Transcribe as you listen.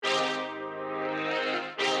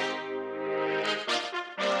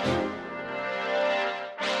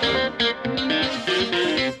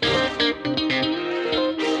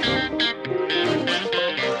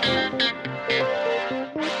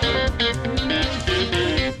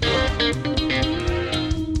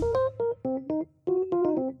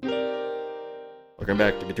Welcome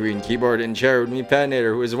back to Between Keyboard and Chair with me,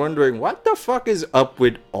 Panator, who is wondering what the fuck is up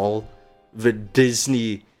with all the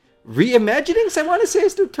Disney reimaginings. I want to say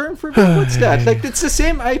is the term for what's that? Like, it's the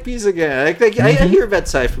same IPs again. I hear that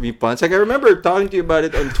side from you, Pons. Like, I remember talking to you about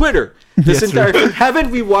it on Twitter. This entire thing.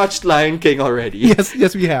 Haven't we watched Lion King already?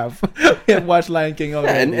 Yes, we have. We have watched Lion King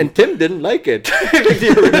already. And Tim didn't like it. Like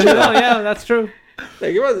the original. Oh, yeah, that's true.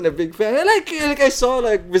 Like, he wasn't a big fan. Like I saw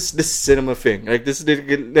like this cinema thing, like this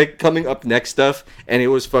like coming up next stuff, and it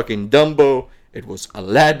was fucking Dumbo, it was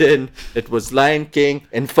Aladdin, it was Lion King,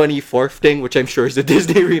 and funny fourth thing, which I'm sure is a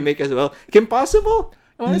Disney remake as well. Kim Possible?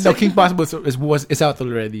 No, King Possible is out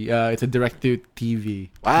already. It's a direct-to-TV.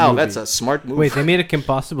 Wow, movie. that's a smart move. Wait, they made a Kim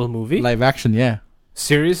Possible movie? Live action, yeah.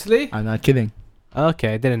 Seriously? I'm not kidding.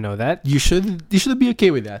 Okay, I didn't know that. You should be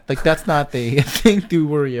okay with that. Like, that's not a thing to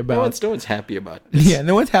worry about. No one's happy about this. Yeah,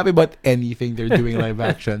 no one's happy about anything they're doing live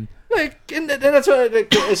action. Like, and that's what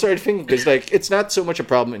I started thinking, because like it's not so much a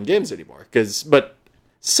problem in games anymore. But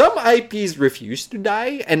some IPs refuse to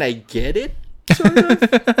die, and I get it. Sort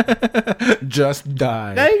of. Just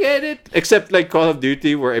die. I get it. Except like Call of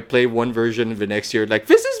Duty, where I play one version, the next year, like,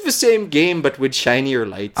 this is the same game, but with shinier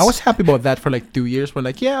lights. I was happy about that for like 2 years. We're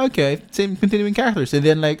like, yeah, okay, same continuing characters. And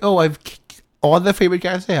then like, oh, all the favorite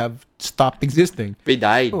characters I have stopped existing. They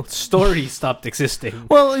died. Oh, story stopped existing.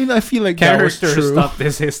 Well, I feel like Characters that was true. stopped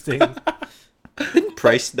existing. Didn't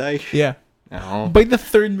Price die? Yeah. No. By the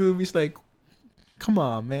third movie, it's like, come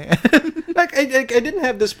on, man. Like, I didn't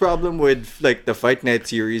have this problem with like the Fight Night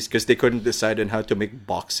series because they couldn't decide on how to make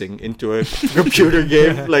boxing into a computer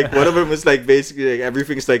game. Like, one of them was like basically like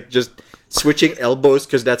everything's like just switching elbows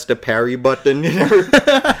because that's the parry button. You know? Like,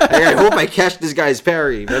 I hope I catch this guy's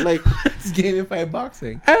parry. But like, It's gamified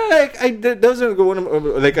boxing. that was one of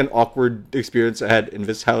like an awkward experience I had in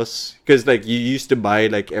this house because like you used to buy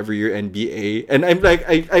like every year NBA, and I'm like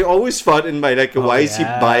I always thought in my like why is he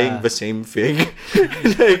buying the same thing?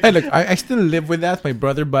 Like, And look, I still live with that. My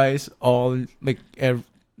brother buys all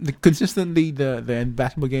consistently the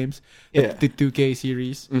basketball games, Yeah. the 2K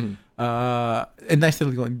series, and I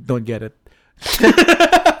still don't get it.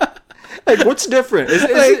 like what's different?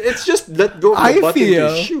 It's just let go of the I button feel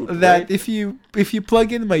to shoot. that right? if you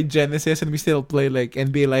plug in my Genesis and we still play like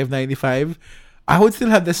NBA Live 95, I would still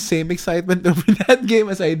have the same excitement over that game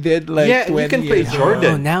as I did like Yeah, 20 you can play years ago.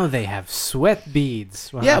 Jordan. Oh, now they have sweat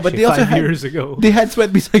beads. Well, Yeah, but actually, they also 5 had- years ago. They had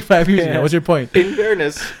sweat beats like 5 years Yeah. ago. What's your point? In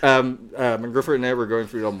fairness, my girlfriend and I were going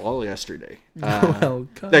through the mall yesterday. Welcome.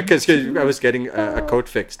 Because I was getting a coat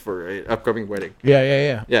fixed for an upcoming wedding.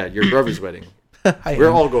 Yeah. Yeah, your brother's wedding. I We're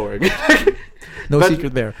am. all going. No but-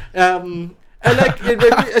 secret there. And like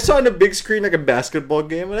I saw on a big screen like a basketball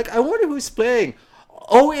game. I'm like, I wonder who's playing.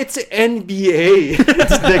 Oh, it's NBA.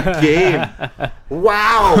 It's the game.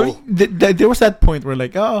 Wow. There was that point where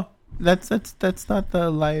like, oh, that's not the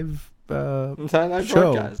live It's not a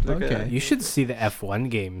show. broadcast. Look at Okay. that. You should see the F1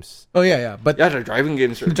 games. Oh yeah, but Yeah, the driving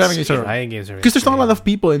games are The driving games insane. are- Flying games are because there's not a lot insane. of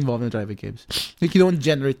people involved in the driving games. Like, you don't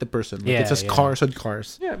generate the person. Like, Yeah, it's just yeah. cars on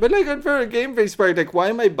cars. Yeah, but like for a game-based part, like why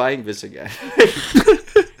am I buying this again?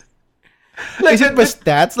 Is it with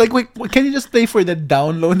stats? Like, wait, can you just pay for the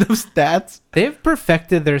download of stats? They've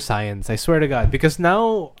perfected their science, I swear to God. Because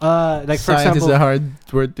now, like for Science example, is a hard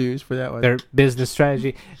word to use for that one. their business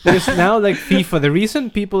strategy. Because now, like FIFA, the reason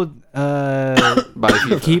people Buy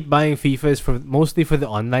FIFA. keep buying FIFA is mostly for the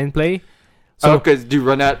online play. So, because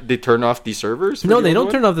they turn off the servers? for No, the they other don't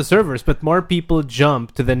one? turn off the servers, but more people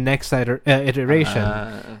jump to the next iteration.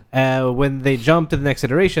 When they jump to the next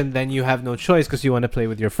iteration, then you have no choice because you want to play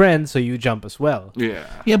with your friends, so you jump as well. Yeah.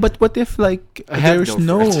 Yeah, but what if like I have there's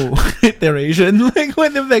no no iteration? Like,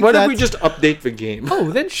 what if like What if that? we just update the game?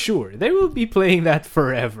 Oh, then sure, they will be playing that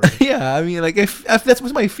forever. Yeah, I mean, like if that's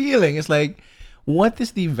what's my feeling. It's like, what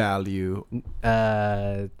is the value?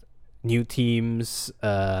 New teams,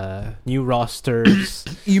 new rosters,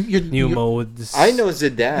 new modes. I know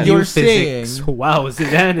Zidane. You're new physics. saying- Wow,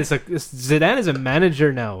 Zidane is a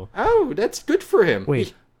manager now. Oh, that's good for him.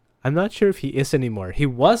 Wait, I'm not sure if he is anymore. He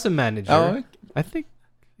was a manager. Oh, I think.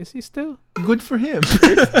 Is he still? good for him.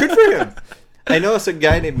 Good for him. I know it's a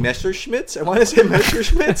guy named Messerschmitz. I want to say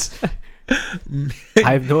Messerschmitz.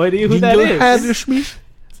 I have no idea who that is. With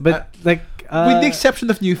But like, the exception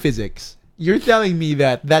of new physics, you're telling me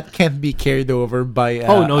that can't be carried over by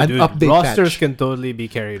oh no, an dude, update rosters patch. can totally be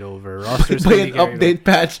carried over. Rosters By can an be carried update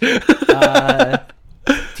patch. over.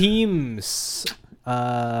 Teams.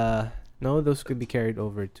 No, those could be carried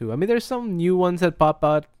over too. I mean, there's some new ones that pop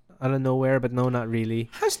out out of nowhere, but no, not really.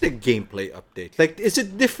 How's the gameplay update? Like, is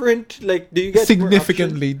it different? Like, do you get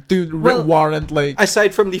Significantly to Well, warrant like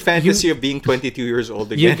aside from the fantasy of being 22 years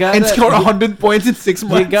old You again? gotta and score 100 points in 6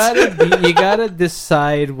 months? you gotta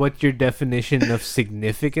decide what your definition of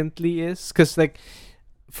significantly is, because like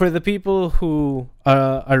for the people who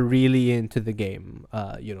are really into the game,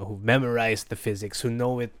 who've memorized the physics, who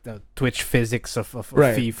know it, the Twitch physics of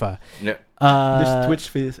Right. FIFA. No. There's Twitch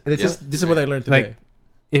phase. And it's Yeah. just this is what I learned today. Like,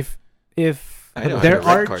 if I know, there I have a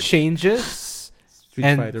red are card. changes, Street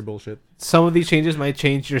and- Fighter bullshit. some of these changes might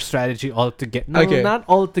change your strategy altogether. No, Okay. not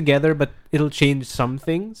altogether, but it'll change some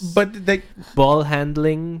things. But like, Ball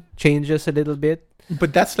handling changes a little bit.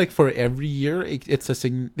 but that's like for every year. It's that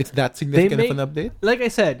significant make- of an update. Like I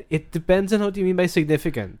said, it depends on what you mean by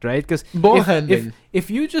significant, right? Because Ball handling. if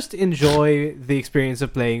you just enjoy the experience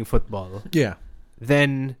of playing football, Yeah.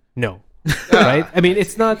 then no, right? I mean,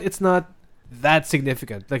 it's not that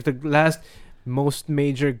significant. Like the last most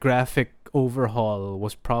major graphic overhaul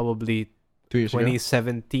was probably 2 years ago.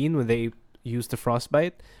 2017 when they used the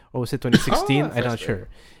Frostbite, or was it 2016? I'm not Frostbite. sure.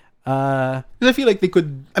 'Cause I feel like they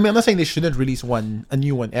could. I mean, I'm not saying they shouldn't release a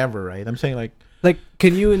new one ever, right? I'm saying like,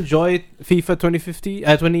 Can you enjoy FIFA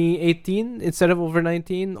 2018 instead of over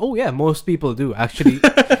 19? Oh yeah, most people do. Actually,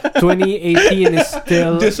 2018 is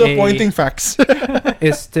still disappointing facts.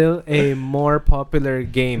 is still a more popular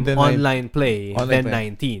game Than online play online than play.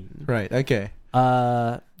 19. Right. Okay.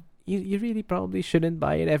 You really probably shouldn't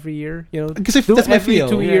buy it every year. Because if do that's my every feel.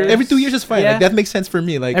 2 years. Every 2 years is fine. Yeah. Like that makes sense for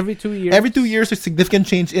me. Like Every 2 years. every 2 years, there's significant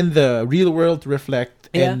change in the real world to reflect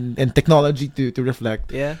Yeah. and technology to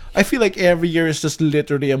reflect. Yeah. I feel like every year is just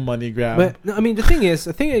literally a money grab. But no, I mean, the thing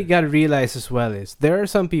you gotta realize as well is there are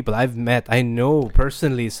some people I've met. I know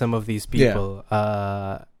personally some of these people,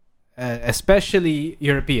 especially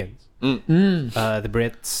Europeans, the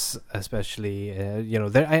Brits, especially.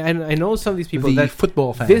 I know some of these people the that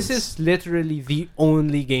football fans. this is literally the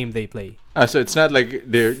only game they play. So it's not like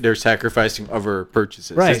they're sacrificing other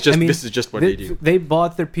purchases. Right. It's just I mean, this is just what they do. They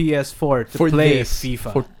bought their PS4 to for play this,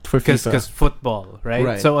 FIFA for FIFA because football, right?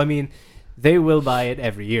 Right. So I mean, they will buy it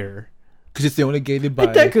every year. because it's the only game they buy.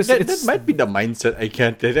 That, 'Cause that it's- might be the mindset. I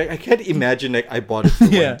can't imagine like I bought it for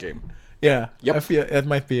Yeah. one game. Yeah, Yep. I feel that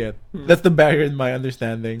might be it. That's the barrier in my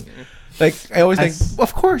understanding. Like I always As- think,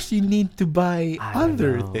 of course you need to buy I don't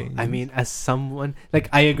other know. things. I mean, as someone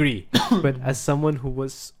I agree, but as someone who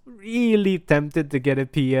was really tempted to get a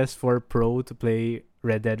PS4 Pro to play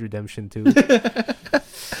Red Dead Redemption 2,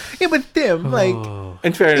 yeah, but Tim, like oh.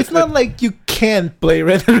 In fairness, it's not like you can't play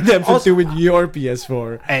Red Dead Redemption Also- 2 with your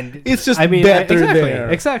PS4. and It's just I mean, better exactly, there.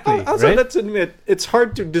 Exactly. also, right? let's admit, it's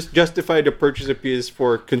hard to just justify the purchase of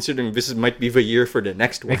PS4 considering might be the year for the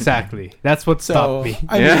next one. Exactly. That's what So stopped me.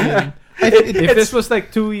 I Yeah. mean, If this was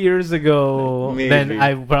like 2 years ago, then Maybe.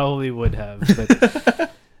 I probably would have.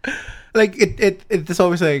 But like it's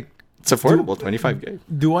always like, It's affordable, 25K.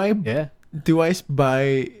 do I yeah,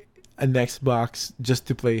 buy an Xbox just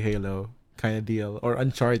to play Halo kind of deal or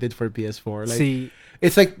Uncharted for PS4? Like see,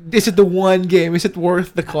 it's like, is it the one game? Is it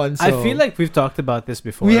worth the console? I feel like we've talked about this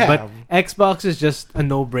before, We but have. Xbox is just a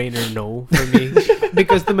no-brainer no for me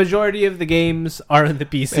because the majority of the games are on the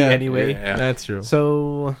PC Yeah. anyway. Yeah. That's true.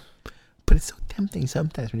 So But it's so tempting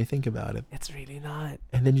sometimes when you think about it. it's really not.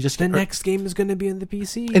 And then you just The next game is gonna be on the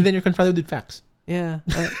PC. and then you're confronted with facts. Yeah,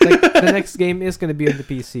 like the next game is gonna be on the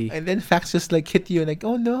PC. And then facts just like hit you and like,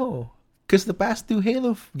 oh no. Because the past 2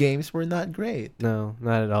 Halo games were not great. No,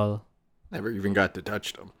 not at all. Never even got to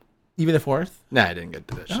touch them. Even the 4th? Nah, I didn't get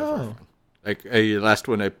to touch the Oh. fourth one. Like, last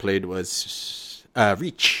one I played was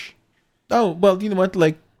Reach. Oh, well, you know what?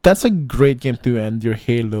 Like, that's a great game to end your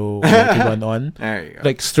Halo run on. There you go.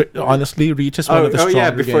 Like, honestly, Reach is one of the stronger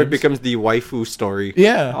yeah, before it games. becomes the waifu story.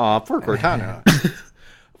 Yeah. Aw, poor Cortana.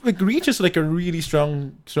 Like, Reach is like a really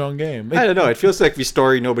strong game. I don't know. It feels like the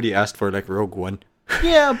story nobody asked for, like Rogue One.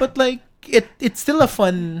 Yeah, but like, it's still a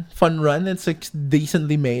fun run. It's like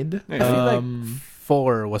decently made. Yeah. I feel like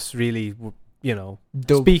 4 was really,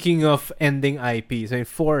 dope. speaking of ending IPs, I mean,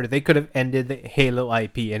 4, they could have ended the Halo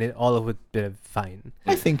IP and it all would have been fine.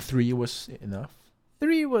 I think 3 was enough.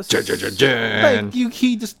 3 was... Like,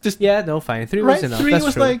 he just Yeah, no, fine. 3 right? was enough. 3 That's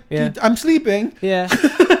was true. like, Yeah. dude, I'm sleeping. Yeah.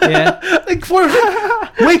 Yeah. Like, 4,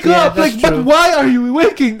 wake Yeah, up. Like, that's but true. why are you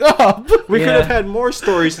waking up? We could Yeah. have had more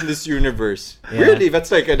stories in this universe. Yeah. Really, that's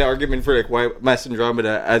like an argument for like why Mass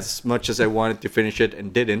Andromeda, as much as I wanted to finish it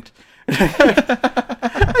and didn't.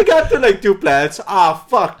 I I got to like 2 planets.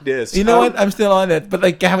 Fuck this. You know what? I'm still on it, but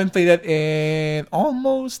like I haven't played that in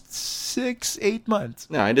almost 6-8 months.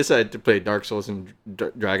 No, I decided to play Dark Souls and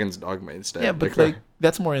Dragon's Dogma instead. Yeah, but like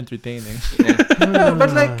that's more entertaining.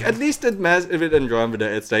 But like at least at Mass Effect Andromeda,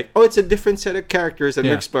 it's like, it's a different set of characters and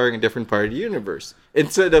we're exploring a different part of the universe.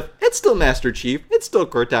 Instead of it's still Master Chief, it's still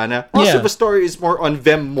Cortana. Also, the story is more on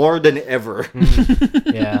them more than ever.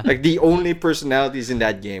 Yeah, like the only personalities in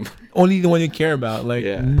that game. Only the one you care about. Like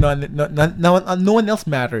no one else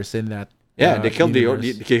matters in that. Yeah, they killed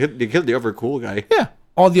universe. they killed the other cool guy. Yeah,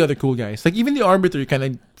 all the other cool guys. Like even the Arbiter, you kind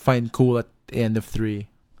of find cool at the end of 3.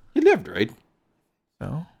 He lived, right?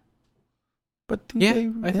 So, but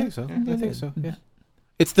I think so. I think so. Yeah.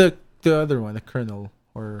 It's the other one, the Colonel,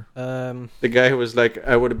 or the guy who was like,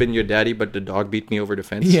 I would have been your daddy, but the dog beat me over the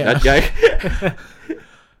fence. Yeah. That guy.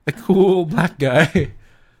 the cool black guy.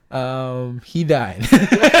 He died.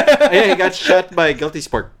 Yeah, he got shot by Guilty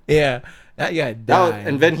Spark. Yeah, that guy died.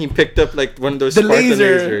 And then he picked up like one of those the Spartan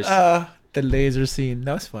laser. lasers. The laser scene.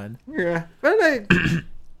 That was fun. Yeah, but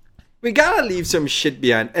we gotta leave some shit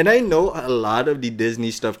behind. And I know a lot of the Disney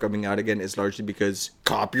stuff coming out again is largely because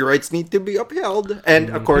copyrights need to be upheld. And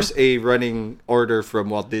of course, a running order from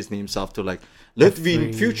Walt Disney himself to like, let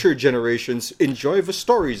the future generations enjoy the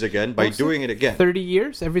stories again by doing it again. 30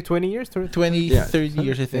 years? Every 20 years? 30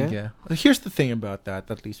 years, I think, yeah. Here's the thing about that,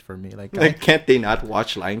 at least for me. Like can't they not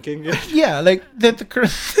watch Lion King yet? Yeah, like, the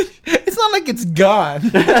current... it's not like it's gone.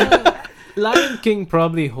 Lion King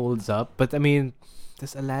probably holds up, but I mean...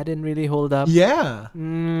 Does Aladdin really hold up? Yeah.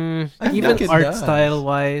 Even think it art does. style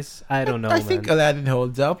wise, I don't know. I think Aladdin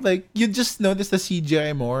holds up. Like, you just notice the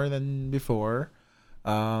CGI more than before.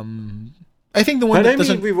 I think the one that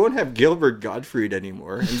doesn't... we won't have Gilbert Gottfried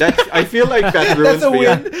anymore. And that I feel like that ruins that's a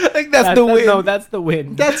win. Like, that's the win. No, that's the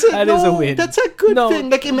win. That is a win. That's a good thing.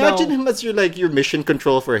 Like, imagine him as your mission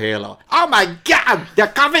control for Halo. Oh my god! The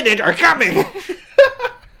Covenant are coming!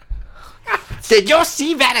 Did you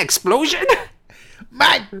see that explosion?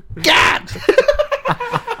 My God!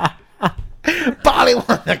 Polly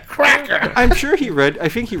won a cracker. I'm sure I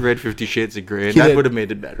think he read 50 Shades of Grey, and that would have made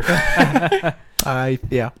it better.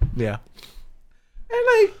 Yeah. And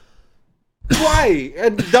like, why?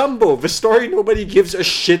 And Dumbo, the story nobody gives a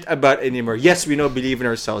shit about anymore. Yes, we know believe in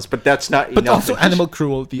ourselves, but that's not enough. But also animal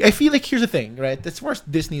cruelty. I feel like here's the thing, right? As far as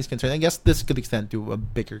Disney is concerned, I guess this could extend to a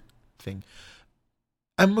bigger thing.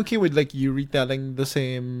 I'm okay with like you retelling the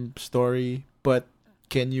same story, but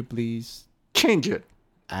can you please change it?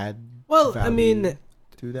 Add I mean,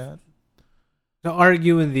 to that. To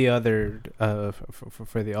argue in the other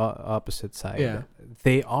for the opposite side,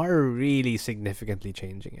 they are really significantly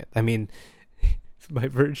changing it. I mean, by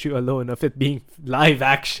virtue alone of it being live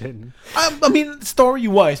action. I mean, story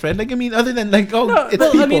wise, right? Like, I mean, other than like, it's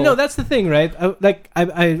well, I mean, no, that's the thing, right?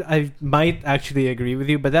 I might actually agree with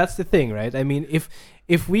you, but that's the thing, right? I mean, if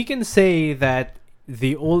we can say that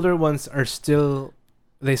the older ones are still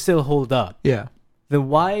hold up, yeah, then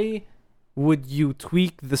why would you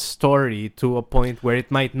tweak the story to a point where it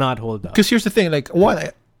might not hold up? Because here's the thing, like,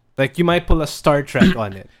 like you might pull a Star Trek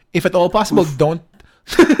on it. If at all possible, don't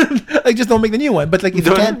like just don't make the new one. But like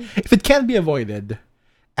if it can't be avoided,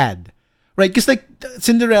 add. Right? Because like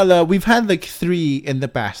Cinderella, we've had like 3 in the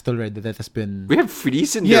past already that has been. We have 3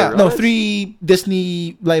 Cinderella. Yeah, no, 3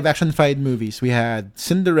 Disney live action fight movies. We had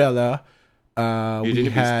Cinderella, we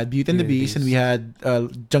had Beauty and the Beast, and we had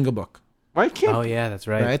Jungle Book. Why can't? Oh yeah, that's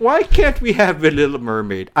right. Why can't we have the Little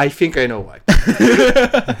Mermaid? I think I know why.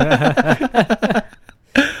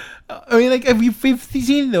 I mean, like we've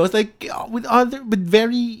seen those, like it's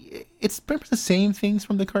pretty much the same things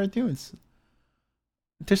from the cartoons.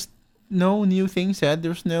 There's no new things said.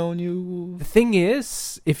 There's no new. The thing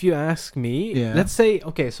is, if you ask me, let's say,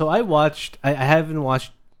 okay, so I haven't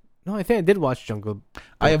watched. No, I think I did watch Jungle Book.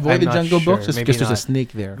 I avoided Jungle Book just because there's a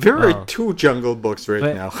snake there. There are 2 Jungle Books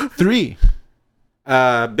now. 3.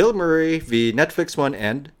 Bill Murray, the Netflix one,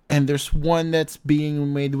 and there's one that's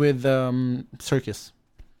being made with Circus.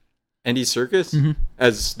 Andy Serkis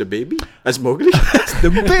as the baby? As Mowgli? As the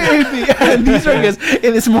baby! Andy Serkis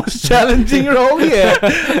in his most challenging role,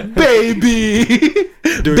 baby!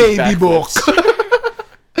 Baby Book!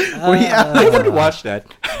 I would watch that.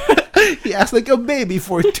 He acts like a baby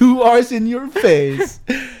for 2 hours in your face.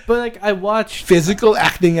 But like, I watched... Physical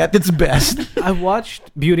acting at its best. I watched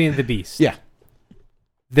Beauty and the Beast. Yeah.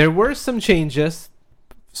 There were some changes.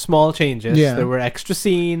 Small changes. Yeah. There were extra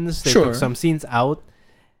scenes. They took some scenes out.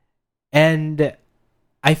 And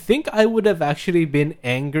I think I would have actually been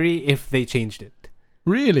angry if they changed it.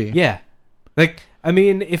 Really? Yeah. Like, I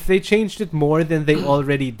mean, if they changed it more than they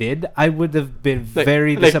already did, I would have been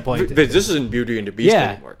very disappointed. But this isn't Beauty and the Beast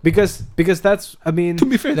anymore. because that's, I mean, To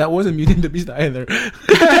be fair, that wasn't Beauty and the Beast either.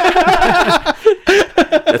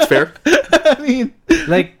 That's fair. I mean,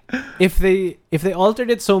 like, if they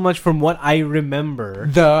altered it so much from what I remember,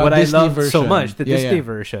 what Disney I loved so version. much, the Yeah, Disney yeah.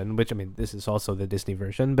 version, which, I mean, this is also the Disney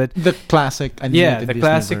version, but the classic animated yeah, the Disney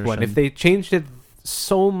classic version. one. If they changed it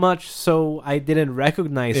so much so I didn't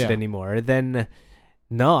recognize it Yeah. anymore, then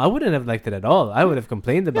no, I wouldn't have liked it at all. I would have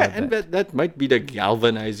complained Yeah, about and that. that might be the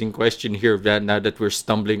galvanizing question here. That now that we're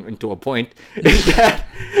stumbling into a point,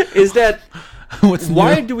 is that What's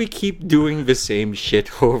why new? do we keep doing the same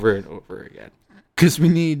shit over and over again? Because we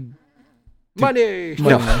need Money.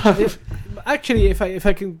 money. No. Actually, if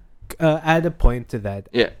I can add a point to that,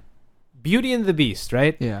 Yeah. Beauty and the Beast,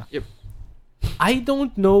 right? Yeah. I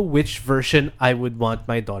don't know which version I would want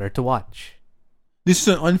my daughter to watch. This is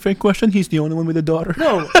an unfair question. He's the only one with a daughter.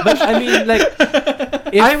 No, but I mean, like,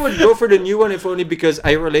 if, I would go for the new one if only because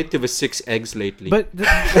I relate to the 6 eggs lately. but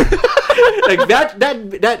like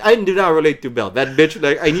that I do not relate to Belle. That bitch,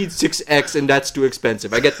 like, I need 6X and that's too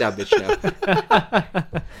expensive. I get that bitch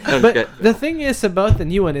now. but the thing is about the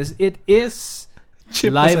new one is it is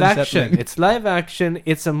Chip was live action. unsettling. It's live action.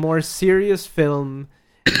 It's a more serious film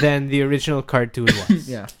than the original cartoon was.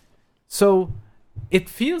 Yeah. So it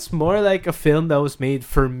feels more like a film that was made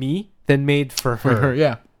for me than made for For her, her.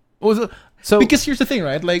 yeah. Also, So because here's the thing,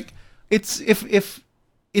 right? Like, it's if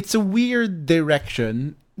it's a weird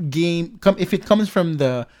direction game. If it comes from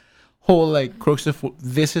the whole like crux of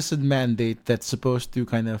this is a mandate that's supposed to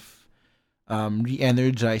kind of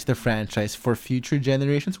re-energize the franchise for future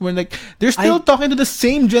generations. When like they're still talking to the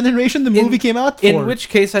same generation the movie came out for. in which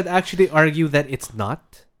case I'd actually argue that it's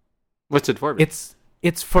not. What's it for?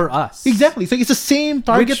 It's for us. exactly, it's like it's the same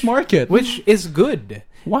target market. Which is good.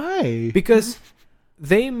 Why? Because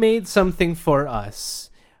they made something for us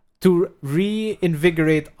to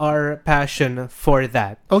reinvigorate our passion for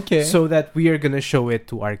that. Okay. So that we are going to show it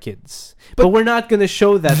to our kids. But we're not going to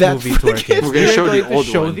show that movie to our kids. We're gonna show the old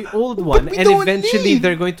show one. the old one. we And don't eventually need-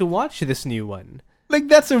 they're going to watch this new one. Like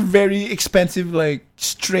that's a very expensive, like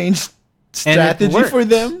strange And it strategy works. for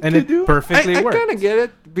them And to it do. perfectly I works. kind of get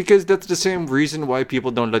it because that's the same reason why people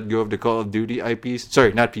don't let go of the Call of Duty IPs.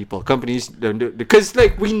 Sorry, not people, companies don't do because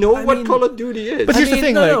like we know I what mean- Call of Duty is. But here's the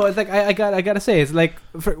thing, no, like- it's like I gotta say, it's like,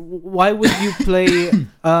 why would you play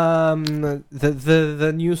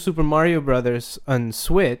the new Super Mario Brothers on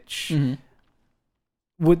Switch? Mhm.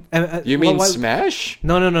 Would you mean why- Smash?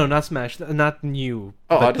 No, not Smash, not new.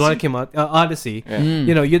 Oh, but the one Odyssey? that came out, Odyssey. Yeah. Mm.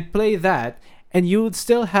 You know, you'd play that, and you would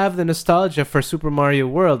still have the nostalgia for Super Mario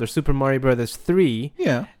World or Super Mario Brothers 3,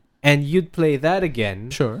 Yeah, and you'd play that again.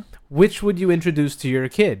 sure. Which would you introduce to your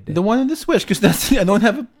kid? The one on the Switch, because that's I don't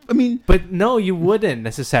have a. I mean, But no, you wouldn't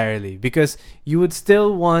necessarily, because you would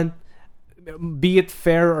still want, be it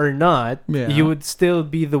fair or not, Yeah. you would still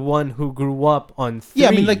be the one who grew up on 3. yeah,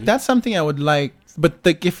 I mean, like that's something I would like. But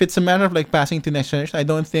like, if it's a matter of like passing to next generation, I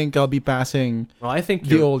don't think I'll be passing Well, I think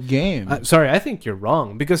the you're, old game. sorry, I think you're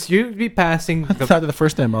wrong, because you'd be passing It's the not the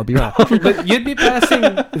first time I'll be wrong. but you'd be passing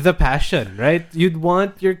the passion, right? You'd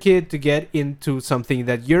want your kid to get into something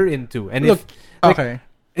that you're into, and Look, if like, okay,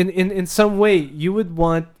 in some way you would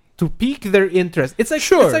want to pique their interest. It's like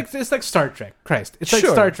Sure. it's like Star Trek. Christ, it's like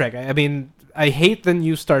Sure. Star Trek. I mean, I hate the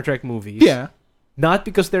new Star Trek movies. yeah. Not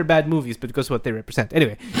because they're bad movies, but because of what they represent.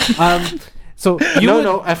 Anyway, so you No, would,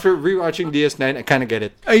 no. After rewatching DS9, I kind of get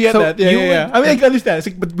it. I get So that. Yeah, you yeah, yeah. would- I mean, I can understand. It's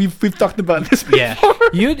like, but we've talked about this before. yeah,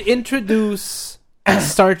 you'd introduce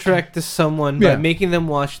Star Trek to someone by Yeah. making them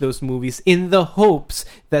watch those movies in the hopes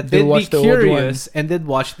that They'll they'd be watch the old curious and they'd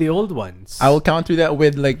watch the old ones. I will counter that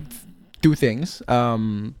with like two things: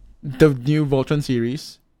 the new Voltron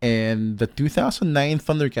series and the 2009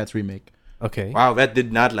 Thundercats remake. Okay. Wow, that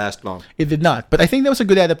did not last long. It did not, but I think that was a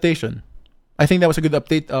good adaptation. I think that was a good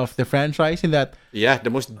update of the franchise in that. Yeah, the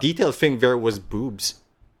most detailed thing there was boobs,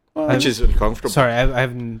 Well, which is uncomfortable. Sorry,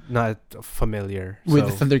 I'm not familiar with so.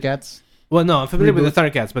 the Thundercats. Well, no, I'm familiar with Reboot? the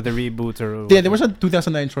Thundercats, but the reboot or Yeah, there was a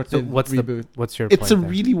 2009 short So what's reboot. what's your It's a point there?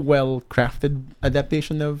 really well crafted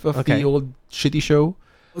adaptation of Okay. the old shitty show.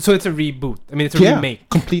 So it's a reboot. I mean, it's a Yeah, remake.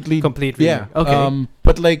 Completely. Complete Yeah. remake. Okay.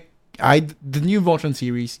 But like the new Voltron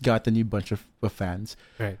series got a new bunch of fans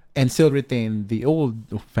Right. and still retain the old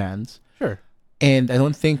fans. Sure. And I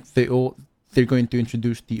don't think they're going to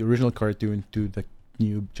introduce the original cartoon to the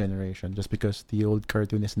new generation just because the old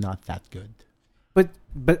cartoon is not that good.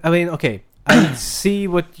 But I mean, okay, I see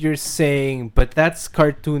what you're saying, but that's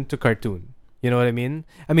cartoon to cartoon. You know what I mean?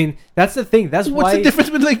 I mean, that's the thing. That's What's why. the difference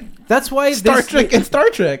between like That's why Star Disney- Trek and Star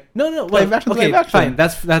Trek? No, no. Live Well, action, okay, live action. fine.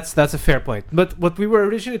 That's a fair point. But what we were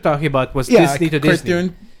originally talking about was Yeah, Disney to Disney.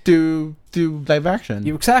 cartoon to live action.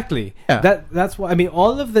 Exactly. Yeah. That's why. I mean,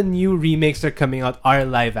 all of the new remakes that are coming out are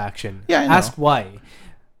live action. Yeah, I know. Ask why.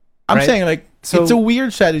 I'm right? saying like So- it's a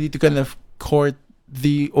weird strategy to kind of court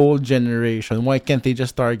the old generation. Why can't they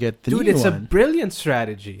just target the Dude, new it's a one? brilliant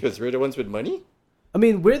strategy. Because we're the ones with money? I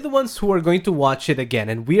mean, we're the ones who are going to watch it again,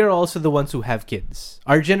 and we are also the ones who have kids.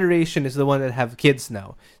 Our generation is the one that have kids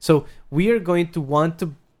now, so we are going to want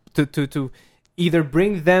to either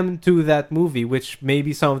bring them to that movie, which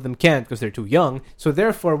maybe some of them can't because they're too young. So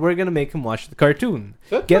therefore, we're gonna make them watch the cartoon,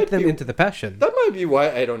 That get might them be- into the passion. That might be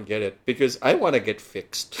why I don't get it. Because I want to get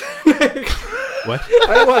fixed. What?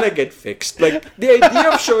 I want to get fixed. Like, the idea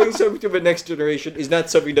of showing something to the next generation is not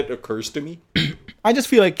something that occurs to me. I just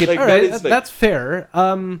feel like, Like, All that right, is like- that's fair.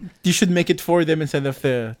 you should make it for them instead of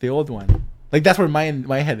the old one. Like that's where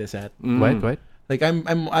my head is at. What? Like I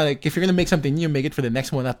like if you're gonna make something new, make it for the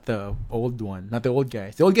next one, not the old one, not the old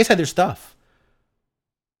guys. The old guys had their stuff.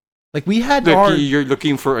 Like we had Like, our. you're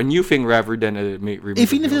looking for a new thing rather than a remake.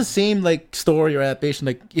 If even if it's the same like story or adaptation,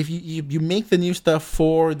 like if you make the new stuff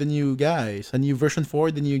for the new guys, a new version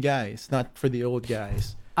for the new guys, not for the old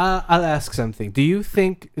guys. I'll ask something. Do you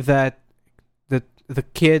think that the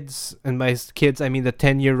kids, and by kids I mean the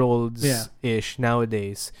 10-year-olds ish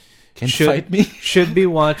nowadays, Can should fight me? should be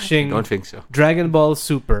watching don't think so. Dragon Ball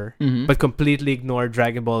Super, Mhm. but completely ignore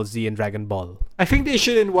Dragon Ball Z and Dragon Ball? I think they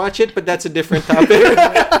shouldn't watch it, but that's a different topic.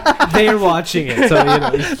 They're watching it, so you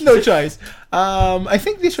know. No choice. I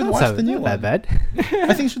think they should That's watch not the new that one. bad.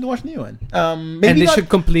 I think they should watch the new one. And Maybe they not, should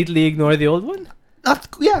completely ignore the old one?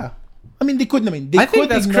 yeah. I mean, they couldn't. I mean, they I think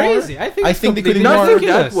could that's ignore, crazy. I think it's they could completely Not ignore. for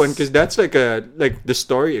that ridiculous. one, because that's like the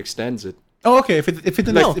story extends it. Oh, okay. If it's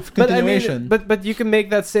a No, if but I continuation. mean, but you can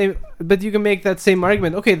make that same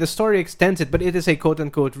argument. Okay, the story extends it, but it is a quote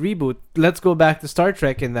unquote reboot. Let's go back to Star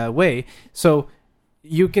Trek in that way. So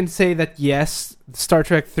you can say that yes, Star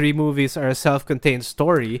Trek 3 movies are a self-contained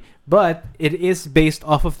story, but it is based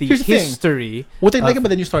off of the Here's the thing. history. What I like of- about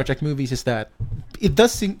the new Star Trek movies is that it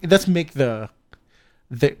does make the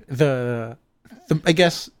I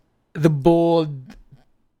guess the bold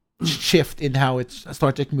shift in how it's a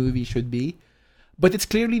Star Trek movie should be, but it's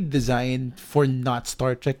clearly designed for not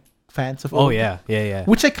Star Trek fans of Oh old, yeah.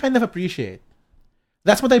 which I kind of appreciate.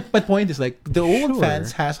 That's what my point is. Like the old Sure.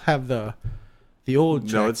 fans have the old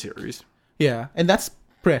Trek. No, it's series. Yeah, and that's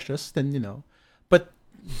precious. Then but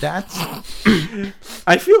that's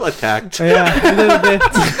I feel attacked. Yeah, a little bit.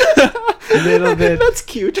 A little bit. That's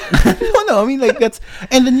cute. no. I mean, like that's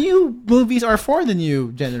and the new movies are for the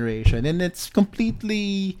new generation, and it's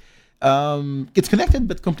completely it's connected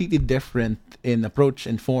but completely different in approach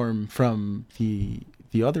and form from the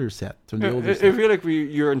other set, from the older I set. feel like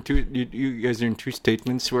you guys are in two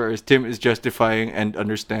statements, whereas Tim is justifying and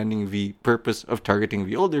understanding the purpose of targeting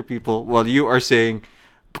the older people, while you are saying,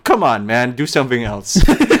 "Come on, man, do something else."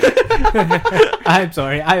 I'm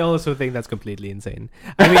sorry. I also think that's completely insane.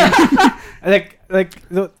 I mean,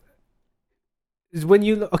 when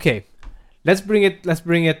you okay, let's bring it.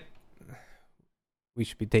 We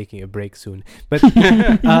should be taking a break soon, but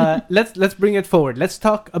let's bring it forward. Let's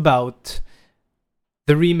talk about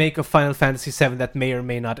the remake of Final Fantasy VII that may or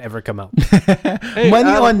may not ever come out.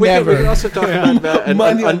 Money on we never. We can also talk about that. And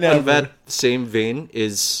Money on on never. that same vein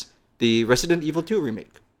is the Resident Evil 2 remake.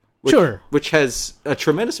 Sure. Which has a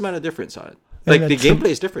tremendous amount of difference on it. Like, the that's gameplay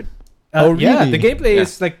is different. Oh, Yeah, really? the gameplay Yeah.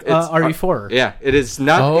 is like It's RE4. Yeah, it is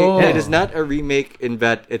not. Oh. It is not a remake in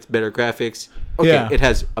that it's better graphics. Okay, Yeah. it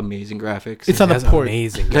has amazing graphics. It's on It a has port.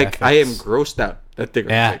 amazing like I am graphics. grossed out at the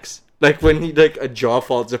Yeah. graphics. Like when a jaw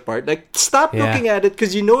falls apart. Like stop Yeah. looking at it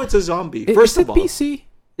because you know it's a zombie. Is First it of all, PC?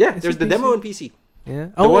 yeah, Is there's it the demo PC? on PC. Yeah.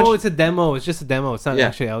 The one- Oh, it's a demo. It's just a demo. It's not Yeah.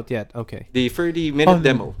 actually out yet. Okay. The 30-minute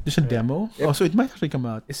demo. There's a demo? Yep. Oh, so it might actually come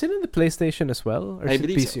out. Is it in the PlayStation as well, or I is it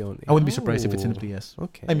believe PC so. only? I wouldn't be surprised if it's in the Oh, PS.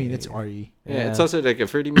 Okay. I mean, it's RE. Yeah, it's also like a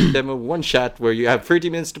 30-minute demo, one shot where you have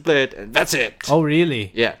 30 minutes to play it, and that's it. Oh,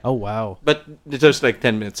 really? Yeah. Oh, wow. But it's just like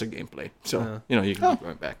 10 minutes of gameplay. So, Uh. you can keep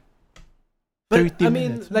going back. But 30 I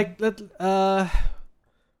mean, minutes, huh?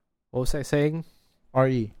 what was I saying?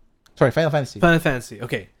 RE. Sorry, Final Fantasy. Final Fantasy.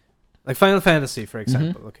 Okay. Like Final Fantasy, for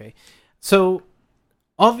example. Okay. So,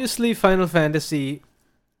 obviously, Final Fantasy.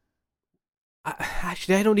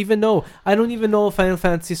 Actually, I don't even know. I don't even know if Final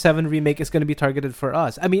Fantasy VII Remake is going to be targeted for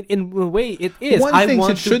us. I mean, in a way, it is. One I thinks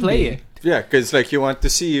want it to should play be. it. Yeah, because like you want to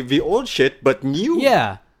see the old shit, but new.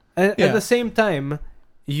 Yeah. At Yeah. the same time,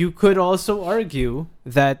 you could also argue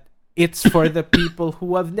that it's for the people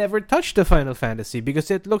who have never touched a Final Fantasy because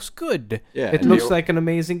it looks good. Yeah, it and looks the- like an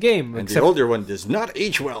amazing game. And the older one does not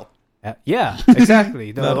age well. Yeah,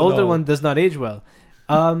 exactly. The Not at older all. one does not age well.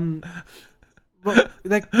 Well,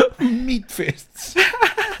 like Meat fists.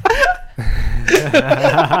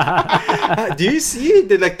 Do you see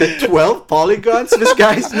the 12 polygons this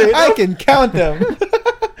guy's made? I can count them.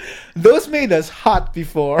 Those made us hot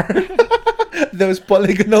before. Those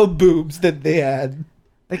polygonal boobs that they had.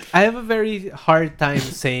 Like, I have a very hard time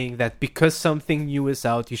saying that because something new is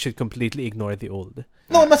out, you should completely ignore the old.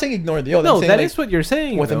 No, I'm not saying ignore the old. No, I'm saying, that like, is what you're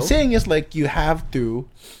saying. what I'm though. saying is you have to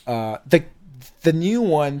the new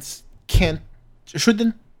ones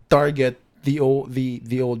shouldn't target the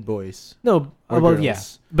old boys. No, Or well,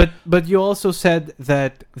 girls. yeah, but you also said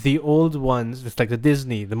that the old ones, it's like the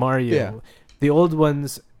Disney, the Mario, Yeah. the old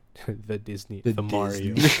ones, the Disney, the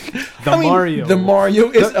Mario, the I mean, Mario, The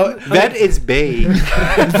Mario is That is Bay.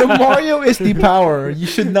 the Mario is the power. You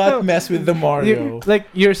should not mess with the Mario.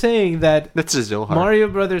 You're saying that That's a Zohar. Mario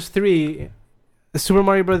Brothers 3, Super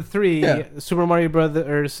Mario Brothers 3, Yeah. Super Mario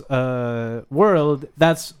Brothers World,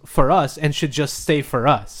 that's for us and should just stay for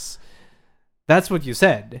us. That's what you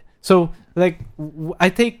said. So, I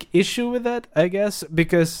take issue with that, I guess,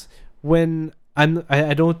 because when I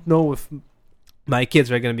don't know if my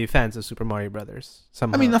kids are going to be fans of Super Mario Brothers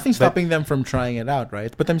somehow. I mean, nothing's But- stopping them from trying it out,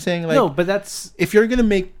 right? But I'm saying no, but that's if you're gonna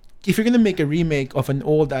make a remake of an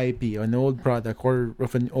old IP or an old product or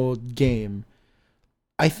of an old game,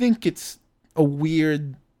 I think it's a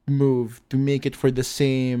weird move to make it for the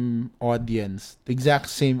same audience, the exact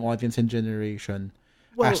same audience and generation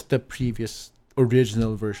well, as the previous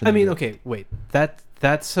original version. I mean, okay, wait. That's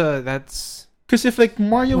because if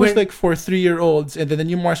Mario was We're- for 3-year-olds and then the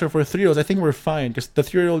new Mario for 3-year-olds, I think we're fine because the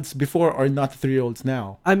 3-year-olds before are not the 3-year-olds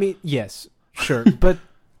now. I mean, yes, sure, but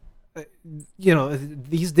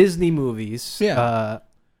these Disney movies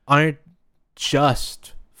aren't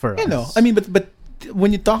just for us. You know, I mean, but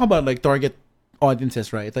when you talk about target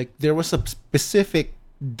audiences, right? There was a specific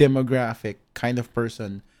demographic kind of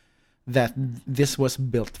person that this was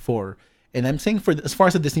built for. And I'm saying as far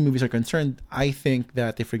as the Disney movies are concerned, I think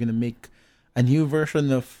that if you're going to make a new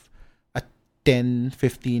version of a 10,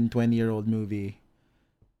 15, 20-year-old movie,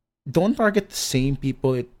 don't target the same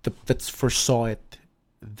people that foresaw it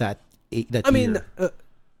that I mean, year.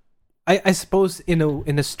 I suppose in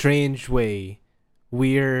a strange way,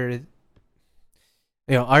 we're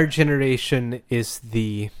our generation is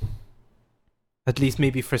at least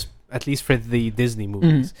for the Disney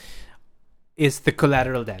movies is the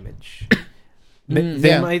collateral damage.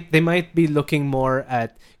 They might be looking more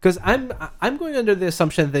at, because I'm going under the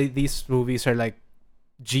assumption that these movies are like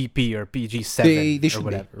GP or PG-7 They or should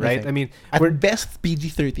whatever, be, right? think. I mean, At best,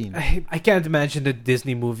 PG-13. I can't imagine a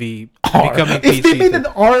Disney movie R. becoming If they made an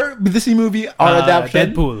PG-13. Disney movie R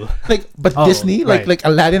adaptation, Deadpool. but Oh, Disney, right. like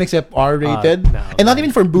Aladdin, except R-rated, No, and not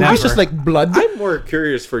even for boobies, never. just like blood. I'm more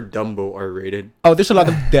curious for Dumbo R-rated. Oh, there's a lot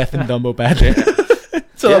of death in Dumbo, Pat.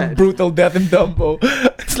 It's a lot Yeah. of brutal death in Dumbo.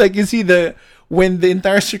 It's like you see when the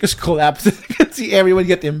entire circus collapses, you can see everyone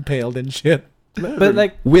get impaled and shit. But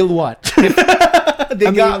like, Will watch. They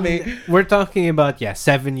got me. We're talking about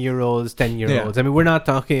 7-year-olds, 10-year-olds. I mean, we're not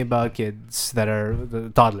talking about kids that are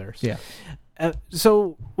toddlers. Yeah.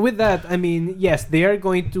 So with that, I mean, yes, they are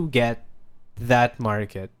going to get that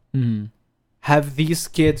market. Mm-hmm. Have these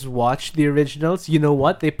kids watched the originals? You know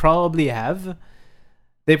what? They probably have.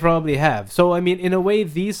 So I mean, in a way,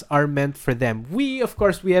 these are meant for them. We, of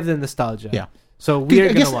course, we have the nostalgia. Yeah. So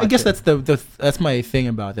we're gonna watch I guess it. that's my thing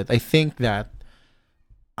about it. I think that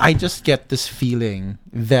I just get this feeling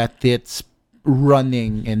that it's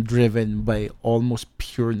running and driven by almost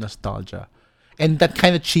pure nostalgia, and that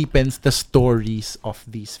kind of cheapens the stories of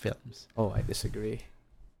these films. Oh, I disagree.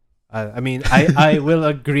 I mean, I will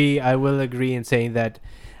agree. I will agree in saying that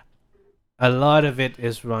a lot of it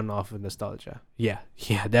is run off of nostalgia. Yeah,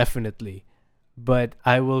 definitely. But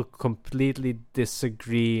I will completely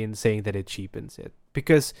disagree in saying that it cheapens it,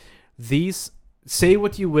 because these, say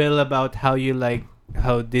what you will about how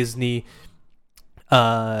Disney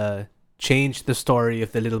changed the story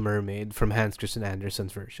of The Little Mermaid from Hans Christian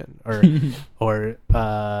Andersen's version, or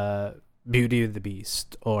Beauty and the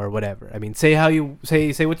Beast, or whatever. I mean, say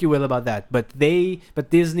what you will about that, but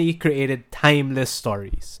Disney created timeless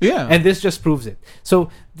stories. Yeah. And this just proves it. So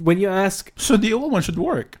when you ask, So the old one should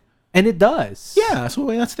work. and it does. Yeah, so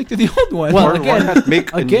why not stick to the old one? Well, Or why again- not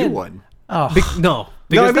make a new again, one? oh. No, No,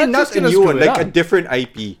 because I mean that's just not a gonna new screw one, it like a up. different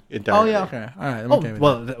IP entirely. Oh yeah, okay, all right. I'm Oh, okay with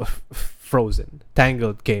well, Frozen,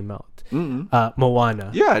 Tangled came out.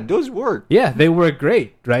 Moana. Yeah, those work. Yeah, they were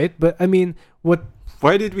great, right? But I mean, what?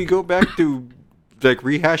 Why did we go back to like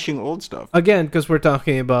rehashing old stuff. Again, because we're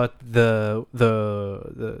talking about the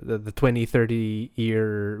 20-30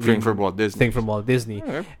 year Thing from Walt Disney. thing from Walt Disney.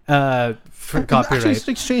 Okay. For copyright.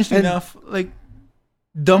 Actually, strangely And- enough, like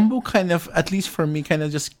Dumbo kind of, at least for me, kind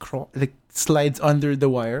of just slides under the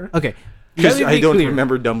wire. Okay. Because let me I be don't clear.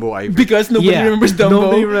 remember Dumbo either. Because nobody remembers Dumbo.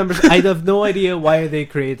 Nobody remembers. I have no idea why are they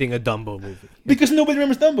creating a Dumbo movie. Because nobody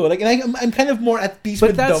remembers Dumbo. Like, and I'm kind of more at peace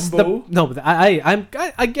But with that's Dumbo. but I'm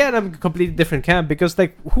a completely different camp because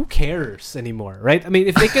like who cares anymore, right? I mean,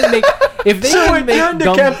 if they can make So can make you're in the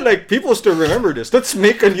Dumbo, camp like people still remember this. Let's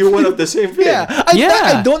make a new one of the same thing.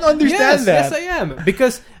 I don't understand that. Yes, I am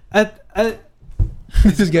because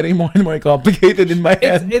This is getting more and more complicated in my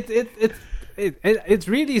head. it's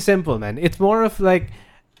really simple, man. It's more of like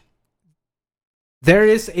there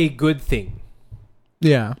is a good thing.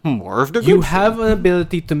 Yeah. More of the good You thing. have an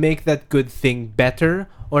ability to make that good thing better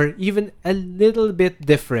or even a little bit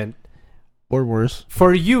different Or worse.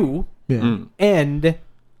 for you Yeah. and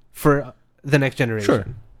for the next generation. Sure.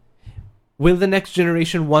 Will the next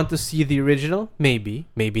generation want to see the original? Maybe,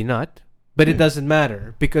 maybe not. But it doesn't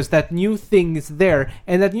matter because that new thing is there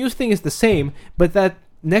and that new thing is the same, but that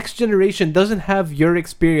next generation doesn't have your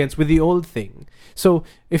experience with the old thing. So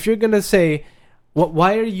if you're going to say,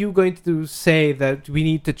 why are you going to say that we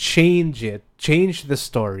need to change it, change the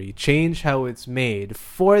story, change how it's made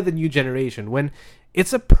for the new generation when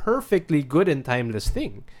it's a perfectly good and timeless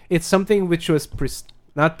thing? It's something which was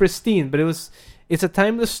not pristine, but it's a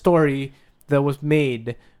timeless story that was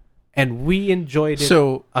made and we enjoyed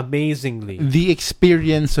it amazingly. The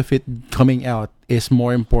experience of it coming out is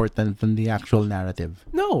more important than the actual narrative.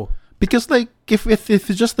 No. Because, like, if it's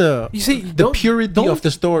just the purity of the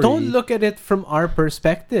story. Don't look at it from our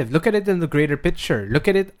perspective. Look at it in the greater picture. Look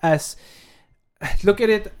at it.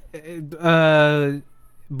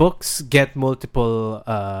 Books get multiple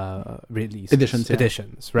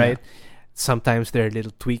editions, right? Yeah. Sometimes there are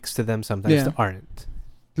little tweaks to them. Sometimes Yeah. there aren't.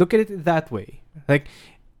 Look at it that way. Like,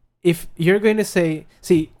 if you're going to say,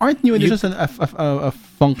 see, aren't new editions a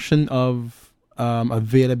function of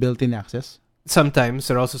availability and access? Sometimes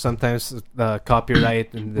there are also sometimes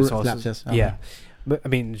copyright and there's also lapses. yeah, but I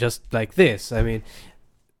mean just like this. I mean,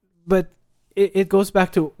 but it goes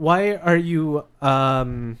back to why are you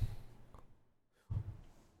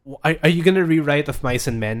are you gonna rewrite Of Mice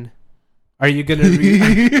and Men? Are you gonna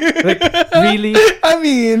like really? I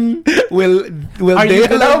mean, will Are they you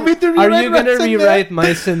gonna- allow me to rewrite? Are you gonna Mice and Men? rewrite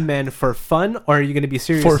Mice and Men for fun, or are you gonna be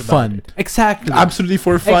serious For about fun? it? Exactly. Absolutely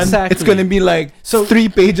for fun. Exactly. It's gonna be like So- 3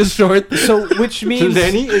 pages short. So which means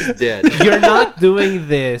Lenny is dead. you're not doing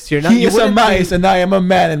this. You're not. He you is a wouldn't be- mice and I am a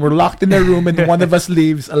man, and we're locked in a room, and one of us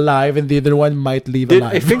leaves alive, and the other one might leave I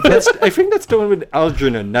alive. think that's the one with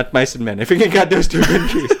Algernon, not Mice and Men. I think I got those two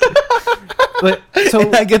confused. But so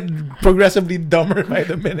and I get progressively dumber by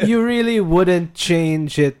the minute. you really wouldn't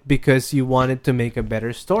change it because you wanted to make a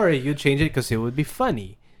better story. You change it because it would be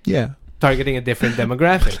funny, Yeah, targeting a different I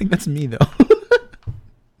demographic. think that's me though.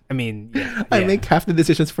 I mean, yeah, I yeah. make half the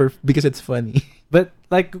decisions because it's funny. But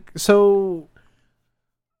like, so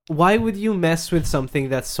why would you mess with something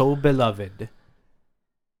that's so beloved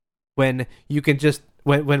when you can just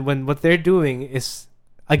when what they're doing is.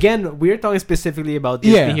 Again, we're talking specifically about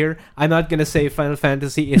Disney Yeah. here. I'm not gonna say Final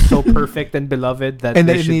Fantasy is so perfect and beloved that And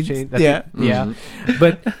they that it should needs- change. That yeah. yeah.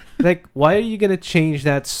 But like, why are you gonna change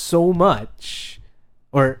that so much,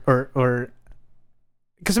 or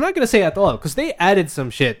because I'm not gonna say at all because they added some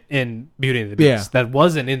shit in Beauty and the Beast Yeah. that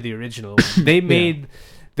wasn't in the original one. They made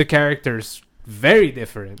the characters very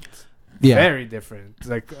different. Yeah, Very different.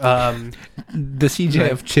 Like the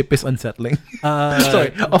CGI of Chip is unsettling. uh,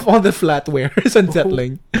 Sorry, of all the flatware, it's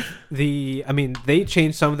unsettling. they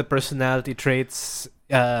changed some of the personality traits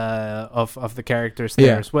of the characters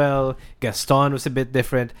there Yeah. as well. Gaston was a bit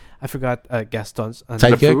different. I forgot Gaston's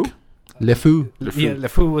Sidekick, LeFou. Yeah,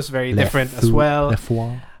 LeFou was very different as well.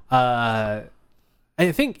 LeFou.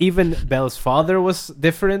 I think even Belle's father was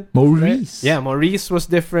different. Maurice. Right? Yeah, Maurice was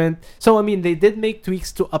different. So I mean, they did make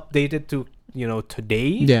tweaks to update it to today.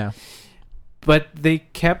 Yeah. But they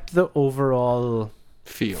kept the overall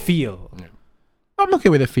feel. I'm okay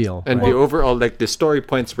with the feel. And the overall, like, the story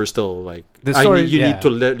points were still like, The story- you yeah.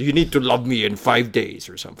 need to love me in 5 days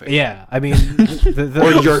or something. Yeah, I mean, the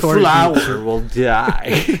Or your story flower beats- will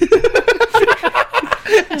die.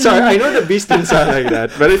 Sorry, I know the beast didn't sound like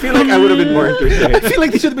that, but I feel like I would have been more I entertained. feel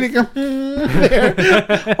like they should be like,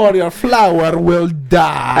 there. Or your flower will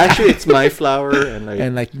die. Actually, it's my flower, and like,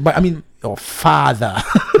 And like, but I mean, your father.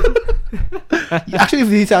 Actually, if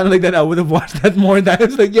they sounded like that, I would have watched that more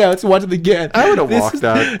times. Like, yeah, let's watch it again. I would have This walked is-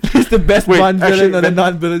 out. This is the best Wait, Bond actually, villain on a that-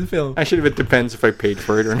 non-villain film. Actually, it depends if I paid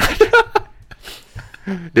for it or not.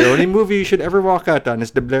 The only movie you should ever walk out on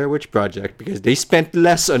is the Blair Witch Project because they spent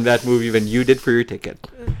less on that movie than you did for your ticket.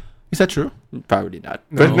 Is that true? Probably not.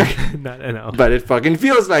 No, But, no. but it fucking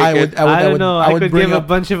feels like I it. I don't know. I could bring give a up-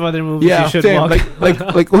 bunch of other movies Yeah, you should same.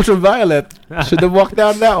 walk. Like Ultraviolet. Should have walked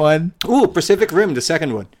down that one. Ooh, Pacific Rim, the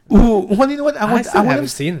second one. Ooh, well, you know what? I still I would haven't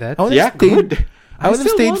have seen that. I would Yeah, have stayed. good. I would have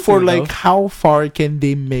still stayed want for to, like though. how far can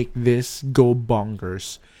they make this go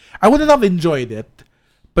bonkers? I wouldn't have enjoyed it,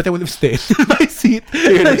 but I would have stayed in my seat.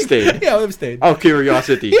 You would have stayed? Yeah, I would have stayed. Oh,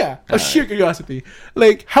 curiosity. Yeah, a sheer curiosity.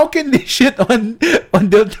 Like, how can they shit on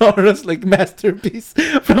Del Toro's like masterpiece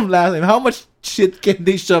from last time? How much shit can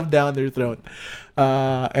they shove down their throat?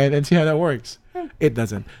 And see how that works. It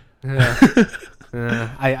doesn't.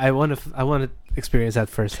 I want to experience that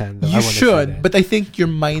firsthand. Though. I You wanna see should, that. but I think your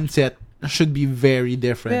mindset should be very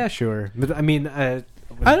different. yeah, sure. But I mean, I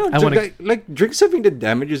don't I drink, wanna- like drink something that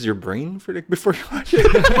damages your brain for like before you watch it.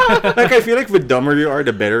 Like I feel like the dumber you are,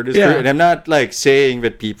 the better it is. Yeah. And I'm not like saying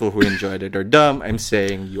that people who enjoyed it are dumb. I'm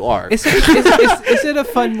saying you are. is it a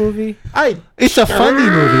fun movie? It's a funny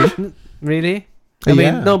movie. Really? I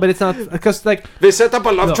mean, Yeah. no, but it's not because like They set up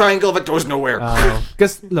a love Look. triangle that goes nowhere.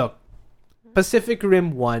 because look, Pacific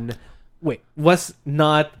Rim 1 was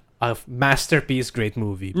not a masterpiece great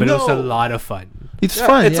movie, but it was a No. lot of fun. It's Yeah,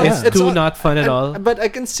 fun. it's- yeah. it's- Two all- not fun at all. But I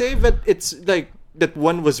can say that it's like that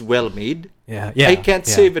one was well made. Yeah. I can't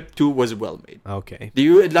say that two was well made. Okay. Do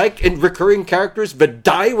you like in recurring characters that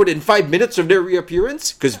die within 5 minutes of their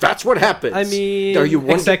reappearance? Because that's what happens. I mean, are you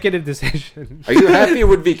executive decision. Are you happy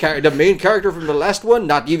with the main character from the last one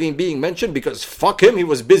not even being mentioned because fuck him, he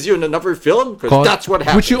was busy on another film? Because Called- that's what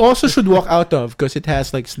happened. Which you also should walk out of because it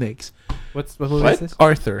has like snakes. What movie What? is this?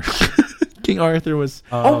 Arthur. King Arthur was.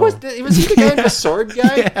 was he the guy in the sword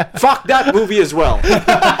guy? Fuck that movie as well.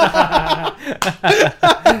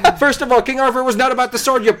 First of all, King Arthur was not about the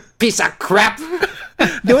sword, you piece of crap.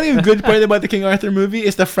 The only good part about the King Arthur movie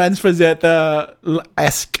is the Franz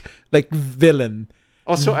Frazetta-esque like villain.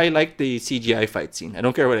 Also, I like the CGI fight scene. I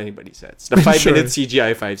don't care what anybody says. The 5-minute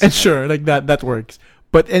CGI fight scene. And sure, like that works.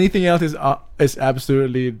 But anything else is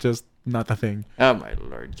absolutely just not a thing. Oh my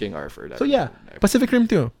lord, King Arthur. So yeah, Pacific Rim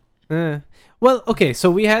 2. Well, okay,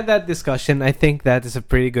 so we had that discussion. I think that is a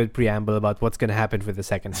pretty good preamble about what's going to happen for the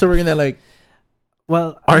second half. So we're gonna like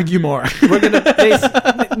Well, argue more. we're going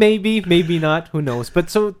to maybe not, who knows. But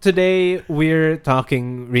so today we're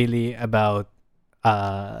talking really about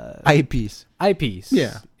IPs. IPs.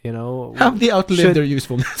 Yeah. You know, Have they outlived Should- their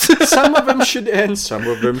usefulness? some of them should end, some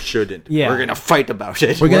of them shouldn't. Yeah. We're gonna fight about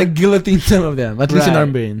it. We're gonna guillotine some of them, at least in Right. our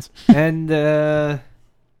brains. and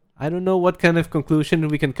I don't know what kind of conclusion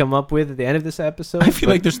we can come up with at the end of this episode. I feel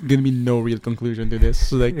like there's gonna be no real conclusion to this.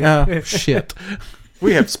 So like, shit.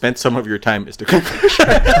 We have spent some of your time is the conclusion.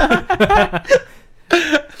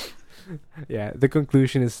 yeah, the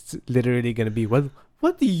conclusion is literally going to be, well,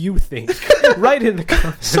 what do you think? Right in the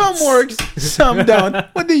comments. Some works, some don't.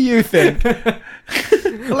 What do you think?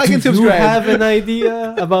 Like and Do you subscribe. have an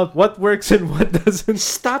idea about what works and what doesn't?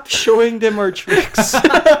 Stop showing them our tricks.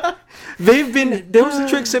 Those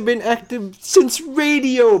tricks have been active since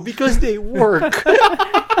radio because they work. All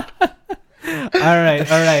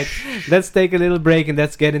right. Let's take a little break and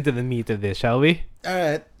let's get into the meat of this, shall we? All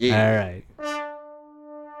right. All right.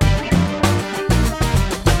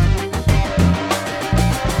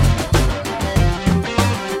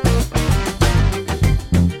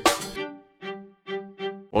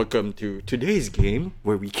 Welcome to today's game,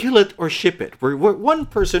 where we kill it or ship it, where one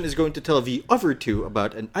person is going to tell the other two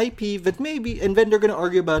about an IP that maybe, and then they're going to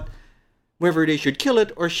argue about whether they should kill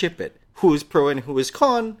it or ship it. Who is pro and who is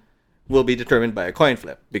con will be determined by a coin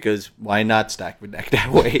flip, because why not stack the deck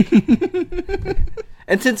that way?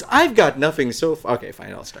 And since I've got nothing so far, okay,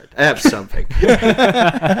 fine, I'll start. I have something.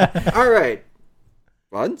 All right.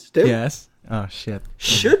 Once, two. Yes. Oh shit.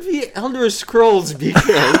 Should the Elder Scrolls be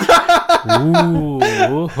killed? Ooh.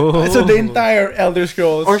 So the entire Elder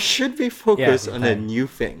Scrolls. Or should we focus Yeah, on a new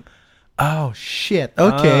thing? Oh shit.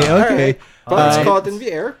 Okay. Ah. Okay. But it's Uh, caught in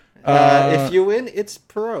the air. If you win, it's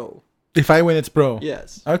pro. If I win, it's pro.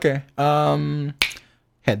 Yes. Okay.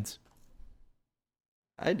 Heads.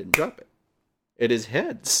 I didn't drop it. It is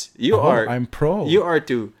heads. You Oh, are I'm pro. You are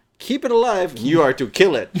to keep it alive. You are to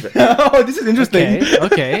kill it. Oh, this is interesting.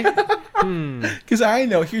 Okay. Because I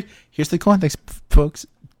know here's the context, folks.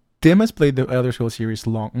 Tim has played the Elder Scrolls series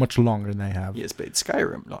much longer than I have. He has played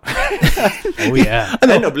Skyrim. No. Oh, yeah.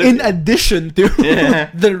 No, And Oblivion. in addition to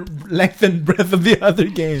Yeah. the length and breadth of the other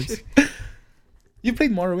games. You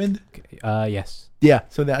played Morrowind? Yes. Yeah,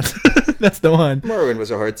 so that's that's the one. Morrowind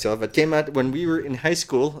was a hard sell. It came out when we were in high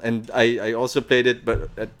school, and I also played it, but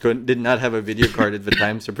I did not have a video card at the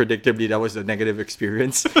time, so predictably that was a negative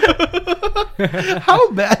experience.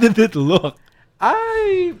 How bad did it look?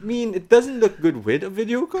 I mean, it doesn't look good with a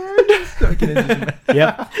video card.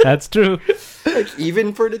 Yep, that's true. Like,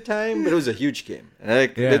 even for the time, but it was a huge game.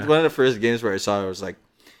 Like, Yeah. it's one of the first games where I saw it, I was like,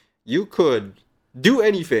 you could do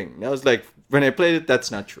anything. And I was like, when I played it,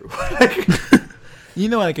 that's not true. You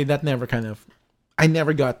know, like that never kind of. I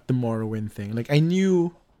never got the Morrowind thing. Like I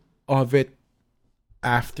knew of it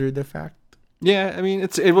after the fact. Yeah, I mean,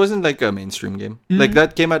 it wasn't like a mainstream game. Like,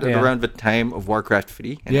 that came out at Yeah. around the time of Warcraft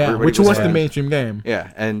 3. And Yeah, everybody which was the fan. mainstream game.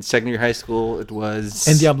 Yeah, and second year high school, it was...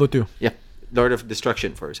 And Diablo 2. Yeah, Lord of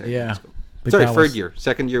Destruction for second year Yeah. high school. But Sorry, that third was- year.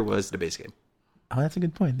 Second year was the base game. Oh, that's a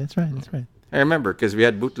good point. That's right. That's right. I remember, because we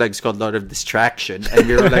had bootlegs called Lord of Distraction, and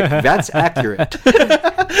we were like, that's accurate.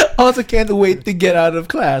 Also, can't wait to get out of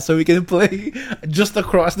class so we can play just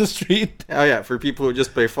across the street. Oh yeah, for people who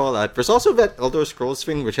just play Fallout. There's also that Elder Scrolls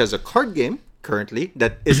thing, which has a card game currently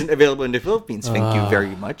that isn't available in the Philippines. Thank you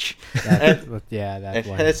very much. That It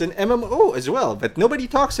one. has an MMO as well that nobody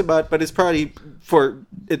talks about, but it's probably for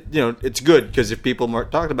it. You know, it's good because if people more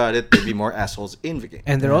talked about it, there'd be more assholes in the game.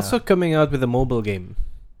 And they're also coming out with a mobile game.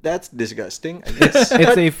 That's disgusting. I guess.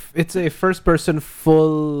 It's a first person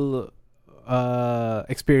full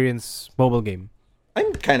experience mobile game.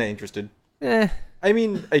 I'm kind of interested. Eh. I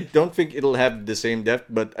mean, I don't think it'll have the same depth,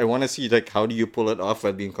 but I want to see like how do you pull it off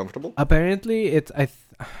while being comfortable. Apparently,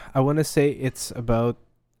 I want to say it's about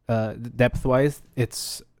depth wise.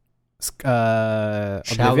 It's Shallow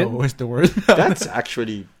Oblivion. was the word. That's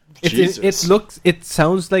actually Jesus. It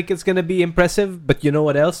sounds like it's gonna be impressive, but you know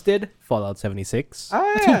what else did? Fallout 76.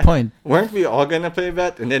 That's a good point. Weren't we all gonna play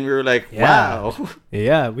that? And then we were like, Yeah. wow.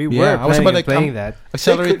 Yeah, we were Yeah, I was planning about, on like, playing that.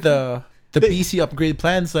 Accelerate the they- PC upgrade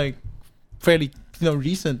plans like fairly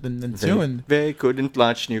recent and soon. They couldn't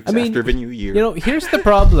launch nukes I mean, after the new year. You know, here's the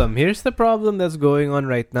problem. Here's the problem that's going on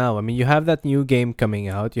right now. I mean, you have that new game coming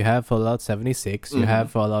out. You have Fallout 76. You Mhm.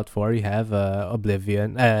 have Fallout 4. You have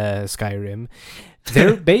Oblivion, Skyrim.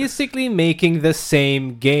 They're basically making the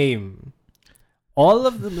same game. All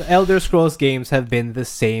of the Elder Scrolls games have been the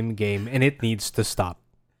same game, and it needs to stop.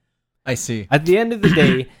 I see. At the end of the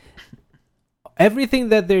day, everything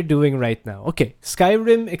that they're doing right now. Okay,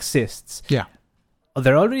 Skyrim exists. Yeah.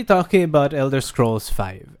 They're already talking about Elder Scrolls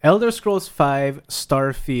 5. Elder Scrolls 5,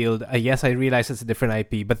 Starfield, yes, I realize it's a different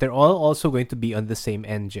IP, but they're all also going to be on the same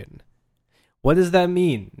engine. What does that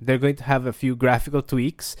mean? They're going to have a few graphical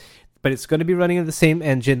tweaks, but it's going to be running on the same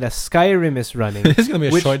engine that Skyrim is running. It's gonna be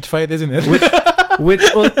a Which- short fight, isn't it? which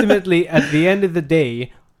ultimately, at the end of the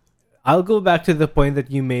day, I'll go back to the point that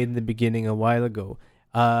you made in the beginning a while ago.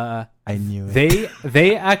 I knew it.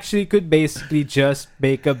 They actually could basically just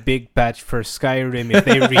make a big patch for Skyrim if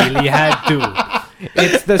they really had to.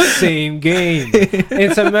 It's the same game.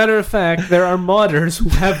 It's a matter of fact, there are modders who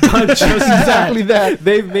have done just Exactly that.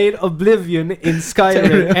 They've made Oblivion in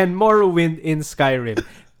Skyrim and Morrowind in Skyrim.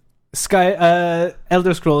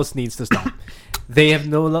 Elder Scrolls needs to stop. They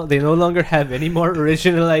no longer have any more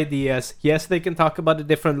original ideas. Yes, they can talk about a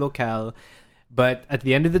different locale, but at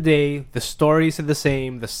the end of the day, the stories are the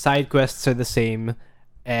same, the side quests are the same,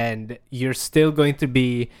 and you're still going to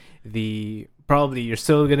be the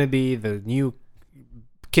new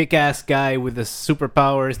kick-ass guy with the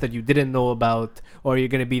superpowers that you didn't know about, or you're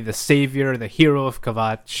going to be the savior, the hero of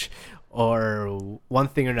Kavach, or one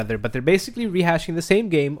thing or another. But they're basically rehashing the same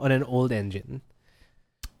game on an old engine.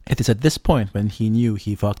 It is at this point when he knew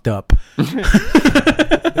he fucked up.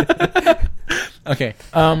 Okay.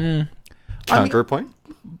 Counterpoint.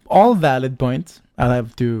 All valid points. I'll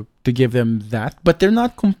have to give them that, but they're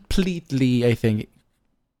not completely, I think,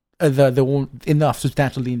 the enough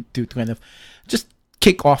substantially to kind of just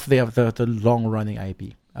kick off the long running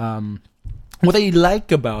IP. What I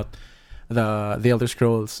like about the Elder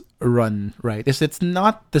Scrolls run, right, is it's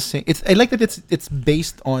not the same. I like that it's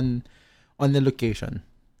based on the location.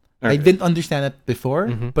 I Okay. didn't understand it before,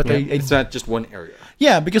 Mhm. but Yeah. It's not just one area.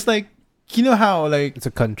 because like you know how like It's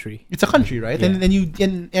a country. it's a country, right? Yeah.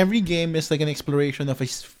 And every game is like an exploration of a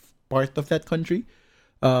part of that country.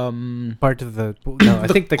 Part of the I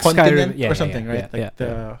think the continent Skyrim or something, right? Yeah, Like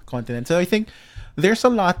the continent. So I think there's a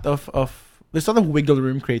lot of wiggle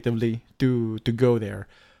room creatively to go there.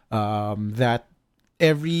 That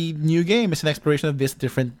every new game is an exploration of this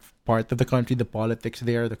different part of the country, the politics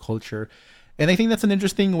there, the culture. And I think that's an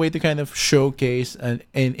interesting way to kind of showcase in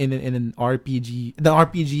an RPG, the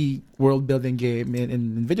RPG world building game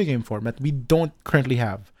in video game format we don't currently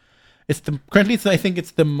have. I think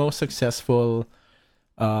it's the most successful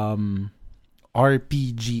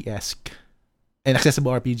RPG-esque, an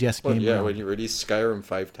accessible RPG-esque Well, game. yeah, when you release Skyrim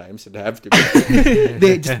 5 times, it'd have to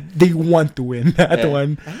be. they want to win that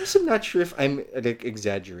one. I also not sure if I'm like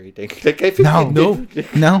exaggerating. Like I feel No.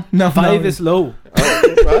 like No, 5 no. is low.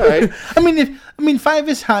 Oh, all right. I mean, 5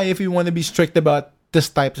 is high if you want to be strict about this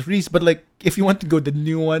type of release, but like if you want to go the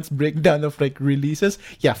nuance breakdown of like releases,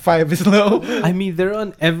 yeah, 5 is low. I mean, they're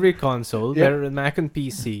on every console. Yeah. They're on Mac and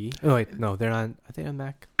PC. Oh wait, no, they're on. Are they on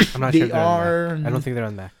Mac? I'm not They sure. If they're are- on Mac. I don't think they're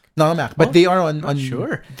on Mac. Not on Mac, but Oh, they are on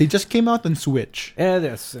sure. They just came out on Switch. Yeah,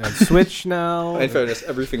 there's Switch now. In fairness,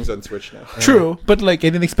 everything's on Switch now. True, but like I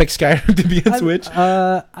didn't expect Skyrim to be on Switch.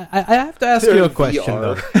 I have to ask They're you a in question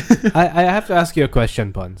VR. though. I have to ask you a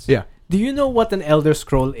question, Pons. Yeah. Do you know what an Elder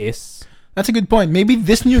Scroll is? That's a good point. Maybe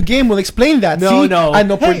this new game will explain that. No, See? no. An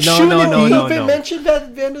Hey, opportunity. no. They mentioned that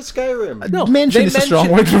at the end of Skyrim. No, Mention they is a strong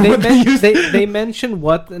word for they what they use. They mention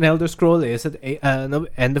what an Elder Scroll is at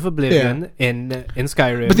End of Oblivion in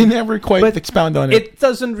Skyrim. But they never quite But expound on it. It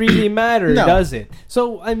doesn't really matter, No. does it?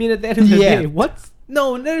 So I mean, at the end of the Yet. day, what's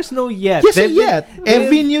no? There's no yet. Yes, They've yet. been-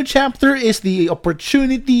 Every new chapter is the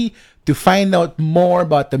opportunity to find out more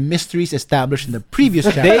about the mysteries established in the previous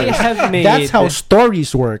chapters. They have made. That's how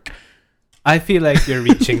stories work. I feel like you're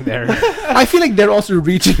reaching there. I feel like they're also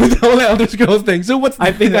reaching with the whole Elder Scrolls thing. So what's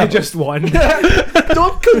I think the I just won.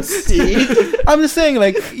 Don't concede. I'm just saying,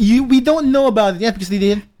 like we don't know about it yet because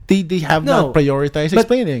they have No, not prioritized but-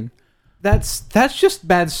 explaining. That's just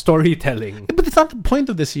bad storytelling. But it's not the point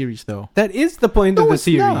of the series, though. That is the point No, of the it's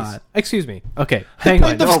series. not. Excuse me. Okay, The hang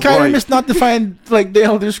point on. of Oh, Skyrim boy. is not to find like the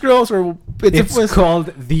Elder Scrolls or It's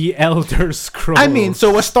called The Elder Scrolls. I mean,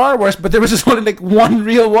 so was Star Wars, but there was just only like one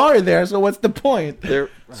real war there. So what's the point? There,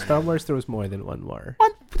 Star Wars, there was more than one war.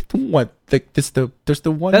 What? Like there's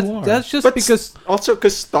the one war. That's just but because also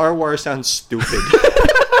because Star Wars sounds stupid.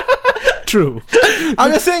 true.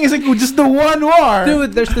 I'm just saying it's like just the one war.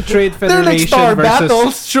 Dude, there's the Trade They're Federation like star versus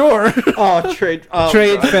battles, sure. Oh, trade. Oh,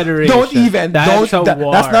 Trade God. Federation. Don't even. That's don't. a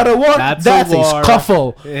war. That's not a war. That's a war.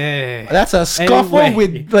 scuffle. Eh. That's a scuffle Anyway.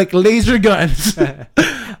 with like laser guns.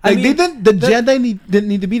 Like I mean, they didn't. The Jedi didn't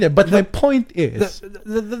need to be there. But my point is,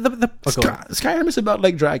 Skyrim is about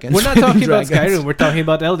like dragons. We're not fighting talking about dragons. Skyrim. We're talking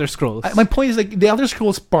about Elder Scrolls. My point is like the Elder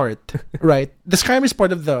Scrolls part, right? The Skyrim is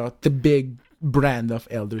part of the big brand of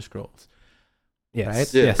Elder Scrolls. yes.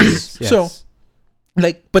 right? Yes. Yeah. Yes. So,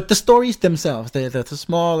 like, but the stories themselves, the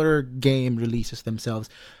smaller game releases themselves,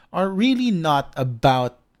 are really not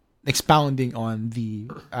about expounding on the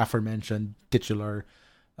aforementioned titular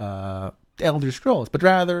Elder Scrolls, but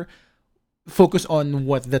rather focus on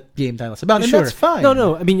what that game title is about, and Sure. that's fine.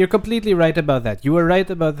 No. I mean, you're completely right about that. You were right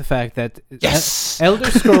about the fact that Yes. Elder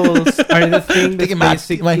Scrolls are the thing that's Taking my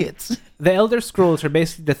basically hits. the Elder Scrolls are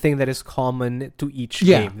basically the thing that is common to each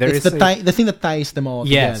Yeah, game. There it's is the thing that ties them all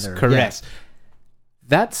Yes, together. correct.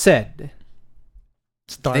 That said,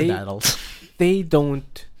 Star They- battles. they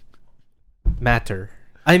don't matter.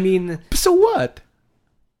 I mean, So what?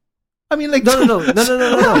 I mean, like no.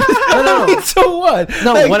 So what?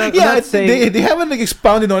 No, Like, what I'm yeah, not it's- saying- they haven't like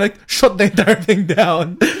expounded on like shut the entire thing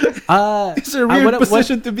down. It's a weird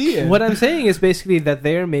position to be in. What I'm saying is basically that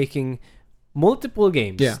they're making multiple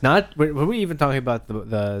games. Yeah. Not were we even talking about the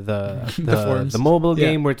forms. the mobile Yeah.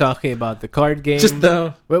 game? We're talking about the card game. Just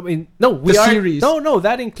the Well, we the series. No,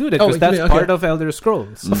 that included Oh, because that's included, part okay. of Elder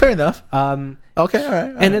Scrolls. fair enough. And Okay, all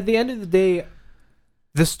right. at the end of the day,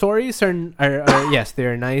 the stories are yes,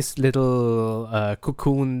 they're nice little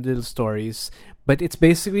cocooned little stories, but it's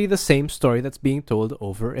basically the same story that's being told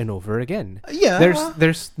over and over again. yeah,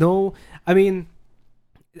 There's no. I mean,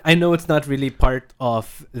 I know it's not really part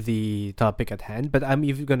of the topic at hand, but I'm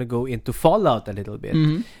even gonna go into Fallout a little bit.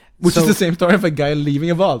 Mhm. Which So- is the same story of a guy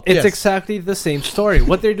leaving a vault. It's yes. exactly the same story.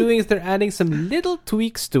 What they're doing is they're adding some little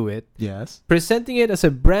tweaks to it, Yes. presenting it as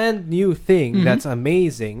a brand new thing Mhm. that's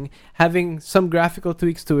amazing, having some graphical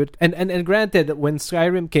tweaks to it. And granted, when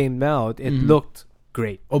Skyrim came out, it Mhm. looked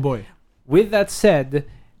great. Oh boy. With that said,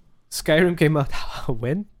 Skyrim came out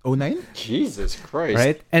when? 09? Jesus Christ.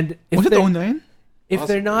 Right? And Was it 09? if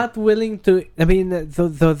they're Possibly. not willing to, I mean,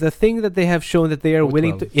 the thing that they have shown that they are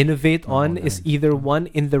willing to 12. innovate Oh, on nine. is either one,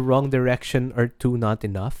 in the wrong direction, or two, not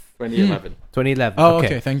enough. 2011. 2011. Oh,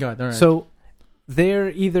 okay. Thank God. All right. So they're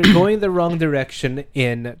either going the wrong direction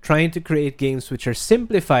in trying to create games which are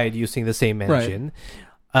simplified using the same Right. engine.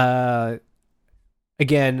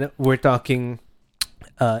 Again, we're talking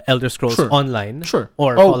Elder Scrolls Sure. Online sure.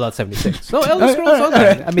 or Oh. Fallout 76. No, Elder Alright, Scrolls alright, Online.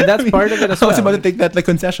 alright. I mean, that's part of it as I was about well. to take that like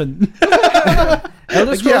concession.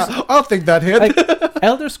 Elder Like, Scrolls, yeah, I'll take that hit. like,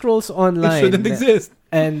 Elder Scrolls It Online shouldn't exist.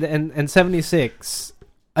 and 76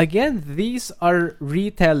 again, these are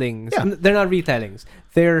retellings. Yeah. They're not retellings.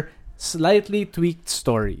 They're slightly tweaked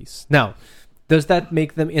stories. Now, does that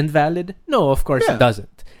make them invalid? No, of course Yeah. it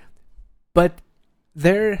doesn't. But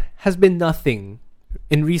there has been nothing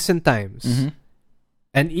in recent times,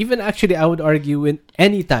 and even actually I would argue in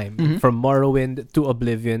any time, from Morrowind to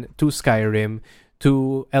Oblivion to Skyrim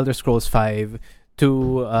to Elder Scrolls V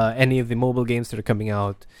to any of the mobile games that are coming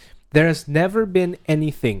out, there has never been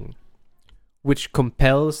anything which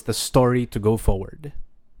compels the story to go forward.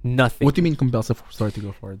 Nothing. What do you mean compels the story to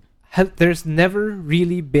go forward? There's never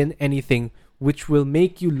really been anything which will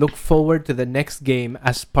make you look forward to the next game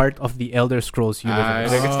as part of the Elder Scrolls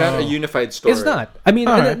universe. Like it's not a unified story. It's not. I mean,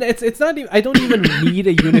 Alright. it's not. I don't even need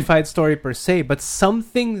a unified story per se, but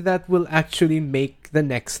something that will actually make the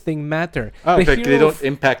next thing matter. Oh, The like they hero don't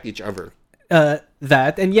impact each other.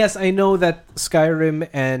 that, and yes, I know that Skyrim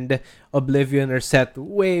and Oblivion are set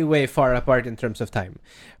way, way far apart in terms of time,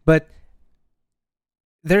 but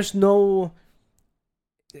there's no.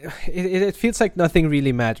 It feels like nothing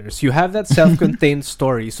really matters. You have that self-contained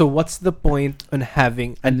story, so what's the point on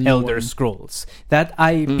having A an new Elder one. Scrolls? That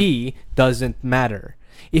IP doesn't matter.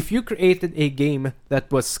 If you created a game that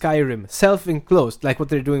was Skyrim, self-enclosed, like what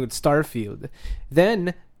they're doing with Starfield,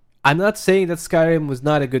 then I'm not saying that Skyrim was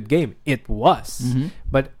not a good game. It was.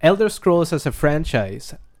 But Elder Scrolls as a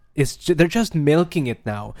franchise, they're just milking it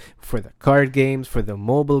now for the card games, for the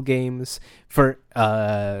mobile games, for...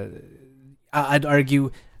 I'd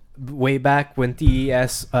argue way back when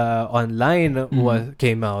TES Online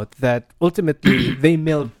came out that ultimately they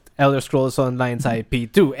milked Elder Scrolls Online's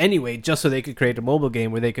IP too anyway, just so they could create a mobile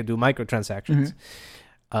game where they could do microtransactions.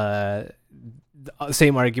 The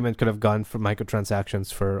same argument could have gone for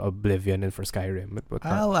microtransactions for Oblivion and for Skyrim. But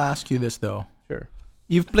I'll ask you this though. sure.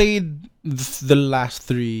 You've played the last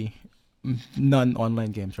 3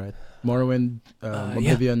 non-online games, right? Morrowind,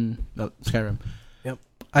 Oblivion, Skyrim.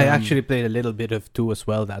 I actually played a little bit of 2 as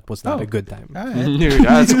well. That was not a good time. Alright. Dude,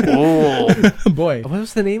 that's old. Boy. What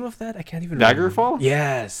was the name of that? I can't even remember. Daggerfall?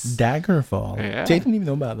 Yes. Daggerfall. Yeah. Jay didn't even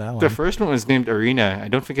know about that one. The first one was named Arena. I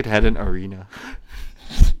don't think it had an arena.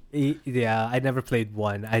 Yeah, I never played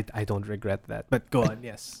 1. I don't regret that. But go on,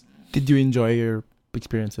 yes. Did you enjoy your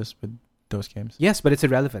experiences with those games? Yes, but it's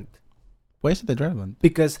irrelevant. Why is it irrelevant?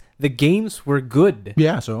 Because the games were good.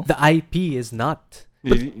 Yeah, so. The IP is not.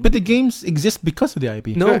 But the games exist because of the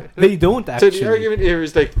IP. No, Yeah. they don't So actually. the argument here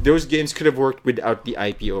is like those games could have worked without the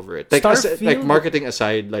IP over it. Like, Starfield- like marketing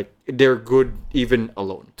aside, like they're good even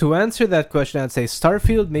alone. To answer that question, I'd say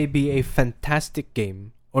Starfield may be a fantastic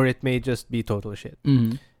game, or it may just be total shit.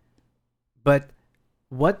 But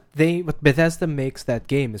what Bethesda makes that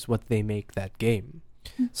game is what they make that game.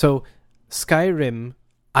 So Skyrim,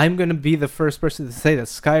 I'm gonna be the first person to say that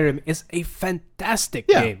Skyrim is a fantastic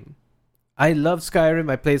game. I love Skyrim.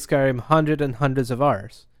 I played Skyrim hundreds and hundreds of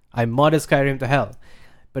hours. I modded Skyrim to hell.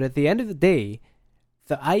 But at the end of the day,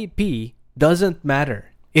 the IP doesn't matter.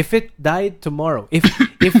 If it died tomorrow,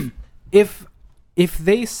 if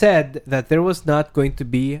they said that there was not going to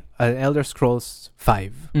be an Elder Scrolls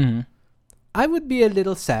 5, I would be a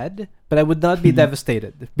little sad, but I would not be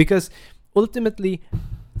devastated because ultimately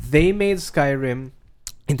they made Skyrim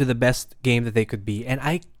into the best game that they could be, and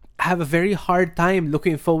I have a very hard time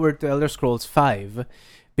looking forward to Elder Scrolls 5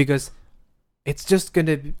 because it's just going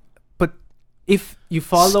to be... But if you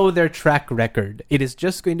follow their track record, it is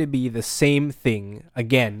just going to be the same thing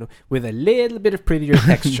again with a little bit of prettier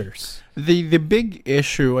textures. The big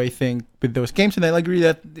issue, I think, with those games, and I agree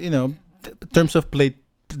that, in terms of the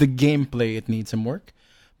gameplay, it needs some work.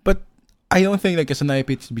 But I don't think, like, as an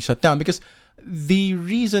IP, it should be shut down because the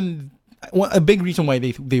reason... a big reason why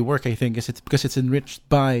they work, I think, is it's because it's enriched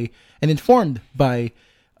by and informed by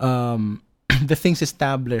the things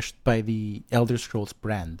established by the Elder Scrolls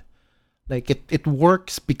brand. Like it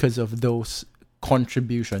works because of those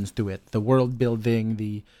contributions to it, the world building,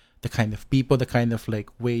 the kind of people, the kind of like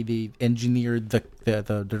way they engineered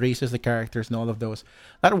the races, the characters, and all of those.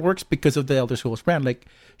 That works because of the Elder Scrolls brand. Like,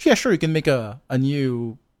 yeah, sure, you can make a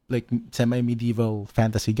new like semi-medieval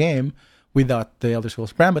fantasy game without the Elder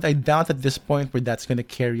Scrolls brand, but I doubt at this point where that's going to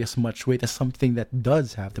carry as much weight as something that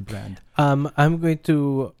does have the brand. I'm going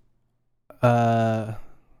to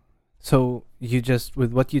so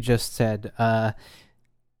with what you just said, and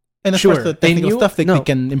of sure, course the technical stuff they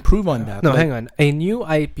can improve on that. No, like, hang on. A new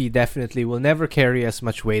IP definitely will never carry as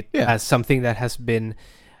much weight as something that has been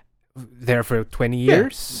there for 20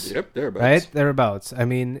 years. Yep, thereabouts. Right? Thereabouts. I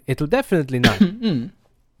mean, it'll definitely not.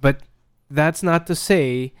 But that's not to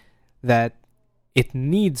say that it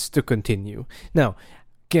needs to continue. Now,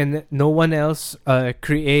 can no one else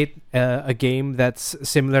create a game that's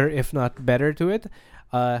similar, if not better, to it?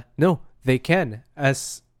 No, they can.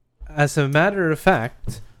 As a matter of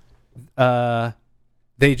fact,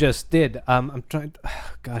 they just did. I'm trying.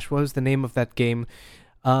 Gosh, what was the name of that game?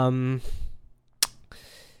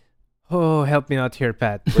 Oh, help me out here,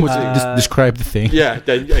 Pat. Just describe the thing. Yeah,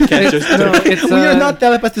 I can't just. No, it's We are not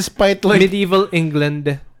telepaths despite like medieval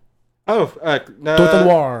England. Total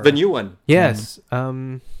War. The new one. Yes.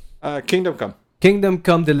 Kingdom Come. Kingdom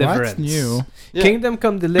Come Deliverance. What's new? Yeah. Kingdom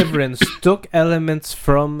Come Deliverance took elements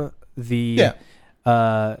from the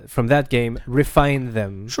from that game, refined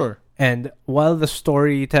them. Sure. And while the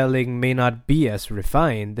storytelling may not be as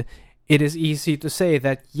refined, it is easy to say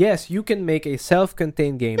that yes, you can make a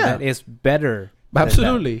self-contained game that is better. than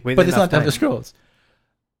Absolutely. that with But it's enough not Elder time. Scrolls.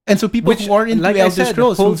 And so people Which, who are into like I Elder said,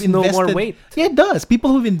 Scrolls holds who've no invested, more weight. Yeah, it does. People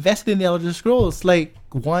who've invested in the Elder Scrolls like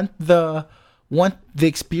want the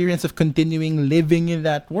experience of continuing living in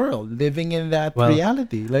that world, living in that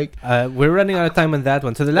reality. Like We're running out of time on that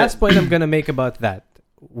one. So the last point I'm going to make about that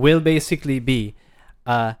will basically be,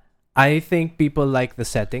 I think people like the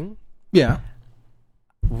setting, yeah.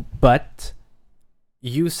 but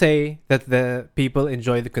you say that the people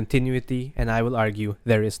enjoy the continuity, and I will argue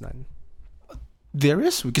there is none. There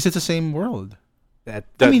is, because it's the same world. That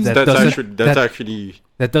That's actually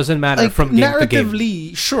that doesn't matter Like from game to game.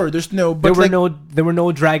 narratively, sure, there's no, but There were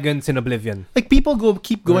no dragons in Oblivion. like people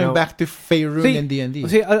keep going No. back to Faerun See- and D&D.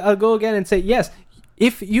 See, I'll go again and say yes.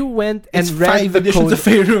 If you went and It's read 5 the editions code, of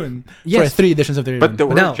Faerun. Yes. Sorry, 3 editions of Faerun. but the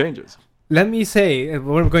word now- changes. let me say,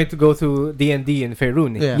 we're going to go through D&D and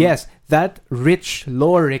Faerun. Yeah. Yes, that rich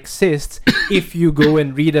lore exists if you go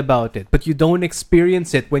and read about it. But you don't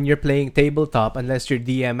experience it when you're playing tabletop unless your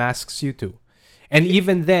DM asks you to. And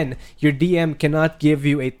even then, your DM cannot give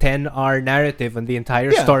you a 10-hour narrative on the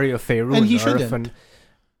entire Yeah. story of Faerun. And he or of shouldn't.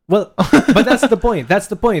 well, but that's the point. That's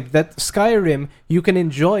the point. That Skyrim, you can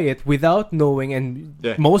enjoy it without knowing, and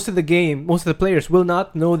Yeah. most of the players will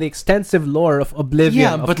not know the extensive lore of Oblivion,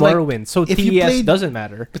 Yeah, of but, like, Morrowind. So if you TES played- doesn't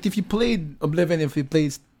matter. But if you played Oblivion, if you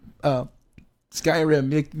played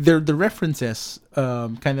Skyrim, like, the references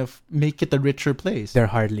kind of make it a richer place. They're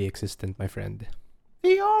hardly existent, my friend.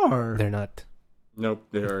 They are. They're not. Nope,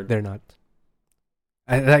 they are. They're not.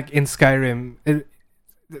 Like in Skyrim,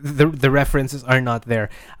 the references are not there.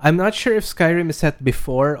 I'm not sure if Skyrim is set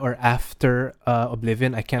before or after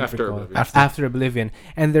Oblivion. I can't After recall. Oblivion. After Oblivion,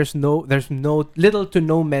 and there's no little to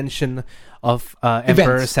no mention of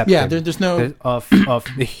Emperor Events. Septim. Yeah, there's no. of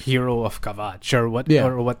the hero of Kavach or Yeah.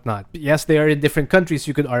 or whatnot. Yes, they are in different countries,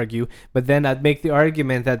 you could argue, but then I'd make the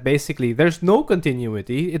argument that basically there's no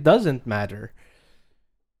continuity. It doesn't matter.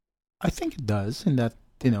 I think it does in that,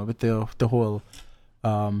 with the whole,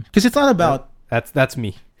 because it's not about That's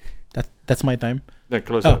me. that's my time. Yeah,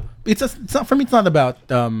 close Oh, up. it's not for me. It's not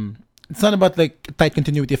about like tight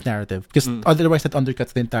continuity of narrative, because otherwise that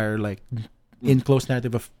undercuts the entire like in close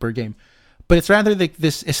narrative of per game. But it's rather like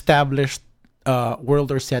this established world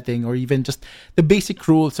or setting, or even just the basic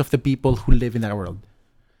rules of the people who live in that world.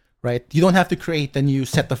 Right? You don't have to create a new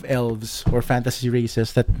set of elves or fantasy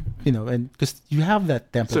races that and because you have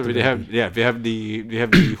that template. So they already. have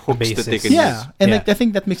the hooks that they Basis. can Yeah, use and Yeah. like I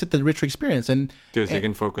think that makes it a richer experience, and because they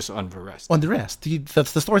can focus on the rest. on the rest, the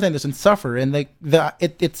storyline doesn't suffer, and like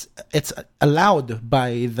it's allowed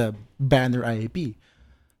by the banner IAP,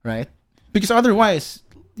 right? Because otherwise,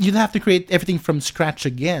 you'd have to create everything from scratch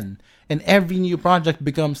again, and every new project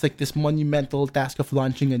becomes like this monumental task of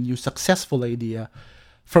launching a new successful idea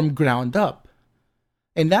from ground up,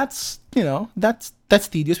 and that's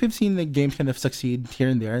tedious. We've seen the games kind of succeed here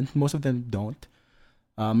and there, and most of them don't.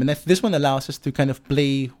 And this one allows us to kind of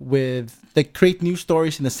play with, like, create new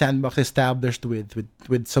stories in a sandbox established with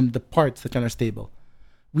some of the parts that kind of stable,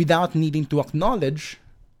 without needing to acknowledge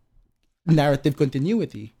narrative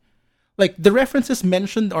continuity. Like, the references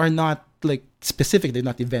mentioned are not like specific; they're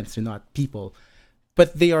not events, they're not people,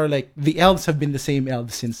 but they are like the elves have been the same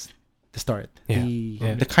elves since the start.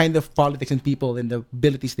 Yeah. The kind of politics and people and the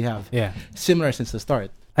abilities they have Yeah. similar since the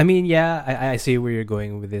start. I mean, yeah, I see where you're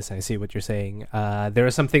going with this. I see what you're saying. There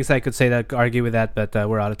are some things I could say that argue with that, but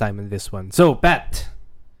we're out of time in this one. So, Pat.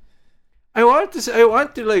 I want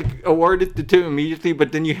to like award it to Tim immediately,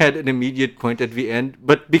 but then you had an immediate point at the end.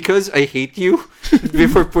 But because I hate you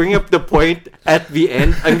for bringing up the point at the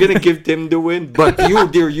end, I'm gonna give Tim the win. But you,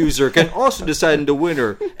 dear user, can also decide on the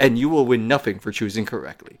winner, and you will win nothing for choosing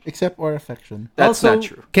correctly. Except or affection. That's Also, not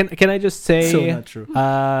true. Can I just say, So not true.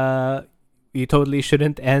 you totally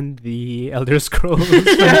shouldn't end the Elder Scrolls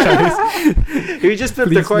franchise. You just flip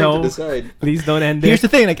the Please coin no. to decide. Please don't end Here's it. the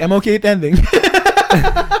thing, like, I'm okay with ending.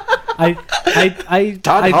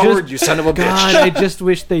 Todd I Howard, just, you son of a God, bitch. I just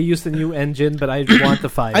wish they used a new engine, but I want the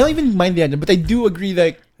 5. I don't even mind the engine, but I do agree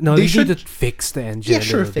that No, they they should. need to fix the engine. Yeah, a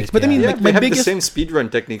sure, little fix. bit, But I mean, yeah. Yeah, like, they my have biggest- the same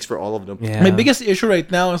speedrun techniques for all of them. Yeah. My biggest issue right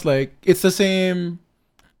now is like it's the same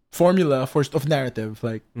formula of narrative.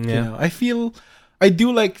 Like you Yeah. know, I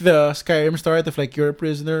do like the Skyrim start of like you're a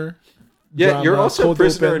prisoner. Yeah, drama, you're also a cold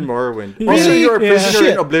prisoner open. in Morrowind. Yeah. Also, you're a Yeah. prisoner in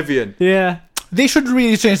Shit. Oblivion. Yeah, They should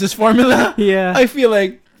really change this formula. yeah. I feel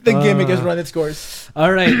like the gimmick has run its course.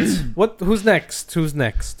 All right. Who's next? Who's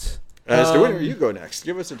next? As the winner, you go next.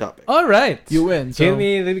 Give us a topic. All right. You win. So. Give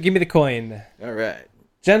me the coin, All right.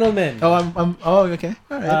 gentlemen. Oh, okay.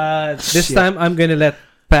 All right. This Shit. time I'm gonna let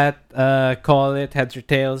Pat call it heads or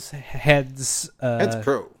tails. Heads. Heads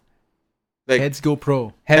pro. Like, Heads go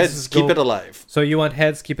pro. heads keep go- it alive. So you want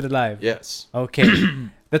heads? Keep it alive. Yes. Okay.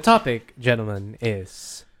 The topic, gentlemen,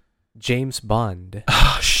 is James Bond.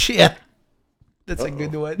 Oh shit. That's a Uh-oh.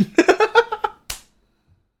 good one.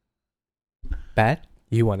 Pat,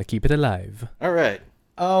 you want to keep it alive? All right.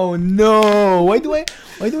 Oh no! Why do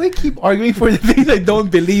I keep arguing for the things I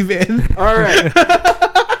don't believe in? All right.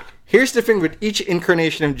 Here's the thing with each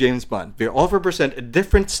incarnation of James Bond. They all represent a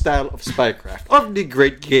different style of spycraft, of the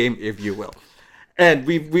great game, if you will. And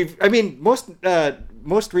I mean,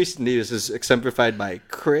 most recently this is exemplified by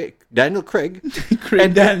Daniel Craig.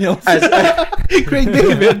 Craig Daniels. As, Craig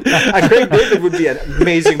David. Craig David would be an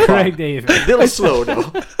amazing Bond. Craig David. A little slow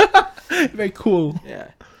though. Very cool.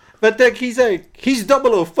 Yeah. But like he's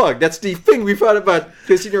 00 Fug. That's the thing we found about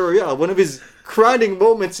Casino Royale. One of his crowning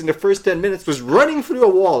moments in the first 10 minutes was running through a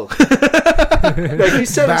wall. Like he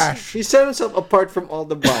set himself apart from all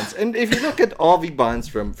the Bonds. And if you look at all the Bonds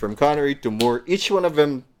from Connery to Moore, each one of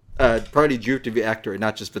them, partly due to the actor and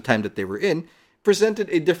not just the time that they were in, presented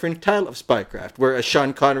a different style of spycraft. Whereas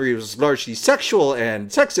Sean Connery was largely sexual and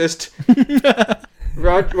sexist,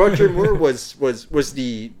 Roger Moore was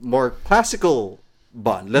the more classical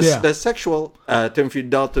Bond, less sexual. Timothy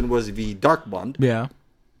Dalton was the dark Bond. Yeah.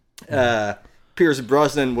 Pierce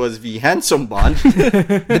Brosnan was the handsome Bond.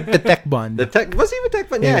 The tech Bond. Was he the tech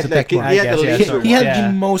Bond? Yeah, Yeah, he was a like tech Bond. he had I the guess, laser. yeah. He had Yeah.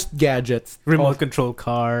 the most gadgets. Remote control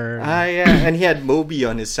car. Yeah, and he had Moby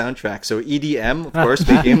on his soundtrack. So EDM, of course,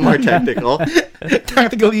 became more technical.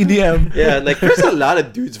 Tactical EDM. Yeah, like there's a lot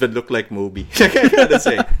of dudes that look like Moby. Like, I gotta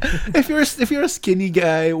say. If you're a skinny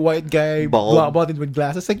guy, white guy, Bald. balded with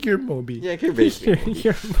glasses, like you're Moby. Yeah, you're basically.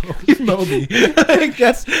 You're You're Moby. Like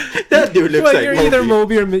that's That dude looks well, like you're Moby. either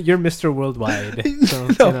Moby or you're Mr. Worldwide. So, no,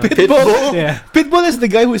 you know. Pitbull. Yeah. Pitbull is the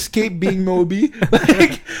guy who escaped being Moby.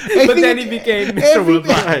 Like, I But think then he became Mr.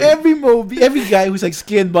 Worldwide. Every Moby, every guy who's like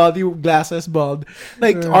skin, body, glasses, bald,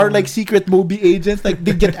 like are like secret Moby agents. Like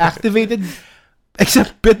they get activated.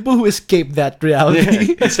 Except Pitbull, who escaped that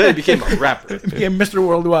reality. Yeah. Instead, he became a rapper. Became Mr.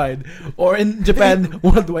 Worldwide, or in Japan,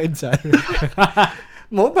 Worldwide Sun.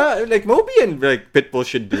 Moby and like Pitbull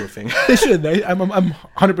should do a thing. They should. I'm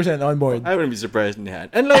 100% on board. I wouldn't be surprised in that.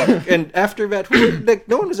 And like, and after that, like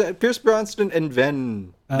no one was Pierce Brosnan and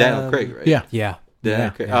then Daniel Craig, right? Yeah. Yeah. Daniel Yeah.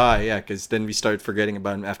 Craig. Ah, yeah, because then we started forgetting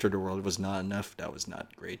about him after the world was not enough. That was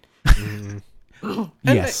not great.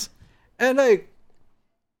 Yes. And like,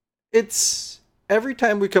 it's every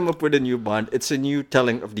time we come up with a new Bond, it's a new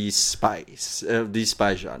telling of these spies, of these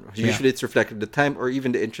spy genre. Yeah. Usually, it's reflected the time or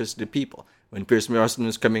even the interest of the people. When Pierce Brosnan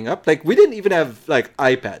was coming up, like we didn't even have like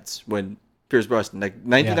iPads when Pierce Brosnan, like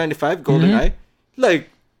 1995, GoldenEye, like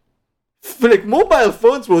mobile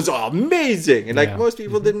phones was amazing, and like Yeah. most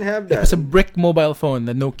people didn't have It was that. a brick mobile phone,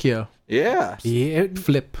 the Nokia Yeah, Yeah,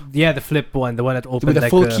 flip the flip one, the one that opened with a like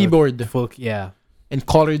full the keyboard the full, yeah. and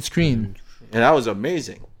colored screen. and that was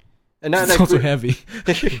amazing. And now, It's like, also we- heavy.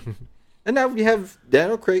 and now we have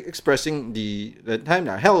Daniel Craig expressing the time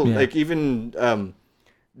now. Hell, Yeah. like even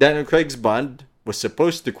Daniel Craig's Bond was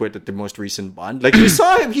supposed to quit at the most recent Bond. Like we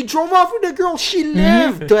saw him, he drove off with a girl. She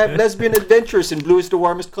lived to have lesbian adventures, and blue is the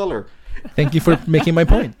warmest color. Thank you for making my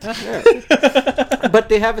point. But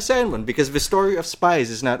they have a second one because the story of spies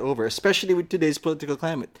is not over, especially with today's political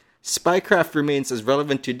climate. Spycraft remains as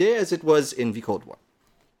relevant today as it was in the Cold War.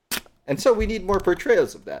 And so we need more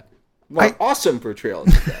portrayals of that. More awesome portrayals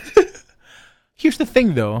of that. Here's the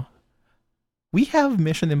thing, though. We have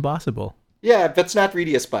Mission Impossible. Yeah, that's not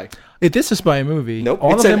really a spy. It is a spy movie. Nope,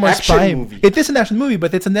 All it's of them an are action spy movie. It is an action movie,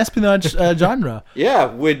 but it's an espionage genre. Yeah,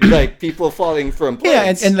 with like people falling from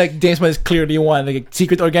planes. Yeah, and like James Bond is clearly one like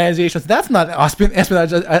secret organizations. That's not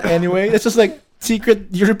espionage anyway. It's just like secret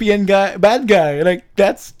European bad guy. Like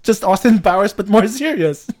that's just Austin Powers, but more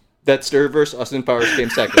serious. That's the reverse. Austin Powers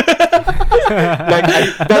came second.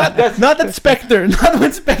 That's Not that Spectre. Not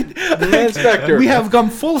when Spectre. When Spectre. We have come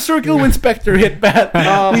full circle when Spectre hit Bat.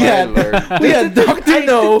 Oh, my Lord. We had Doctor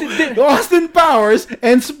No, Austin Powers,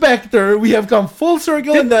 and Spectre. We have come full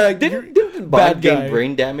circle in the Didn't bad Bond guy. gain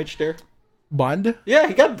brain damage there? Bond. Yeah,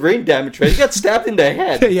 he got brain damage, right? He got stabbed in the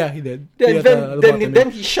head. Yeah, he did. And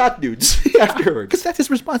then he shot dudes afterwards. Because that's his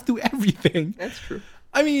response to everything. That's true.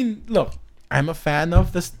 I mean, look, I'm a fan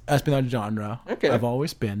of this espionage genre. Okay. I've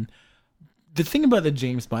always been. The thing about the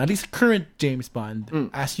James Bond, at least current James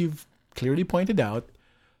Bond, as you've clearly pointed out,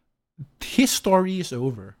 his story is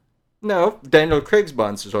over. No, Daniel Craig's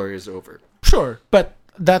Bond story is over. Sure, but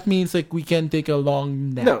that means like we can take a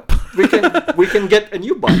long nap. No, we can get a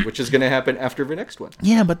new Bond, which is going to happen after the next one.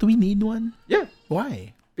 Yeah, but do we need one? Yeah,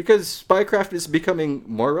 Why? because spycraft is becoming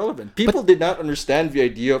more relevant. People did not understand the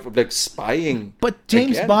idea of like spying. But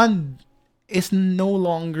James again. Bond is no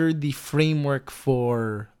longer the framework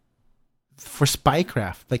for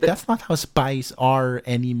spycraft. Like that's not how spies are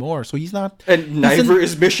anymore. So he's not. And neither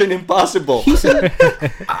is Mission Impossible.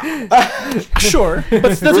 Sure, but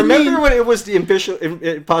doesn't Remember mean when it was the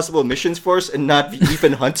Impossible Missions Force and not the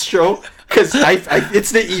Ethan Hunt show? Because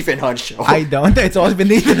it's the Ethan Hunt show. I don't. It's always been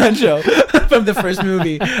the Ethan Hunt show from the first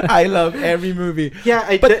movie. I love every movie.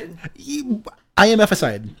 Yeah, But IMF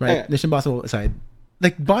aside, right? Yeah. Mission Impossible aside,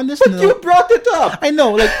 like Bond is But you brought it up. I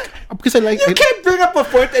know, like because I like You can't bring up a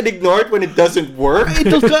point and ignore it when it doesn't work.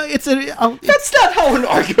 it's That's not how an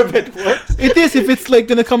argument works. it is if it's like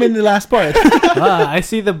gonna come in the last part. I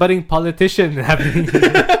see the budding politician happening.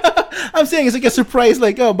 I'm saying it's like a surprise.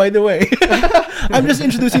 Like, oh, by the way, I'm just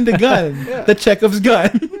introducing the gun, the Chekhov's gun.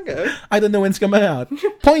 Okay. I don't know when it's coming out.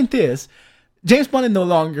 Point is, James Bond no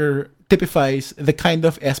longer typifies the kind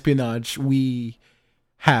of espionage we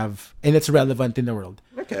have, and it's relevant in the world.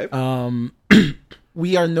 Okay.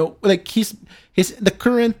 We are the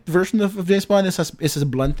current version of James Bond is a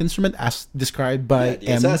blunt instrument as described by The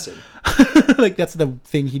M. assassin. Like that's the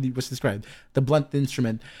thing he was described, the blunt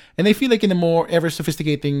instrument. And I feel like in a more ever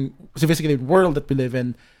sophisticated world that we live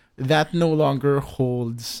in, that no longer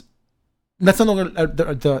holds. That's no longer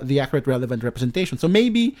the accurate, relevant representation. So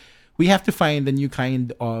maybe we have to find a new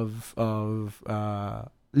kind of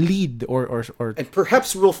lead or And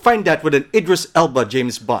perhaps we'll find that with an Idris Elba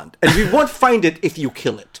James Bond. And we won't find it if you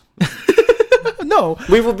kill it. no.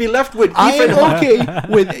 We will be left with I Ethan am Hunt. okay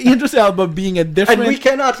with Idris Elba being a different. And we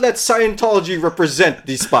cannot let Scientology represent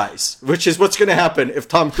these spies, which is what's going to happen if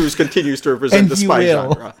Tom Cruise continues to represent And the he spy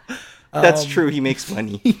will. genre. That's true. He makes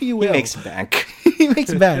money. He will. makes bank. He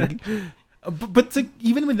makes bank. But it's like,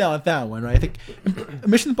 even without that one, right? I think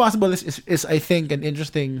Mission Impossible is I think an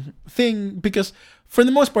interesting thing because for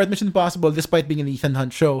the most part, Mission Impossible, despite being an Ethan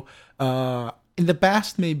Hunt show, in the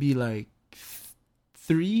past maybe like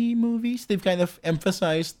 3 movies, they've kind of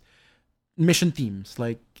emphasized mission teams.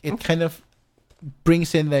 Like it kind of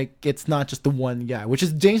brings in like it's not just the one guy, which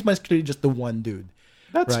is James Bond is clearly just the one dude.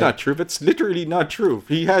 That's Right. not true. That's literally not true.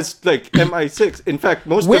 He has like MI6. In fact,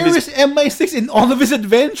 most Where of his is MI6 in all of his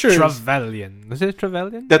adventures? Trevelyan. Was it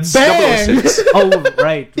Trevelyan? that's Bang! 006. Oh,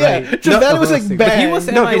 right. Yeah, right. Trevelyan was like 006. bang. But he was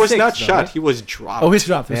No, he was MI6 not though, shot. right? He was dropped. Oh, he's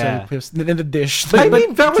dropped. Yeah. He was in the dish. I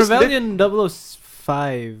mean, that was Trevelyan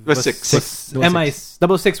 005 Was six. was MI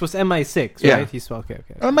 006 was MI6, Yeah. right? He's okay.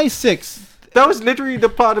 MI6. That was literally the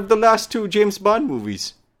plot of the last 2 James Bond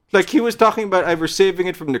movies. Like, he was talking about either saving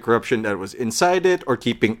it from the corruption that was inside it, or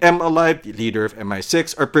keeping M alive, the leader of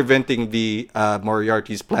MI6, or preventing the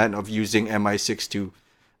Moriarty's plan of using MI6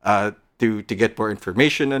 to get more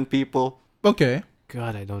information on people. Okay.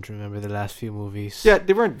 God, I don't remember the last few movies. Yeah,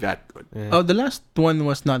 they weren't that good. Yeah. Oh, the last one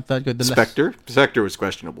was not that good. The Spectre? Spectre was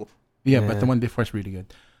questionable. Yeah, Yeah. but the one before is really good.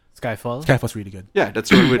 Skyfall. Skyfall's really good. Yeah, that's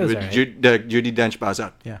the one with, That's with alright. Judi Dench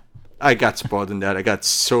Bazat. Yeah. I got spoiled in that. I got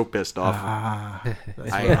so pissed off. Ah.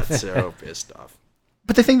 I got so pissed off.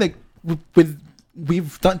 But I think like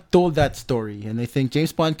we've told that story, and I think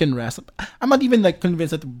James Bond can rest. I'm not even like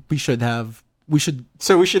convinced that we should.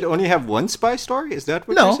 So we should only have one spy story? Is that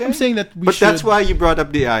what you're No, saying? I'm saying that we But should. that's why you brought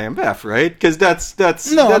up the IMF, right? Because that's No, I'm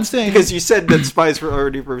that's saying- because you said that spies were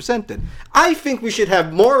already represented. I think we should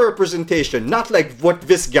have more representation, not like what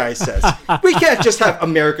this guy says. We can't just have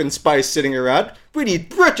American spies sitting around. We need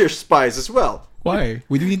British spies as well. Why?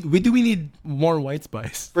 We need more white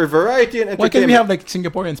spies. For variety and Why can't we entertainment. have like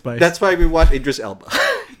Singaporean spies? That's why we want Idris Elba.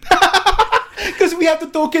 because we have to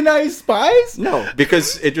tokenize spies. No,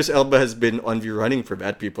 because Idris Elba has been on the running for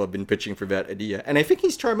that. People have been pitching for that idea. And I think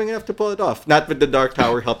he's charming enough to pull it off. Not that The Dark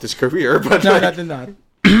Tower helped his career, but No, like, not.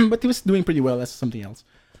 But he was doing pretty well as something else.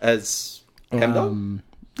 as Hemdall.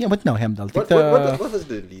 Yeah, but no, Hemdall. What was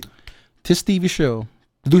the lead? His TV show.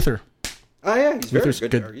 Luther. Oh yeah, he's very Luther's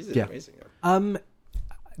good. good. He's Yeah. amazing.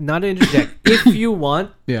 Not to interject. If you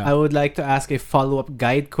want, Yeah. I would like to ask a follow-up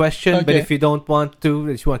guide question. But Okay. if you don't want to,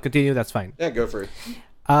 if you want to continue, that's fine. Yeah, go for it.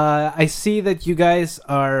 I see that you guys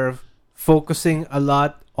are focusing a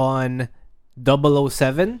lot on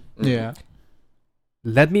 007. Yeah.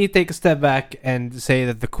 Let me take a step back and say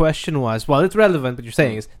that the question was, well, it's relevant, but you're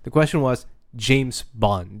saying is the question was James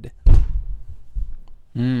Bond.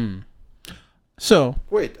 So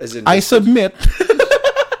Wait, as in I submit.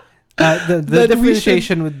 The That we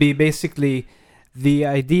differentiation would be basically the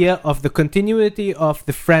idea of the continuity of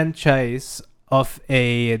the franchise of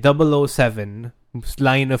a 007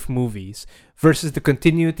 line of movies versus the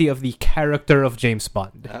continuity of the character of James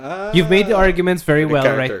Bond. You've made the arguments very For the well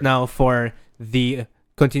character. right now for the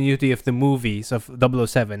continuity of the movies of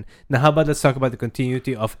 007. Now, how about let's talk about the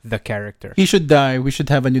continuity of the character? He should die. We should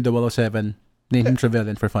have a new 007. Name him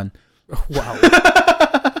Trevelyan for fun. Wow.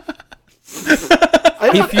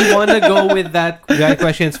 If you want to go with that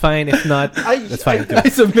question, it's fine. If not, that's fine too. I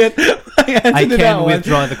submit. I answered that can one.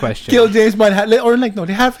 withdraw the question. Kill James Bond, or like no,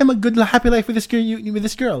 have him a good, happy life with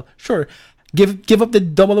this girl. Sure, give up the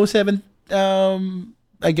 007,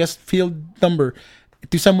 I guess field number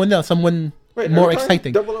to someone else, someone Wait, more are we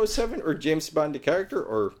talking exciting. 007 or James Bond the character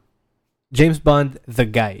or James Bond, the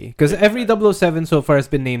guy. Because every 007 so far has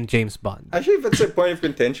been named James Bond. actually if it's a point of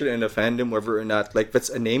contention in the fandom whether or not like that's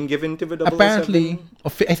a name given to the 007? Apparently,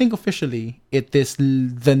 I think officially it is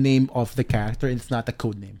the name of the character. It's not a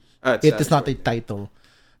code name. It is not a title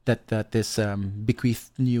that is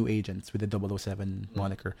bequeathed new agents with the 007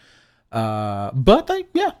 moniker. But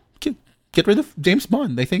get rid of James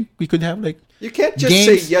Bond. I think we could have like you can't just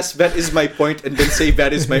James- say yes that is my point and then say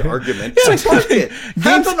that is my argument. Support it.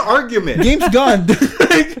 Have an argument. James Gunn.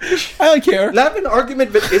 Like, I don't care. Have an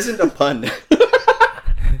argument that isn't a pun.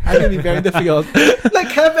 I'm gonna be very difficult. Like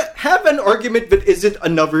have an argument that isn't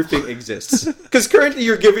another thing exists. Because currently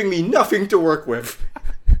you're giving me nothing to work with.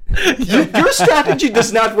 Your strategy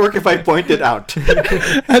does not work if I point it out.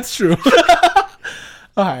 That's true.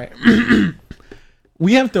 Alright.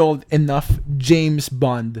 We have told enough James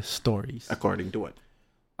Bond stories. According to what?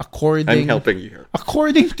 According I'm helping you here.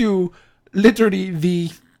 According to literally the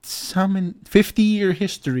 50-year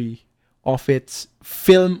history of its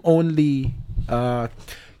film only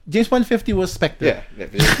James Bond 50 was Spectre. Yeah.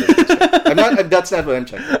 I'm not that's not what I'm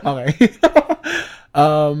checking. Okay.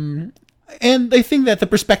 And I think that the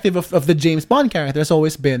perspective of the James Bond character has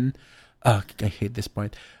always been I hate this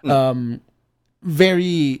point.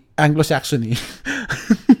 Very Anglo-Saxon-y.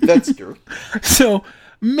 That's true. So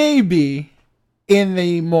maybe in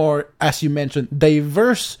a more, as you mentioned,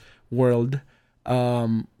 diverse world,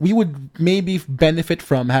 we would maybe benefit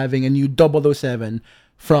from having a new 007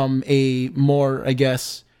 from a more, I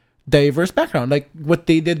guess, diverse background. Like what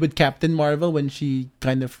they did with Captain Marvel when she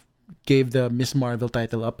kind of gave the Miss Marvel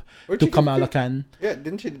title up to Kamala Khan. Yeah,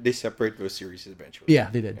 they separate those series eventually? Yeah,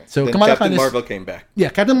 they did. So Then Kamala Captain Khan is, Marvel came back. yeah,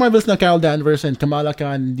 Captain Marvel is now Carol Danvers and Kamala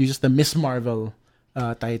Khan uses the Miss Marvel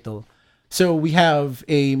title. So we have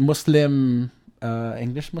a Muslim,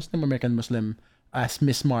 English Muslim, American Muslim as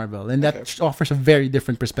Miss Marvel, and that offers a very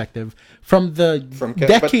different perspective from the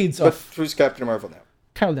decades but of who's Captain Marvel now?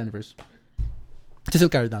 Carol Danvers. It's still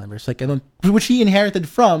Carol Danvers. Like which she inherited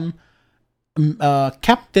from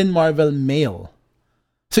Captain Marvel male.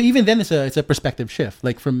 So even then, it's a perspective shift.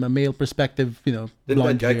 Like from a male perspective, Didn't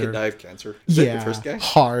blonde that guy hair. could die of cancer? Is that the first guy?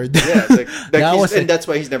 Hard. Yeah, and that's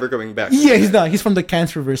why he's never going back. Yeah, he's not. He's from the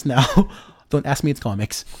Cancerverse now. Don't ask me, it's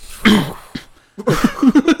comics.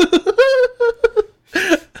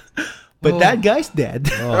 But that guy's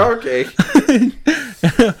dead. Okay.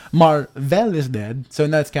 Marvel is dead. So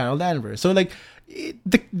now it's Carol Danvers. So like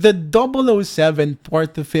the 007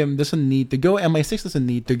 part of him doesn't need to go. MI6 doesn't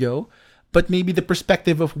need to go. But maybe the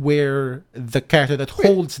perspective of where the character that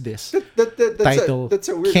holds this title that's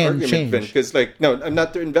a weird can argument, change. Ben. Because no, I'm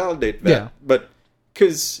not to invalidate that. Yeah. But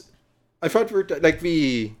because I thought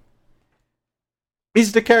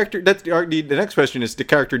is the character the next question is the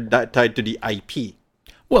character tied to the IP.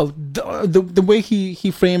 Well, the way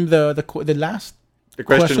he framed the last The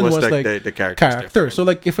question was like the character. So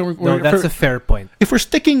like if we're No, that's a fair point. if we're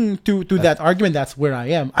sticking to that argument, that's where I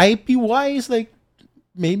am. IP wise, like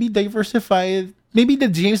maybe diversify. Maybe the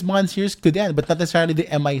James Bond series could end, but not necessarily the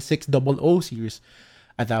MI6 00 series.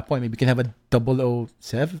 At that point, maybe we can have a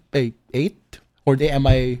 007, 8, or the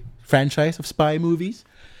MI franchise of spy movies.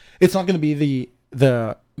 It's not going to be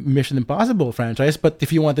the Mission Impossible franchise, but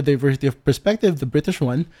if you want the diversity of perspective, the British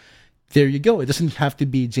one, there you go. It doesn't have to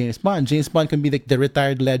be James Bond. James Bond can be like the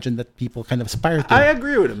retired legend that people kind of aspire to. I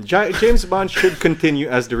agree with him. James Bond should continue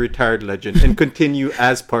as the retired legend and continue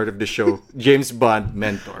as part of the show, James Bond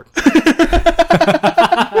Mentor.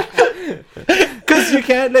 Because you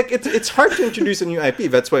can't, like, it's hard to introduce a new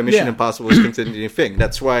IP. That's why Mission Impossible is considered a thing.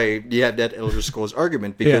 That's why you have that Elder Scrolls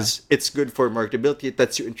argument, because it's good for marketability. It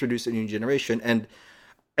lets you introduce a new generation, and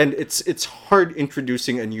it's hard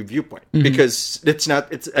introducing a new viewpoint because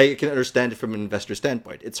I can understand it from an investor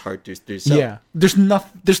standpoint. It's hard to sell. Yeah, there's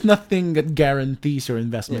nothing that guarantees your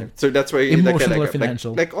investment. Yeah. So that's why Emotional or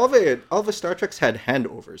financial. Like all the Star Treks had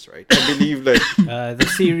handovers, right? I believe like the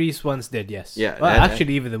series ones did, yes. Yeah, well,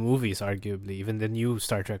 actually, even the movies, arguably, even the new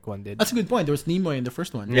Star Trek one did. That's a good point. There was Nimoy in the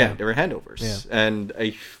first one. Yeah, there were handovers, and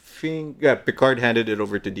I think Picard handed it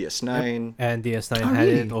over to DS9, and DS9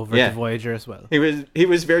 handed it over to Voyager as well. He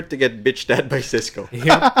was there to get bitched at by Cisco.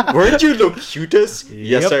 Yep. Weren't you Locutus?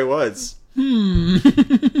 Yes, I was.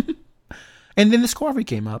 And then Discovery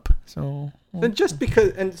came up. So and just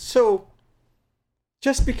because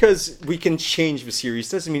we can change the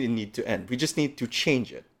series doesn't mean it need to end. We just need to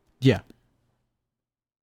change it. Yeah.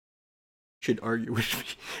 Should argue with me.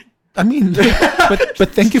 I mean,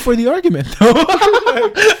 but thank you for the argument.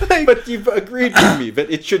 But you've agreed with me that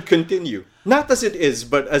it should continue, not as it is,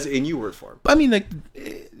 but as a newer form. I mean, like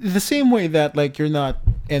the same way that like you're not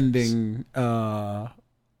ending,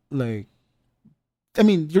 like, I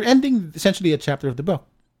mean, you're ending essentially a chapter of the book,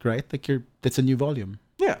 right? Like that's a new volume.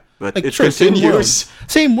 Yeah, but like, it sure, continues.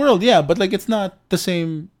 Same world, yeah, but like it's not the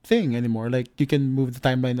same thing anymore. Like you can move the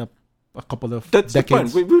timeline up a couple of That's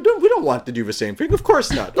decades. the point. We don't want to do the same thing. Of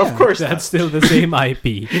course not. Of course That's not. still the same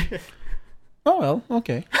IP. Oh well,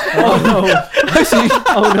 okay. Oh no! I see.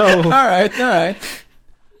 Oh no! All right.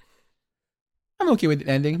 I'm okay with it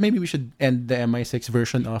ending. Maybe we should end the MI6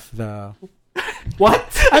 version of the. What?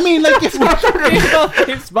 I mean, like if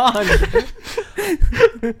James Bond.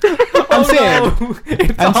 I'm saying, no.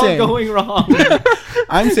 It's all going wrong.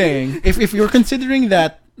 I'm saying if you're considering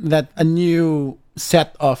that a new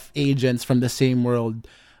set of agents from the same world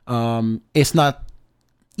is not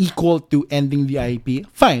equal to ending the IP,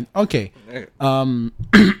 fine, okay.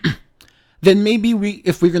 Then maybe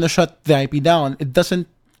if we're gonna shut the IP down, it doesn't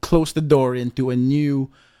close the door into a new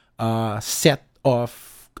set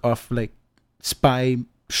of like spy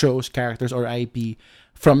shows, characters, or IP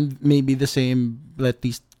from maybe the same, at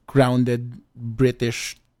least grounded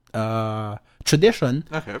British tradition,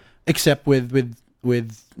 except with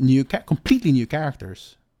completely new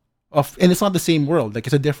characters. And it's not the same world. Like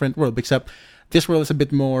it's a different world, except this world is a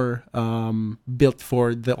bit more built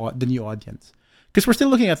for the new audience. Because we're still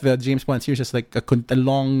looking at the James Bond series as like a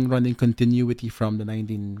long running continuity from the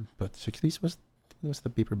 1960s was the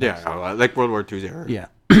paperbacks. Yeah, like World War II's era. Yeah,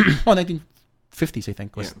 1950s I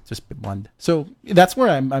think was just Bond. So that's where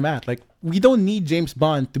I'm at. Like we don't need James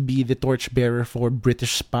Bond to be the torchbearer for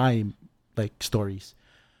British spy like stories.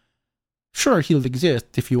 Sure, he'll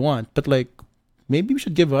exist if you want, but like maybe we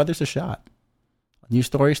should give others a shot. New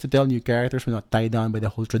stories to tell, new characters. We're not tied down by the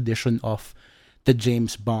whole tradition of the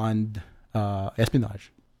James Bond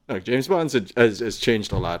espionage. Like James Bond has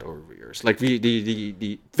changed a lot over the years. Like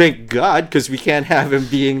the thank God, because we can't have him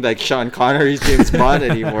being like Sean Connery's James Bond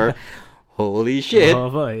anymore. Holy shit! Oh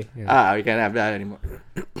boy! Yeah. We can't have that anymore.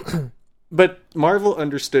 But Marvel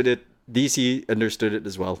understood it. DC understood it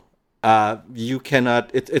as well. You cannot.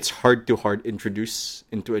 It's hard to introduce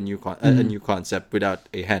into a new concept without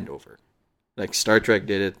a handover. Like Star Trek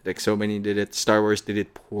did it. Like so many did it. Star Wars did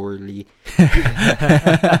it poorly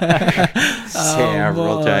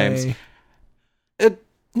several times.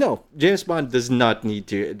 No, James Bond does not need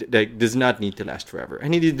to last forever,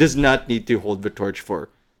 and he does not need to hold the torch for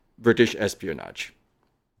British espionage.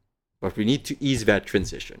 But we need to ease that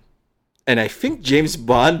transition. And I think James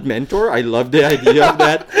Bond Mentor. I love the idea of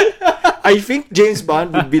that. I think James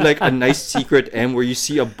Bond would be like a nice secret M where you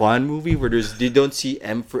see a Bond movie where they don't see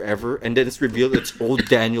M forever, and then it's revealed it's old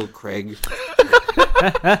Daniel Craig.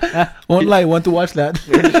 Won't lie, want to watch that.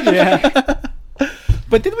 Yeah.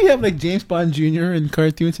 But didn't we have like James Bond Jr. in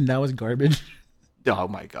cartoons and that was garbage? Oh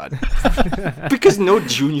my god! Because no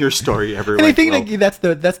junior story ever. And I think well. like that's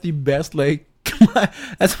the best like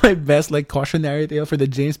that's my best like cautionary tale for the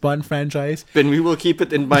James Bond franchise. Then we will keep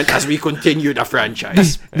it in mind as we continue the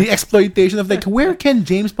franchise. The exploitation of like where can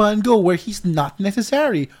James Bond go where he's not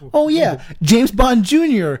necessary? Oh yeah, James Bond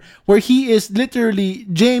Jr. where he is literally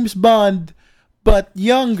James Bond but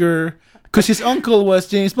younger. Because his uncle was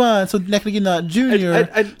James Bond, so technically not Junior.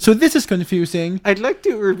 So this is confusing. I'd like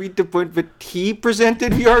to repeat the point that he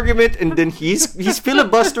presented the argument, and then he's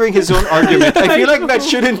filibustering his own argument. I feel like that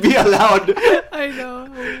shouldn't be allowed. I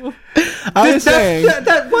know. I was saying,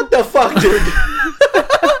 what the fuck,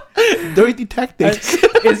 dude? dirty tactics.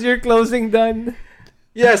 Is your closing done?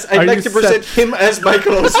 Yes, Are I'd like you to present him as my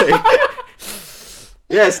closing.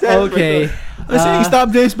 Yes, that's Okay. I was saying,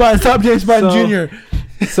 stop James Bond so- Jr.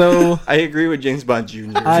 So I agree with James Bond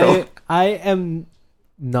Jr. I am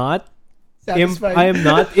not Satisfied. I am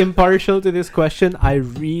not impartial to this question. I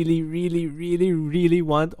really, really, really, really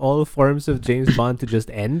want all forms of James Bond to just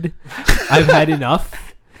end. I've had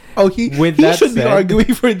enough. Oh, he that should be said-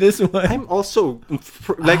 arguing for this one. I'm also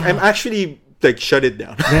I'm actually like shut it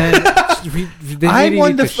down. Man, they I'm really on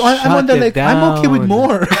need the to I'm on the shut it like I'm okay with down.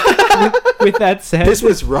 more. With that said, This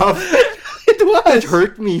was rough. It was. It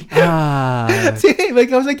hurt me. See,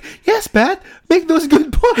 like I was like, yes, Pat, make those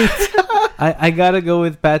good points. I gotta go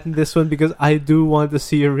with Pat in this one because I do want to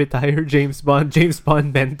see a retired James Bond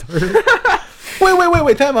mentor.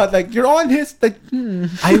 wait, time out. Like you're on his like.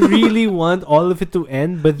 I really want all of it to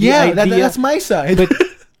end, but the Yeah, idea, that's my side.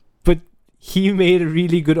 but he made a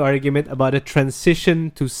really good argument about a transition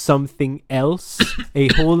to something else, a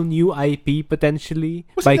whole new IP potentially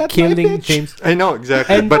Was by that my killing bitch? James. I know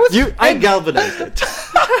exactly, And- but I galvanized it.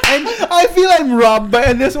 And I feel I'm robbed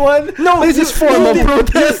by this one. No, this is formal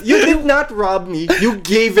protest. You did not rob me. You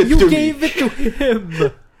gave it You to gave me. it to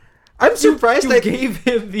him. I'm surprised. You Like gave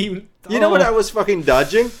him the. you know what I was fucking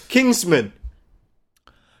dodging? Kingsman.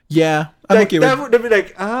 Yeah, I'm Like okay that with. would be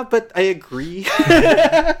like but I agree.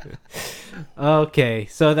 Okay,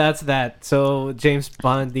 so that's that. So James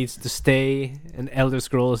Bond needs to stay, and Elder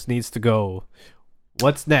Scrolls needs to go.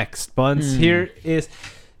 What's next, Buns? Here is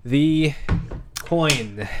the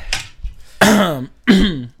coin.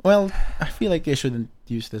 Well, I feel like I shouldn't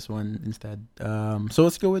use this one instead. So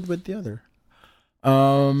let's go with the other.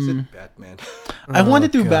 Is it Batman? I want to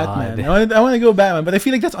do God. Batman. I want to go Batman, but I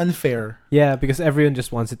feel like that's unfair. Yeah, because everyone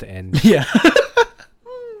just wants it to end. Yeah.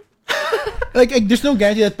 like, there's no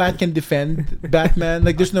guarantee that Pat can defend Batman.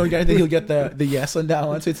 Like, there's no guarantee he'll get the yes on that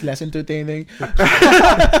one, so it's less entertaining.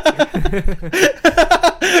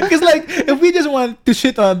 Because, like, if we just want to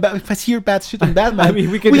shit on if I hear Pat shit on Batman, I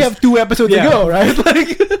mean, we can just- have 2 episodes Yeah. to go, right?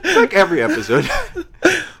 Like, Like every episode.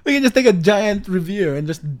 we can just take a giant review and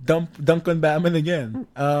just dunk on Batman again.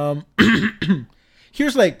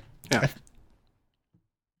 Here's like, Yeah.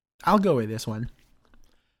 I'll go with this one.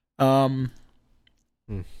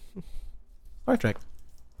 Star Trek.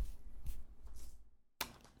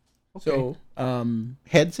 So,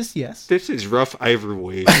 heads is yes. This is rough either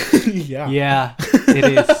way. Yeah. Yeah, it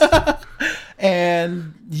is.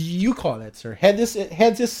 And you call it, sir. Heads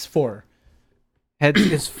is 4. Heads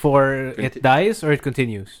is for it dies or it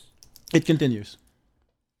continues. It continues.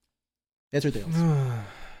 Heads or tails?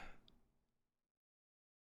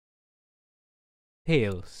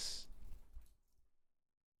 Tails.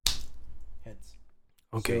 Heads.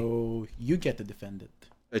 Okay. So you get to defend it.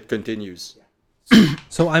 It continues.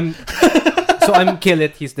 So I'm kill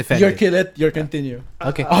it. He's defending. You're kill it. You're continue.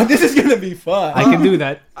 Okay. Oh, this is gonna be fun. I can do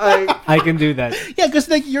that. I I can do that. Yeah, because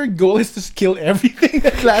like your goal is to kill everything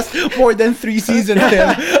that lasts more than 3 seasons.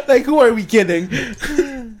 Then, like, who are we kidding?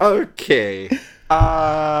 okay.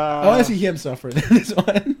 I want to see him suffer. In this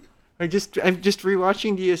one. I'm just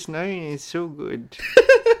rewatching DS9. It's so good.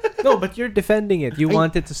 No, but you're defending it. You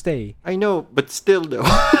want it to stay. I know, but still though.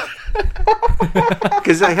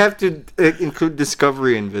 Because I have to include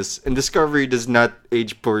Discovery in this, and Discovery does not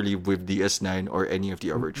age poorly with DS9 or any of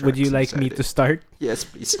the other tracks. Would you like me inside to it. start? Yes,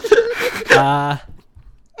 please.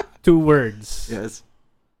 2 words. Yes.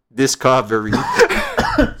 Discovery.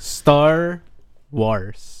 Star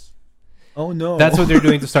Wars. Oh no. That's what they're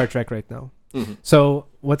doing to Star Trek right now. Mhm. So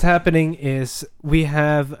what's happening is we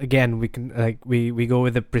have again we can we go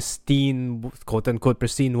with the pristine, quote unquote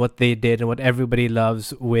pristine, what they did and what everybody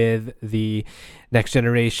loves with the Next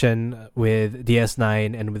Generation, with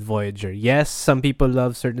DS9 and with Voyager. Yes, some people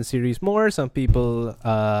love certain series more, some people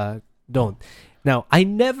don't. Now, I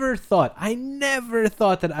never thought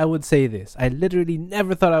that I would say this. I literally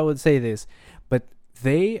never thought I would say this, but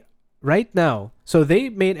they right now, so they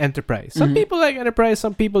made Enterprise. Some people like Enterprise,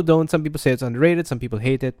 some people don't. Some people say it's underrated, some people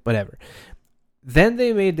hate it, whatever. Then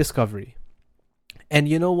they made Discovery. And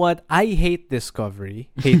you know what? I hate Discovery.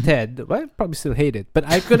 Hated. Well, I probably still hate it, but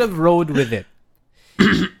I could have rode with it.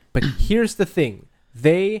 But here's the thing.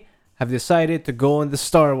 They have decided to go on the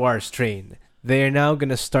Star Wars train. They are now going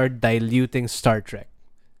to start diluting Star Trek.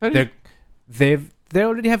 They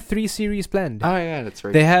already have 3 series planned. Oh yeah, that's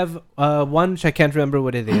right. They have one which I can't remember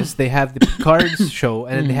what it is. They have the Picard's show,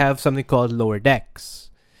 and then they have something called Lower Decks.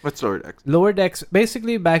 What's Lower Decks? Lower Decks,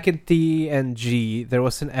 basically back in TNG, there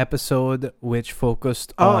was an episode which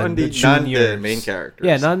focused on the the juniors. main characters.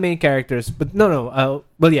 Yeah, non-main characters, but no.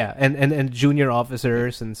 Well, yeah, and junior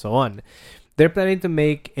officers and so on. They're planning to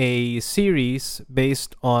make a series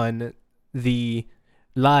based on the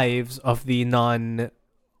lives of the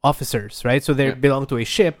non-officers, right? So they belong to a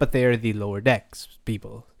ship, but they are the lower decks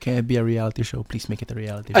people. Can it be a reality show? Please make it a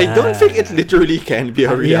reality show. I don't think it literally can be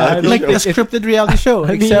a reality Like show. a scripted reality show,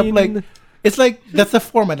 I except mean- like it's like that's the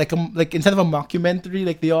format. Like instead of a mockumentary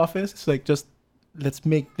like The Office, it's like just let's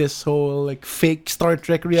make this whole like fake Star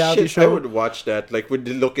Trek reality Shit, I show. would watch that. Like, with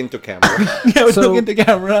the look into camera. Yeah, we So- look into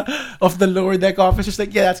camera of the lower deck officers.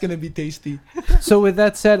 Like, yeah, that's gonna be tasty. So with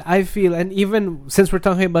that said, I feel, and even since we're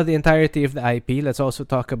talking about the entirety of the IP, let's also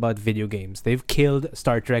talk about video games. They've killed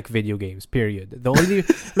Star Trek video games, period. The only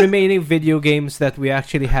remaining video games that we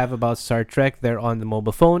actually have about Star Trek, they're on the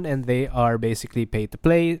mobile phone, and they are basically pay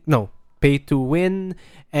to win,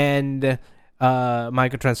 and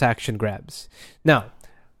microtransaction grabs. Now,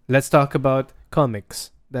 let's talk about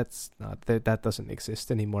comics. That doesn't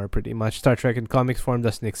exist anymore, pretty much. Star Trek in comics form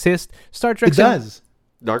doesn't exist. Star Trek It does.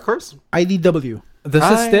 Dark Horse? IDW.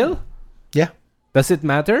 Does it still? Yeah. Does it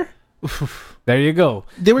matter? There you go.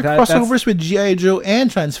 They were That's- crossovers with G.I. Joe and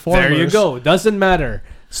Transformers. There you go. Doesn't matter.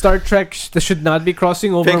 Star Trek should not be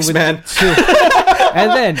crossing over Thanks, with man.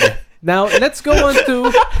 And then now let's go on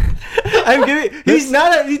to I'm giving. This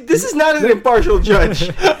is not an impartial judge.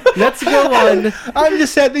 let's go on. I'm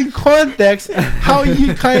just setting context. How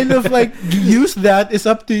you kind of like use that is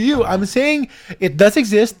up to you. I'm saying it does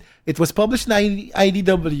exist. It was published in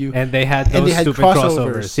IDW. And they had And those they had stupid crossovers.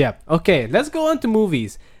 crossovers. Yeah. Okay, let's go on to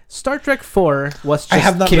movies. Star Trek 4 was just I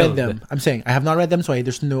have not killed. read them. I'm saying I have not read them, so I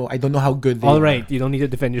don't know how good they All are. right, you don't need to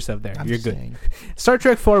defend yourself there. I'm You're just good. saying. Star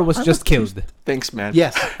Trek 4 was I'm just accused. killed. Thanks, man.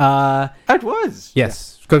 Yes, That was.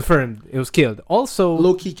 Yes, confirmed. It was killed. Also,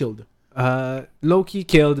 low key killed. Loki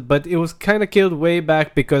killed, but it was kind of killed way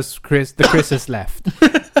back because the Chris's left.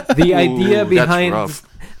 The idea Ooh, behind that's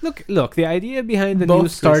rough. look, the idea behind the Both new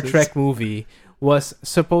Star Chris's. Trek movie was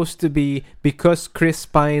supposed to be because Chris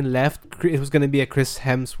Pine left. It was going to be a Chris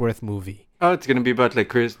Hemsworth movie. Oh, it's gonna be about like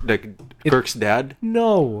Kirk's dad.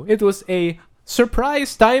 No, it was a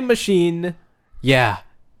surprise time machine. Yeah,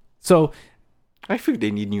 so I think they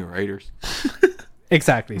need new writers.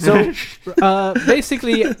 exactly. So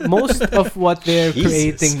basically, most of what they're Jesus.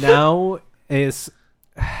 creating now is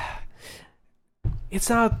it's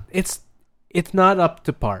not up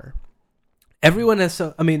to par. Everyone has,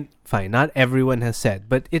 fine, not everyone has said,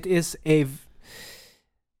 but it is a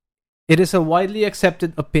widely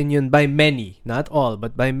accepted opinion by many, not all,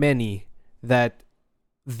 but by many, that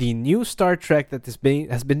the new Star Trek that has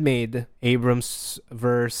been made, Abrams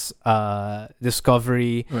verse,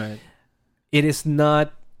 Discovery, Right. it is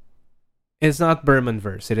not. It's not Berman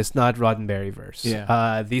verse. It is not Roddenberry verse.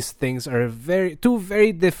 Yeah. These things are two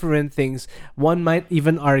very different things. One might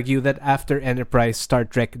even argue that after Enterprise, Star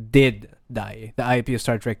Trek did die. The IP of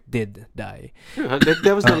Star Trek did die. Yeah,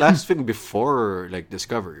 that was the last thing before like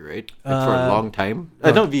Discovery, right? Like, for a long time.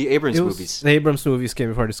 no. The Abrams It was- movies. The Abrams movies came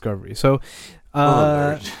before Discovery. So,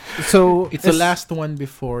 Oh, Lord. so It's the last one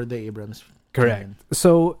before the Abrams. Correct.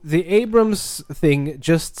 So the Abrams thing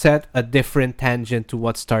just set a different tangent to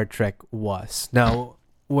what Star Trek was. Now,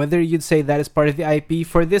 whether you'd say that is part of the IP,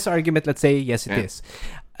 for this argument, let's say yes, it is.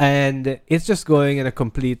 And it's just going in a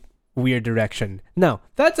complete weird direction. Now,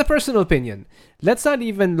 that's a personal opinion. Let's not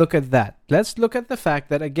even look at that. Let's look at the fact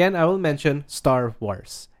that, again, I will mention Star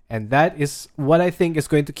Wars. And that is what I think is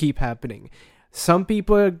going to keep happening. Some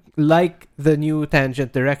people like the new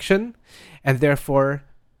tangent direction, and therefore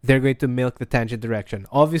they're going to milk the tangent direction.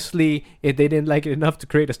 Obviously, they didn't like it enough to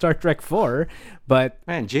create a Star Trek 4, but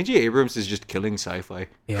Man, J.J. Abrams is just killing sci-fi.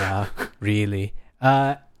 yeah, really.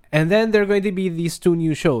 And then there are going to be these two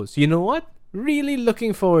new shows. You know what? Really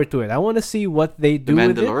looking forward to it. I want to see what they The do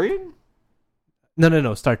with it. Mandalorian?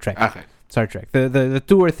 No, Star Trek. Okay. Star Trek. The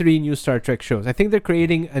 2 or 3 new Star Trek shows. I think they're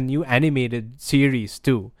creating a new animated series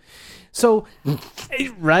too. So,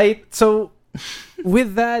 right? So,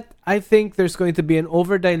 with that, I think there's going to be an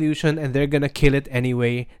over-dilution and they're going to kill it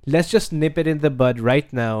anyway. Let's just nip it in the bud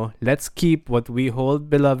right now. Let's keep what we hold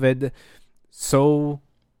beloved so,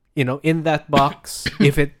 in that box.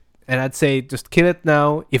 And I'd say just kill it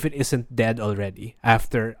now if it isn't dead already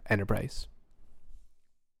after Enterprise.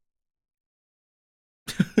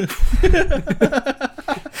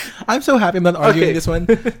 I'm so happy I'm not arguing Okay. this one.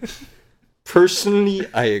 Personally,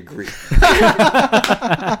 I agree.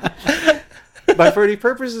 But for the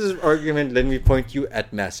purposes of argument, let me point you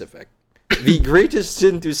at Mass Effect. The greatest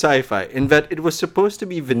sin to sci-fi, in that it was supposed to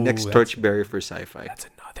be the next that's- torchbearer for sci-fi. That's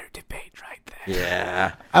another right there.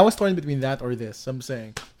 Yeah. I was torn between that or this. I'm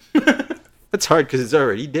saying. It's hard because it's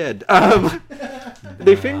already dead.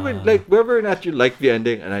 The thing with, like, whether or not you like the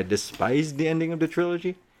ending, and I despise the ending of the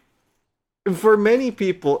trilogy, for many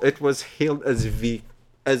people, it was hailed as the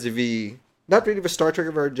not really the Star Trek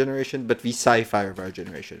of our generation, but the sci-fi of our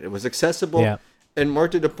generation. It was accessible, Yeah. and more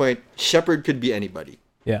to the point, Shepard could be anybody.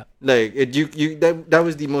 Yeah. Like that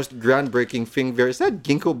was the most groundbreaking thing. There is that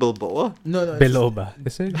Ginkgo Bilboa. No, no. Biloba.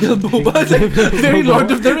 Is it? Bilboba. Very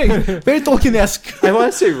Lord of the Rings. Very Tolkien-esque. I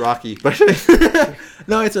want to say Rocky, but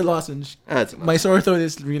No, it's a lozenge. that's My sore throat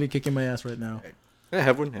is really kicking my ass right now. I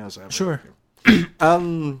have one. Yes, I have Sure.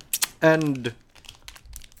 one. And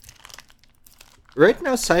right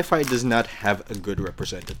now, sci-fi does not have a good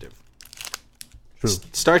representative. True.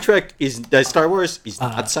 Star Wars is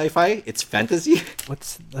not sci-fi. It's fantasy.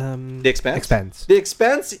 What's The Expanse. Expanse. The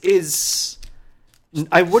Expanse is,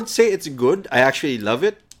 I would say it's good. I actually love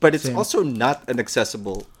it, but it's Same. also not an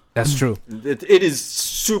accessible. That's true. It is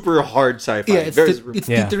super hard sci-fi. Yeah, it's Very-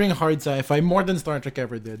 Yeah. teetering hard sci-fi more than Star Trek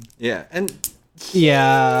ever did. yeah, and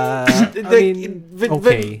Yeah. I mean,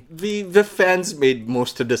 okay. the fans made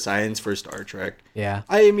most of the science for Star Trek. Yeah.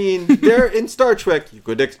 I mean, there in Star Trek, you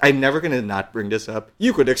could. I'm never gonna not bring this up.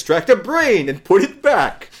 You could extract a brain and put it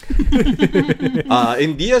back.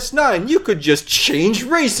 In DS9, you could just change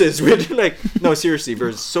races with no, seriously.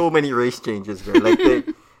 There's so many race changes there. Like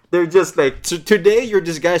they're just like today you're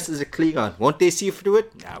disguised as a Klingon. Won't they see through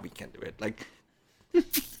it? Nah, we can't do it. Like.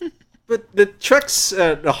 But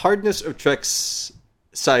the hardness of Trek's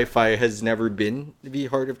sci-fi has never been the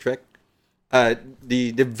heart of Trek.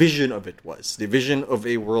 The vision of it was the vision of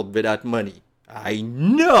a world without money. I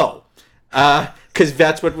know, because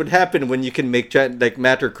that's what would happen when you can make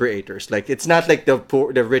matter creators. Like it's not like the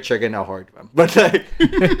rich are gonna hoard them, but like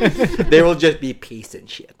they will just be peace and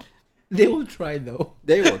shit. They will try though.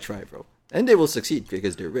 They will try, bro, and they will succeed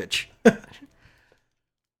because they're rich.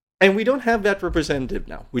 And we don't have that representative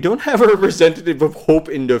now. We don't have a representative of hope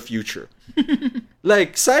in the future.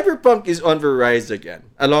 Like, Cyberpunk is on the rise again,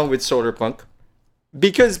 along with Solarpunk.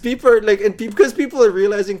 Because people are because people are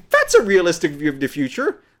realizing that's a realistic view of the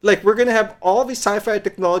future. Like, we're gonna have all the sci-fi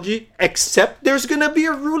technology, except there's gonna be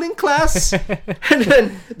a ruling class. And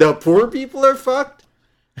then the poor people are fucked.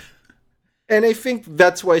 And I think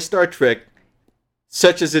that's why Star Trek,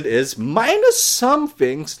 such as it is, minus some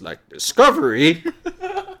things like Discovery,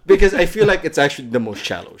 because I feel like it's actually the most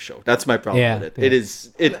shallow show. That's my problem Yeah, with it.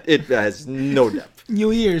 yeah. It has no depth.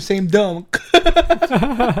 New Year, same dunk.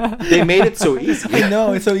 They made it so easy. I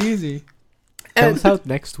know, it's so easy. Comes out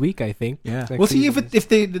next week, I think. Yeah, Next we'll see week. if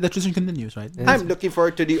the tradition continues, right? Yeah. I'm looking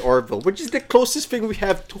forward to the Orville, which is the closest thing we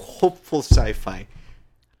have to hopeful sci-fi.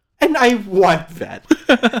 And I want that.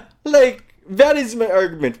 That is my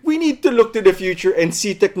argument. We need to look to the future and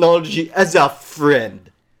see technology as a friend.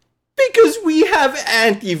 Because we have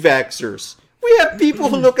anti-vaxxers. We have people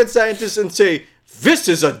who look at scientists and say, this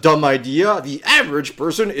is a dumb idea. The average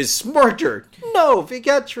person is smarter. No, they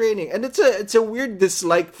got training. And it's a weird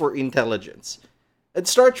dislike for intelligence. And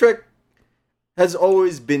Star Trek has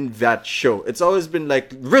always been that show. It's always been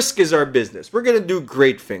like, risk is our business. We're going to do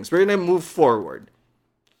great things. We're going to move forward.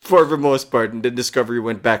 For the most part, and the Discovery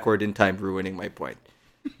went backward in time, ruining my point.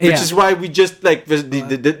 Which is why we just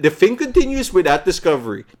the thing continues without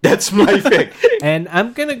Discovery. That's my thing. And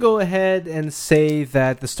I'm gonna go ahead and say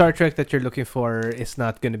that the Star Trek that you're looking for is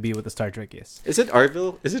not gonna be what the Star Trek is. Is it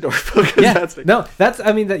Orville? Is it Orville? 'Cause Yeah, that's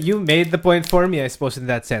that you made the point for me, I suppose, in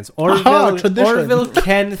that sense. Tradition. Orville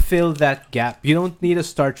can fill that gap. You don't need a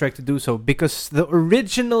Star Trek to do so, because the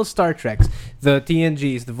original Star Treks, the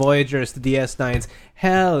TNGs, the Voyagers, the DS9s,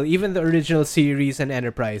 hell, even the original series and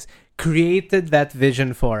Enterprise created that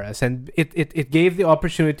vision for us, and it gave the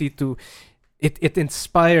opportunity to it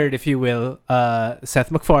inspired, if you will, Seth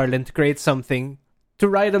MacFarlane to create something to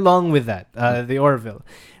ride along with that, the Orville.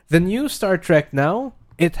 The new Star Trek now,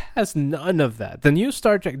 it has none of that. The new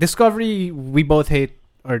Star Trek Discovery, we both hate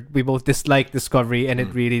or we both dislike Discovery, and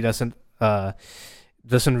it really doesn't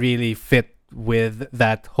really fit with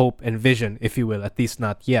that hope and vision, if you will, at least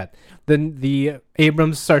not yet. Then the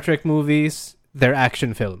Abrams Star Trek movies, they're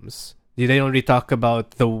action films. They don't really talk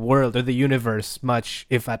about the world or the universe much,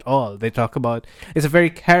 if at all. They talk about, it's a very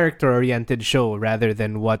character-oriented show rather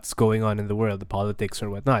than what's going on in the world, the politics or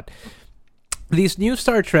whatnot. These new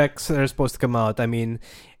Star Treks that are supposed to come out, I mean,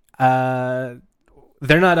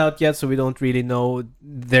 they're not out yet, so we don't really know.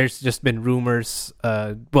 There's just been rumors.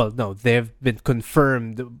 They've been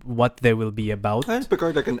confirmed what they will be about. Is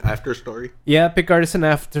Picard like an after story? Yeah, Picard is an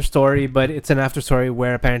after story, but it's an after story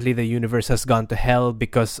where apparently the universe has gone to hell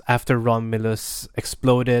because after Romulus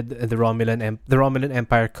exploded, the Romulan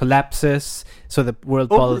Empire collapses. So the world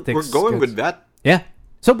politics. We're going with that. Yeah.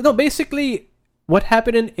 So no, basically, what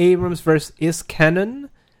happened in Abrams' verse is canon.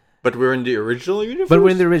 But we're in the original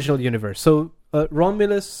universe. So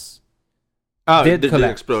Romulus did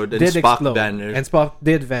collapse, explode, and Spock vanished. and Spock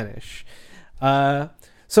did vanish.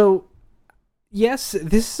 So yes,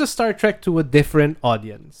 this is a Star Trek to a different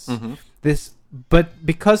audience. Mm-hmm. But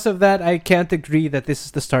because of that, I can't agree that this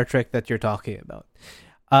is the Star Trek that you're talking about.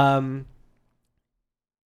 And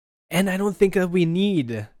I don't think that we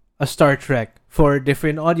need a Star Trek for a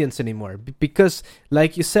different audience anymore. Because,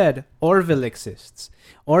 like you said, Orville exists.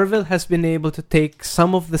 Orville has been able to take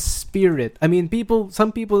some of the spirit. I mean,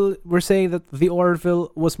 some people were saying that the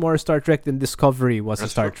Orville was more Star Trek than Discovery was a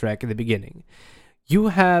Star Trek in the beginning. You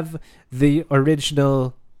have the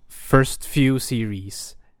original first few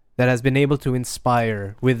series that has been able to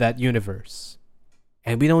inspire with that universe.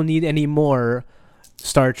 And we don't need any more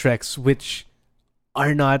Star Treks which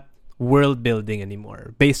are not world building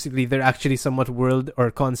anymore. Basically, they're actually somewhat world or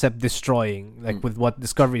concept destroying, like with what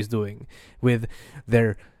Discovery is doing with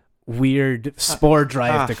their weird spore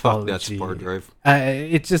drive technology. Fuck that spore drive.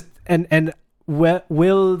 It's just and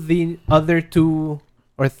will the other 2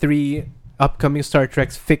 or 3 upcoming Star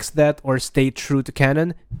Treks fix that or stay true to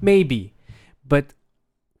canon? Maybe, but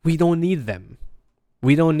we don't need them.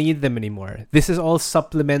 We don't need them anymore. This is all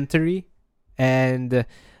supplementary, and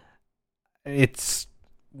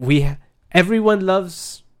everyone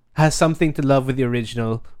has something to love with the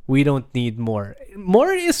original. We don't need more.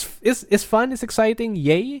 More is fun, is exciting,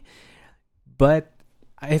 yay. But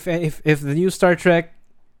if the new Star Trek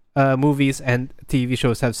movies and TV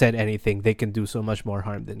shows have said anything, they can do so much more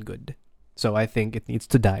harm than good. So I think it needs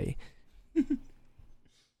to die.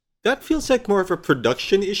 That feels like more of a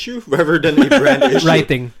production issue rather than a brand issue.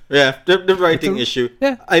 Writing. Yeah, the writing issue.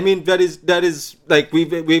 Yeah. I mean, that is like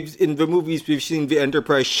we've in the movies we've seen the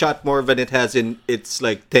Enterprise shot more than it has in its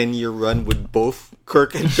like 10-year run with both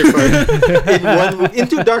Kirk and Picard in one movie.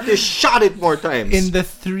 Into Darkness shot it more times. In the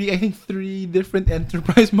 3 different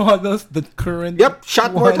Enterprise models, the current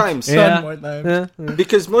shot more times. Shot more times. Yeah.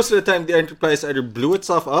 Because most of the time the Enterprise either blew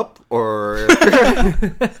itself up or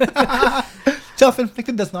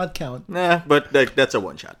Self-inflicted does not count. nah, but like that's a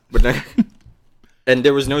one shot. But and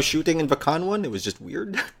there was no shooting in Vacan one. It was just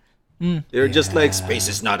weird. They were just like, space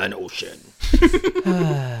is not an ocean.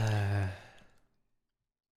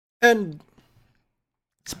 And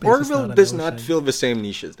Orville does not fill the same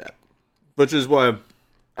niche as that, which is why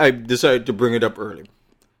I decided to bring it up early.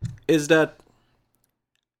 Is that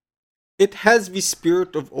it has the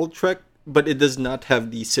spirit of old Trek, but it does not have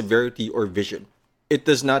the severity or vision. It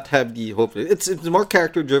does not have the hope. It's more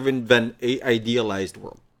character driven than a idealized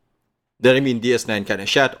world. That I mean DS9 kind of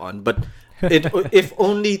shat on, but if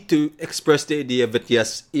only to express the idea that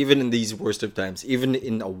yes, even in these worst of times, even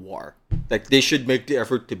in a war, like they should make the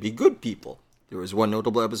effort to be good people. There was one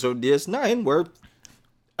notable episode DS9 where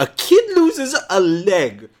a kid loses a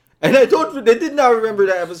leg, and I did not remember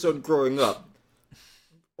that episode growing up.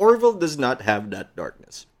 Orville does not have that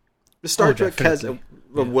darkness. The Star Trek has a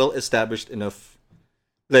well established enough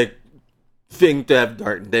like thing to have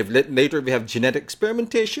dark. Later we have genetic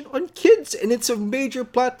experimentation on kids, and it's a major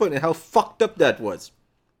plot point and how fucked up that was.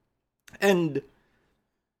 And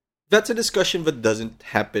that's a discussion that doesn't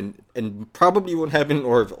happen and probably won't happen in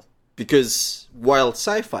Orville. Because while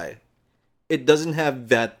sci-fi, it doesn't have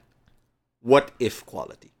that what if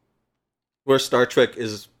quality. Where Star Trek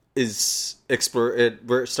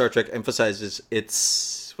where Star Trek emphasizes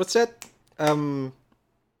its what's that?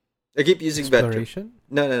 I keep using Exploration?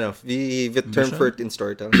 that term. No. The term for it in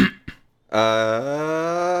storytelling.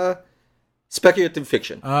 Speculative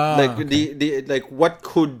fiction. Like what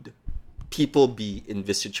could people be in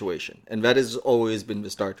this situation? And that has always been the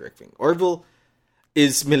Star Trek thing. Orville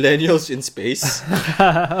is millennials in space.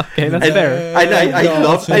 Okay, that's fair. I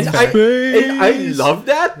love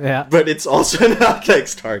that. Yeah. But it's also not like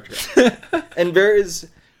Star Trek. And there is,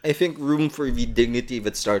 I think, room for the dignity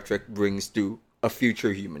that Star Trek brings to a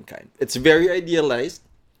future humankind. It's very idealized,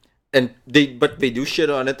 and they do shit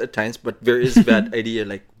on it at times. But there is that idea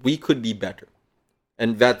like we could be better,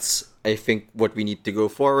 and that's I think what we need to go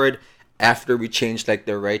forward after we change like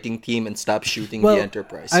the writing team and stop shooting the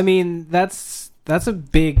Enterprise. I mean that's a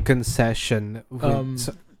big concession.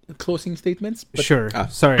 Closing statements. Sure.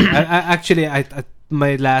 Sorry. I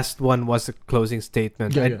my last one was a closing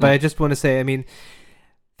statement. Yeah. But I just want to say, I mean,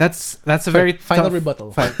 That's a very final tough,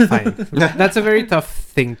 rebuttal. Fine. That's a very tough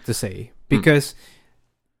thing to say because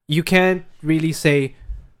you can't really say,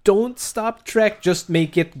 "Don't stop Trek, just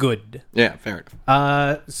make it good." Yeah, fair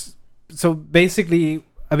enough. So basically,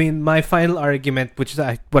 I mean, my final argument, which is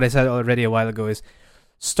what I said already a while ago, is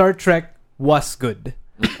Star Trek was good.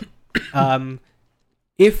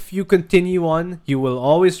 If you continue on, you will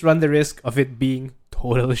always run the risk of it being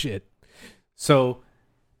total shit. So,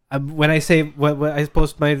 when I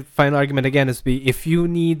suppose my final argument again is if you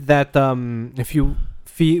need that, if you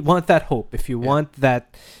want that hope, if you want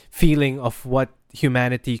that feeling of what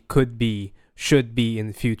humanity could be, should be in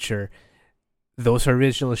the future, those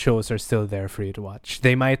original shows are still there for you to watch.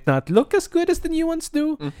 They might not look as good as the new ones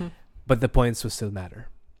do, but the points will still matter.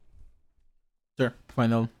 Sure.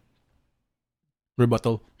 Final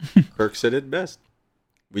rebuttal. Kirk said it best.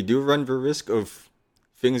 We do run the risk of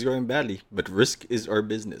things going badly, but risk is our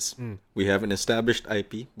business. We have an established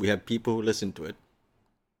IP. We have people who listen to it.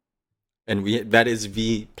 And that is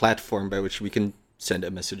the platform by which we can send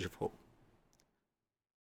a message of hope.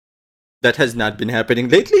 That has not been happening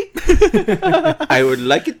lately. I would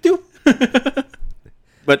like it to.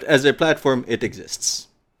 But as a platform, it exists.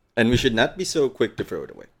 And we should not be so quick to throw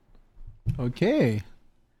it away. Okay.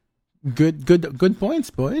 Good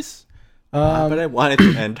points, boys. But I want it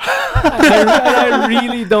to end. I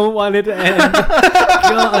really don't want it to end.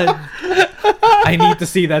 God. I need to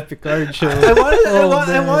see that Picard show.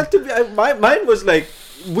 I want to be. Mine was like,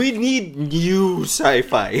 we need new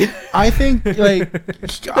sci-fi. I think like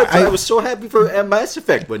I was so happy for Mass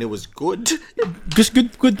Effect when it was good. Just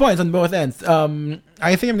good points on both ends.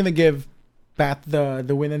 I think I'm gonna give Pat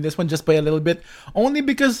the win in this one just by a little bit, only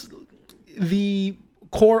because the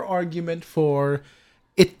core argument for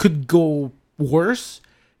it could go worse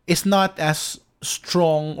is not as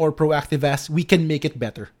strong or proactive as we can make it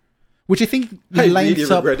better. Which I think lines really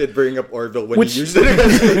up. regretted bringing up Orville when he used it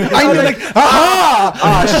against me. I know, like,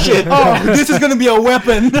 Shit. Oh, this is gonna be a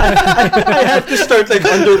weapon. I have to start like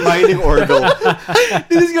undermining Orville.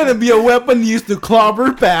 This is gonna be a weapon used to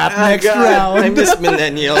clobber Pat next round. I miss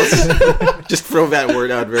millennials. Just throw that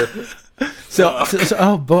word out there. So,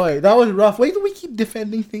 oh boy, that was rough. Why do we keep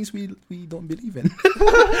defending things we don't believe in?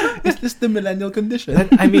 Is this the millennial condition?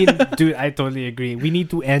 I mean, dude, I totally agree. We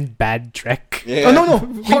need to end bad Trek. Yeah. Oh no,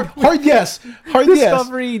 hard yes, hard yes.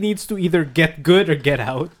 Discovery needs to either get good or get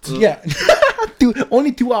out. Yeah,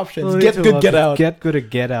 only two options: Only get two good, options. get out. Get good or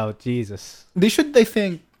get out. Jesus. They should, I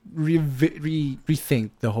think,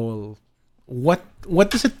 rethink the whole. What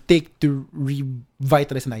does it take to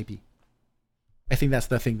revitalize an IP? I think that's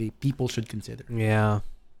the thing that people should consider. Yeah.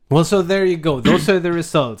 Well, so there you go. Those are the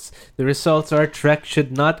results. The results are Trek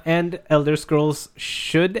should not end. Elder Scrolls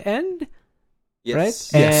should end.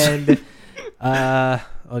 Yes. Right? Yes. And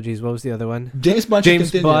oh geez, what was the other one? James Bond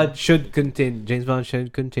should continue. James Bond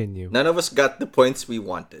should continue. None of us got the points we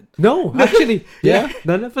wanted. No, actually, Yeah.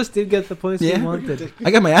 None of us did get the points we wanted.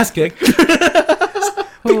 I got my ass kicked.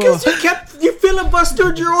 Because you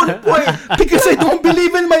filibustered your own point. Because I don't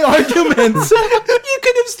believe in my arguments. You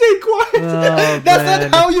could have stayed quiet. Oh, That's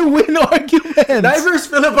man. not how you win arguments. Diverse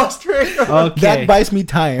filibustering. Okay. That buys me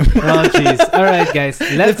time. Oh jeez. All right, guys.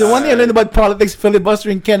 That's the one thing I learned about politics.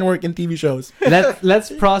 Filibustering can work in TV shows.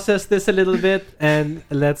 Let's process this a little bit and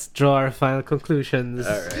let's draw our final conclusions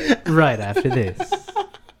right after this.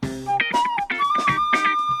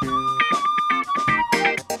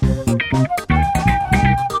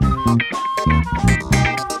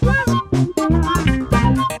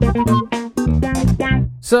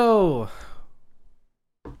 So,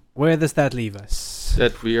 where does that leave us?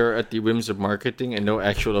 That we are at the whims of marketing and no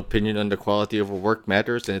actual opinion on the quality of a work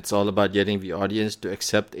matters, and it's all about getting the audience to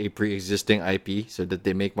accept a pre-existing IP so that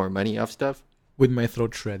they make more money off stuff. With my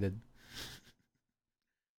throat shredded.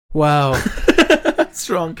 Wow.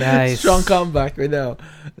 Strong, Guys. strong comeback right now.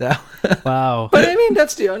 Wow. But I mean,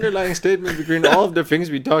 that's the underlying statement between all of the things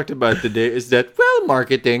we talked about today is that, well,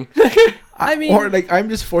 marketing. I mean, Or like I'm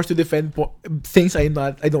just forced to defend things I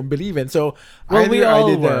don't believe in. So well, we all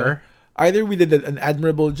did were. Either we did an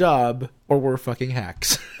admirable job, or we're fucking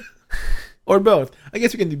hacks, or both. I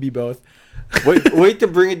guess we can be both. Wait to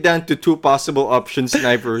bring it down to two possible options.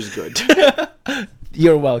 Neither is good.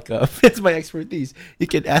 You're welcome. It's my expertise. You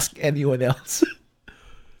can ask anyone else.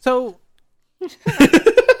 So,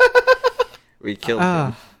 We killed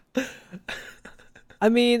him. I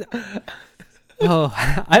mean,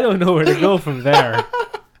 I don't know where to go from there.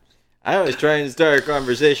 I was trying to start a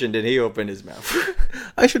conversation, then he opened his mouth.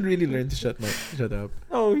 I should really learn to shut up.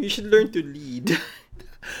 Oh, you should learn to lead.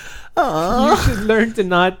 You should learn to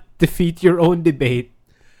not defeat your own debate.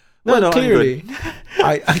 Well, No, I'm clearly,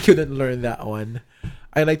 I couldn't learn that one.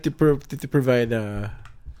 I like to provide an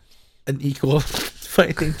equal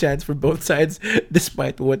fighting chance for both sides,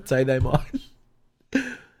 despite what side I'm on.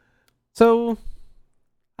 So,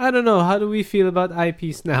 I don't know. How do we feel about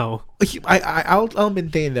IPs now? I'll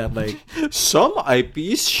maintain that, like, Some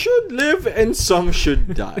IPs should live and some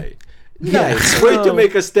should die. Yeah. Nice way to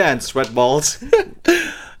make a stand, sweatballs.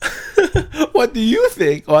 what do you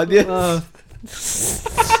think, audience?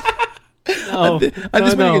 No, At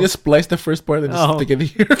this point, you can just splice the first part and just No. stick it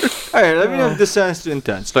here. Alright, let me know if this sounds too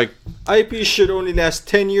intense. Like, IPs should only last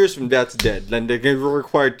 10 years from that's dead. Then they're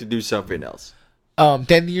required to do something else. 10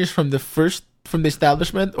 years from the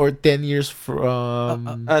establishment, or 10 years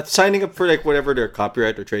from... Signing up for like whatever their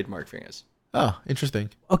copyright or trademark thing is. oh, interesting.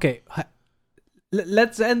 Okay.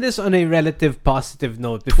 Let's end this on a relative positive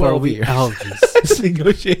note before 12 we years. jeez. It's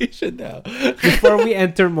negotiation now. Before we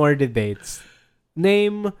enter more debates.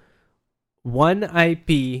 Name one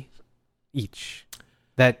IP each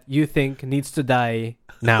that you think needs to die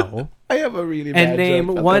now, I have a really bad and name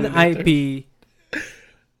joke. I'll one tell you later. IP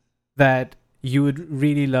that you would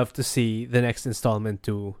really love to see the next installment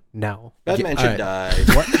to now. Batman Yeah, should die.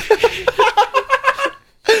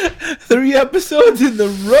 3 episodes in a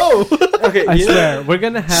row. Okay, I you know, swear, we're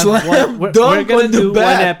gonna have Slam one. We're dunk gonna on the do one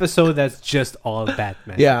bat. episode that's just all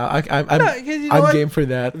Batman. Yeah, I'm because you know I'm what? game for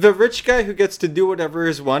that. The rich guy who gets to do whatever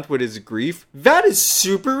he wants with his grief, that is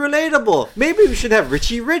super relatable. Maybe we should have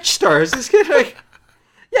Richie Rich stars. It's kind of like,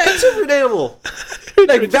 yeah, it's super relatable.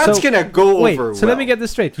 Like, that's So- gonna go Wait, over so let me well. get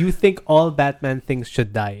this straight. You think all Batman things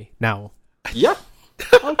should die now? Yeah.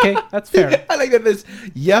 Okay, that's fair. I like that. This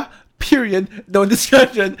period, no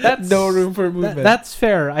discussion, That's- no room for movement. That's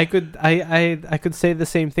fair. I could say the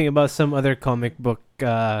same thing about some other comic book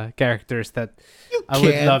characters that I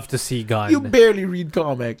would can't. love to see gone. You barely read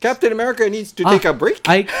comics. Captain America needs to take a break.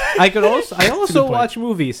 I also point. watch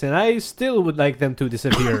movies, and I still would like them to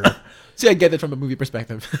disappear. See, I get it from a movie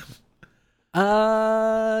perspective.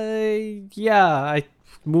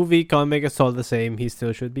 Movie, comic, it's all the same. He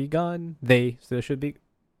still should be gone. They still should be.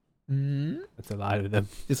 That's a lot of them.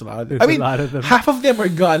 It's a lot of There's them. I mean, a lot of them. half of them were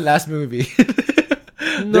gone last movie.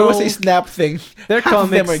 There was a snap thing. Their half of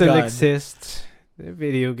them comics are still gone. exist. Their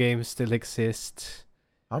video games still exist.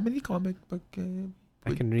 How many comic book?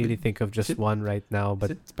 I can really think of just it- one right now, Is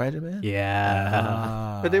but it Spider-Man?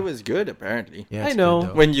 yeah. But it was good, apparently. Yeah, I it's know. good,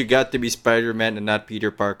 though. When you got to be Spider-Man and not Peter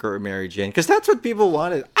Parker or Mary Jane. Because that's what people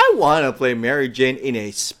wanted. I want to play Mary Jane in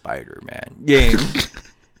a Spider-Man game.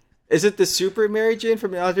 Is it the Super Mary Jane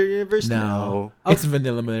from the other universe? No. It's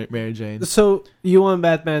vanilla Mary Jane. So you want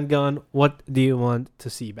Batman gone? What do you want to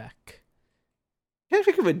see back? I can't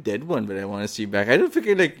think of a dead one, but I want to see back. I don't think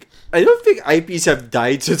IPs have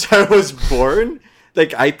died since I was born.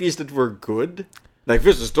 Like IPs that were good. Like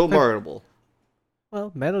this is still marketable.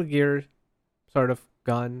 Well, Metal Gear, sort of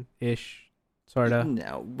gone-ish, sort of.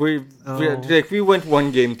 No, Oh. we went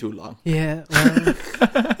one game too long. Yeah. Well,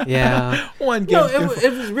 yeah. One game. No, too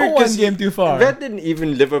it was weird one 'cause game too far. that didn't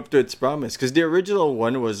even live up to its promise. Because the original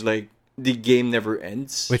one was like the game never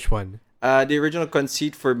ends. Which one? The original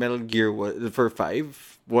conceit for Metal Gear for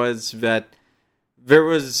 5 was that there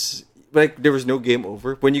was no game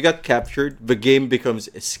over. When you got captured, the game becomes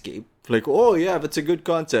escape. Like, oh yeah, that's a good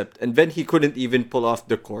concept. And then he couldn't even pull off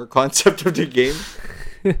the core concept of the game.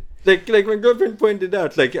 like my girlfriend pointed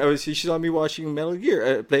out, like she saw me watching Metal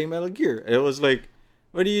Gear, playing Metal Gear. And it was like,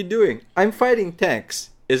 what are you doing? I'm fighting tanks.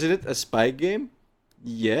 Isn't it a spy game?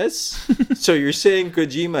 Yes. So you're saying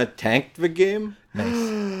Kojima tanked the game?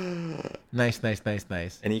 Nice.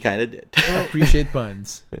 And he kind of did. Appreciate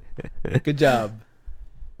puns. Good job.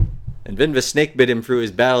 And then the snake bit him through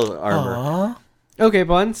his battle armor. Aww. Okay,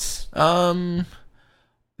 Buns.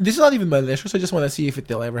 This is not even malicious. I just want to see if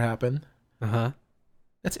it'll ever happen. Uh-huh.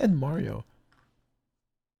 Let's end Mario.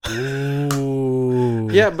 Ooh.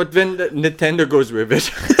 Yeah, but then Nintendo goes with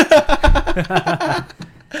it.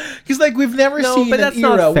 Because like we've never No, seen but an that's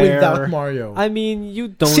not era fair. without Mario. I mean, you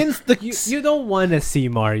don't. Since the you don't want to see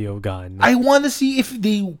Mario gone. I want to see if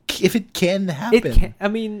it can happen. It can. I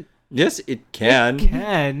mean, Yes, it can.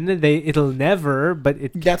 It'll never. But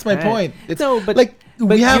it. That's my can. point. It's No, but like but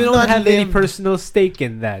we have you don't not have any lived- personal stake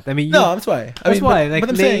in that. I mean, you, No, that's why. that's why. But Like,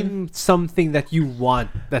 I'm name saying, something that you want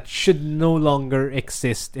that should no longer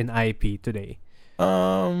exist in IP today.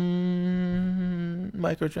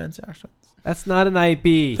 microtransactions. That's not an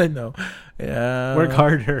IP. I know. Yeah. Work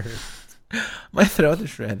harder. My throat is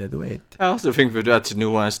shredded. Wait. I also think that that's a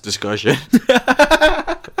nuanced discussion.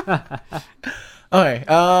 Okay.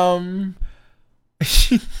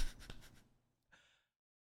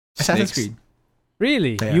 Assassin's Snakes. Creed.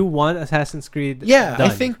 Really? Yeah. You want Assassin's Creed? Yeah, I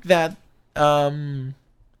done? think that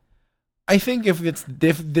I think if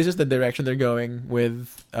this is the direction they're going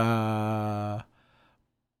with, I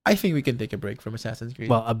think we can take a break from Assassin's Creed.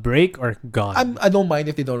 Well, a break or gone. I don't mind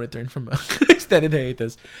if they don't return from extended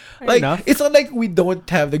hiatus. Fair Like enough. it's not like we don't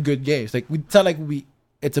have the good games. Like it's not like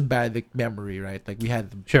it's a bad memory, right? Like we had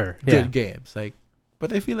the Sure. good Yeah. games. Like,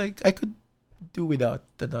 but I feel like I could do without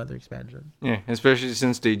another expansion. Yeah, especially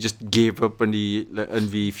since they just gave up on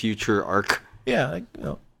the future arc. Yeah, like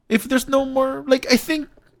if there's no more, like I think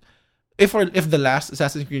if the last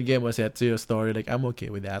Assassin's Creed game was set to a story, like I'm okay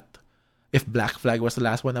with that. If Black Flag was the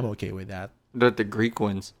last one, I'm okay with that. The Greek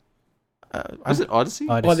ones. Was it Odyssey?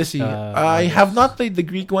 Odyssey. I have not played the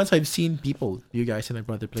Greek ones. I've seen people, you guys and my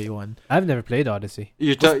brother, play one. I've never played Odyssey.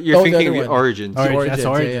 You're the thinking other of one. Origins. Origins, That's yeah,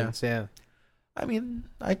 Origins, yeah. I mean,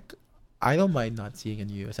 I don't mind not seeing a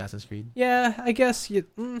new Assassin's Creed. Yeah, I guess you.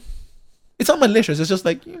 It's not malicious. It's just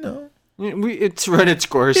like It's run its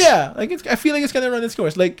course. yeah. Like I feel like it's gonna run its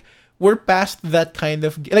course. Like we're past that kind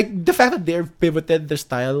of like the fact that they've pivoted their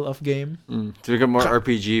style of game To become more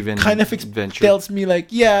RPG than kind of adventure. tells me like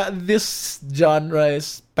this genre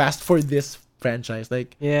is past for this franchise.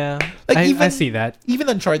 Like Yeah, Like, I even- see that. even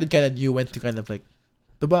Uncharted kind of knew when to kind of like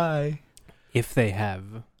goodbye. If they have,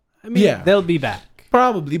 I mean, Yeah. they'll be back.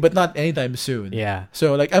 Probably, but not anytime soon. Yeah,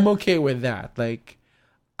 So like I'm okay with that. Like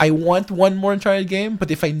I want one more Uncharted game, but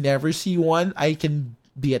if I never see one, I can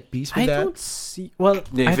be at peace with I that. don't see. Well,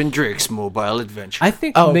 Nathan Drake's mobile adventure. I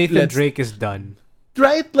think Oh, Nathan let's- Drake is done.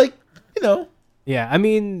 Right? Like Yeah, I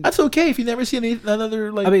mean, that's okay if you never see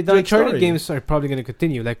another like. the Drake Uncharted story. games are probably going to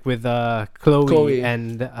continue, like with Chloe, Chloe.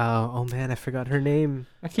 and oh man, I forgot her name.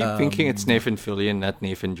 I keep thinking it's Nathan Fillion, not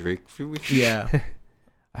Nathan Drake. Yeah,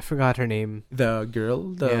 I forgot her name. the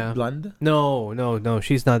girl, the Yeah. blonde. No,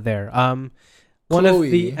 she's not there. One of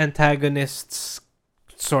the Chloe. antagonists,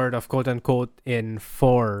 sort of quote unquote, in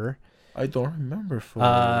 4. I don't remember for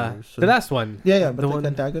The last one. Yeah, but the the one.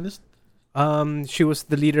 antagonist. She was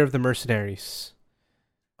the leader of the mercenaries.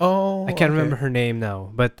 Oh, I can't okay. remember her name now,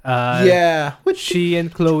 but Yeah, which she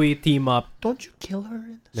and Chloe team up. don't you kill her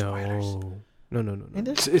in the spoilers? No. In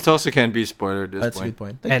the, It also can't be spoiled at this that's a point. good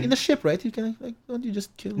point. Like And- in the ship, right? You can like don't you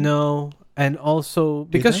just kill? No, and also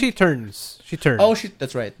because Did I? she turns. Oh shit,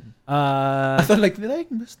 that's right. I thought like did I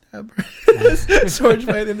stab her? Sword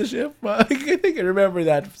fight in the ship. I think I remember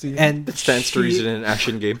that scene. and It stands to reason in an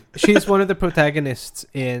action game. she's one of the protagonists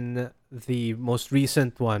in the most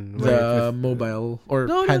recent one. the mobile or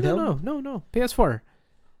no, handheld. no, PS4.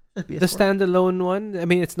 The PS4. standalone one. I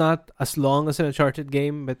mean, it's not as long as an Uncharted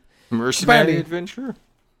game, but Mercenary Apparently- adventure?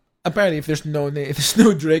 Apparently, if there's no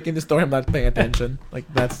Drake in the story, I'm not paying attention. Like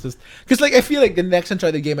that's just because like I feel like the next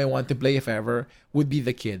Uncharted game I want to play, if ever, would be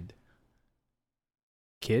the kid,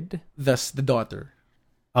 kid. thus the daughter.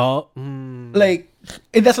 Oh, Like,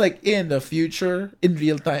 and that's like in the future, in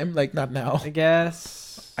real time, like not now. I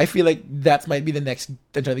guess I feel like that might be the next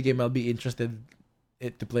Uncharted game I'll be interested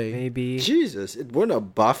to play. maybe. Jesus, it won a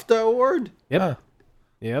BAFTA award? Yep. Ah,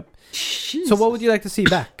 Yep. Jesus. So, what would you like to see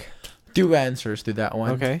back? 2 answers to that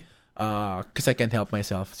one. Okay. Because I can't help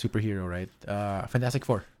myself. Superhero, right? Fantastic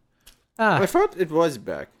Four. I thought it was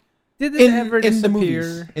back. Did it ever in the disappear?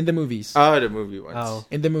 movies. In the movies. Oh, the movie ones. Oh.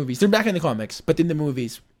 In the movies. They're back in the comics, but in the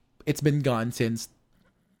movies, it's been gone since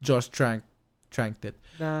Josh tranked it.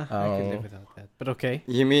 Nah, I Oh. could live without that. But okay.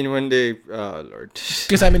 You mean when they... Oh, Lord.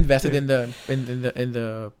 Because I'm invested in the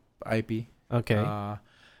IP. Okay.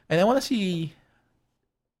 And I want to see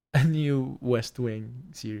a new West Wing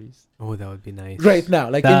series Oh, that would be nice. right now,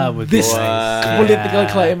 like That in would be this nice. political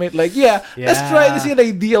Yeah. climate. Like, let's try to see an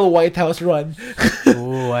ideal White House run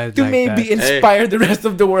Oh, I'd to like maybe that. inspire the rest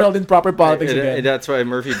of the world in proper politics And again. that's why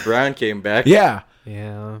Murphy Brown came back. Yeah,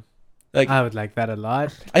 Yeah. like I would like that a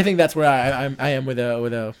lot. I think that's where I am with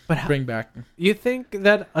a But how, bring back. you think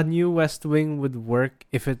that a new West Wing would work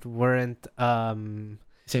if it weren't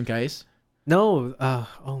Same guys. no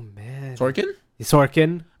oh man. Sorkin?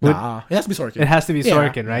 Would, Nah, it has to be Sorkin. it has to be Yeah.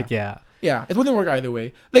 Sorkin, right? Yeah. Yeah, it wouldn't work either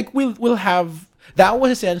way. Like we'll have that was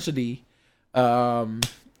essentially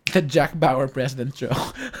the Jack Bauer president show.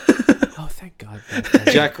 Oh, thank God.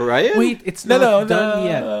 Jack Ryan? Wait, it's no, not no, done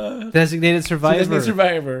yet. Designated Survivor. Designated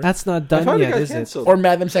Survivor. That's not I done thought it yet, got is it? canceled. Or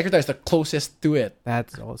Madam Secretary is the closest to it,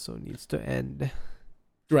 That also needs to end.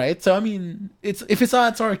 right? So I mean, if it's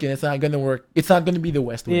not Sorkin, it's not gonna work. It's not gonna be the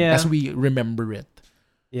West Wing Yeah. as we remember it.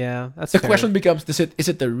 Yeah, that's The fair. question becomes: is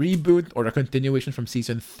it a reboot or a continuation from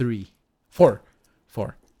season 4?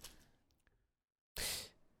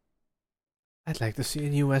 I'd like to see a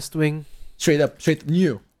new West Wing, Straight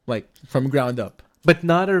new, like from ground up. but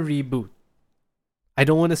not a reboot. I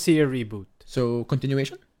don't want to see a reboot. So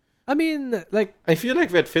continuation. I mean, like, I feel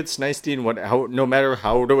like that fits nicely in no matter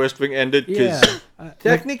how the West Wing ended, because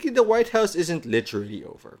technically the White House isn't literally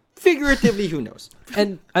over. Figuratively, who knows?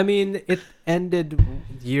 and I mean, it ended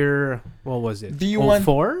what was it? Do you want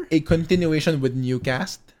 04? a continuation with new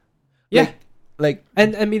cast? Yeah. Like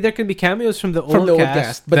And I mean, there can be cameos from the old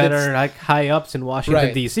cast, but that it's- are like high ups in Washington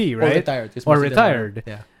Right. D.C., or right? retired. 'cause Or most of them are- retired.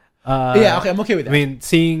 Yeah. Yeah, Okay, I'm okay with that. I mean,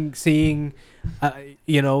 seeing,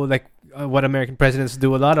 like what American presidents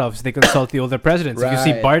do a lot of, is they consult the older presidents. If you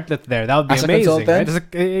see Right. Bartlett there, that would be As a amazing. Right?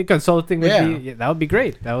 consultant? As a consulting would Yeah. be, that would be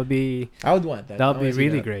great. That would be I would want that. that would I be wanna see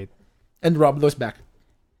really that. great. And Rob Lowe's back,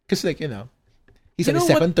 because he's You on know his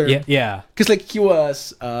second what? term. Yeah. Because he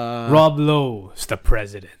was Rob Lowe's the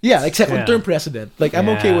president. Yeah, like second Yeah. term president. Like I'm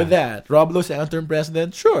okay Yeah. with that. Rob Lowe second term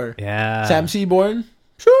president, sure. Yeah. Sam Seaborn,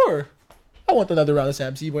 sure. I want another round of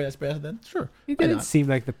Sam Seaborn as president, sure. He Why didn't not? seem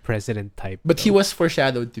like the president type. But he though. was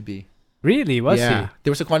foreshadowed to be. Really, was There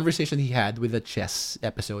was a conversation he had with the chess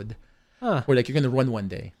episode he? Huh. where you're gonna run one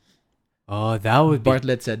day. Oh, that would be.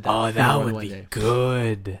 Bartlett said that. Oh, "You're that gonna run would one be day."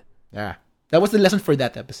 good. Yeah. That was the lesson for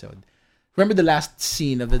that episode. Remember the last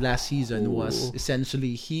scene of the last season was Ooh.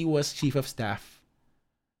 essentially he was chief of staff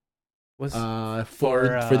Was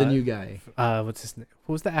for For, the new guy. what's his name?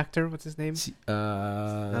 Who's the actor? What's his name?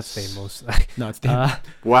 Not Stamos. No, it's Stamos.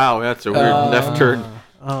 Wow, that's a weird left turn.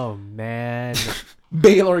 Oh man,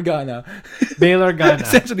 Bail Organa. Bail Organa.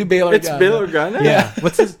 Essentially Bail Organa. It's Bill Organa? Yeah.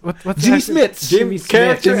 What's his? What's the Jimmy actor? Smits. Jimmy Smits.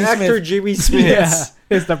 Character Jimmy actor Smith. Jimmy Smith. Yeah,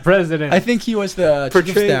 is the president. I think he was the chief of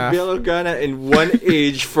Portraying staff. Bill Organa in one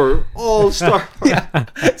age for all Star Wars. Yeah.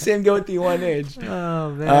 Same goatee, one age.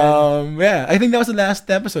 Oh man. Yeah, I think that was the last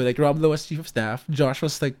episode. Like Rob Lowe was chief of staff. Josh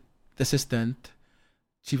was like the assistant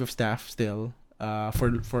chief of staff still.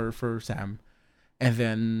 For Sam, and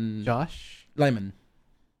then Josh Lyman.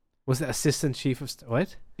 was the assistant chief of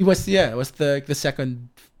what? He was it was the second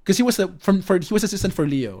because he was he was assistant for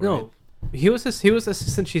Leo. Right? No, he was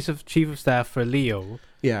assistant chief of staff for Leo.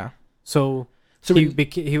 Yeah. So So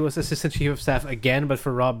he was assistant chief of staff again, but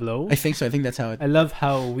for Rob Lowe. I think so. I think that's how it. I love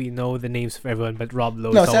how we know the names of everyone, but Rob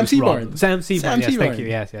Lowe. No, is Sam always Seaborn. Rob. Sam Seaborn. Sam Yes, thank Seaborn. you.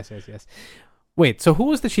 Yes. Wait, so who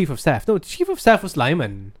was the chief of staff? No, the chief of staff was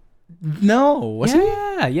Lyman. No, was he?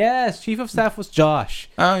 Yeah, yes. Chief of staff was Josh.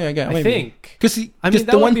 Oh yeah, I think. because I mean,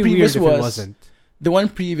 that the would one be previous weird if it was wasn't. the one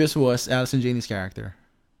previous was Alison Janey's character.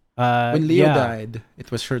 When Leo yeah. died, it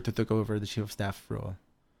was her to took over the chief of staff role.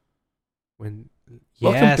 Welcome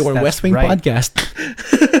Welcome to our West Wing podcast.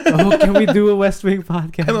 Oh, can we do a West Wing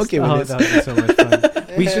podcast? I'm okay with oh, this. That would be so much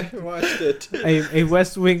fun. We should watched it. a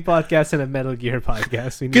West Wing podcast and a Metal Gear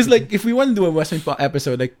podcast. We need Because to- like if we want to do a West Wing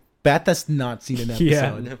episode, like Pat has not seen an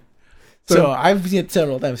episode. Yeah. So I've seen it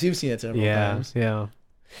several times. You've seen it several yeah, times. yeah.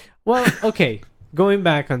 Well, okay. Going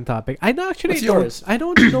back on topic, I don't actually What's yours? I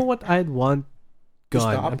don't know what I'd want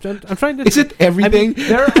gone. stop? I'm trying to. Is it I everything? mean,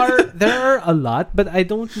 there are a lot, but I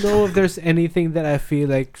don't know if there's anything that I feel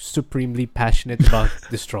like supremely passionate about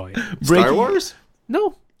destroying. Star Wars?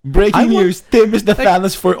 No, Breaking I want- news: Tim is the like-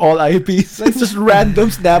 Thanos for all IPs. It's just random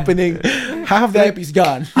snapping. Half of the IPs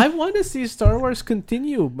gone. I want to see Star Wars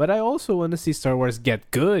continue, but I also want to see Star Wars get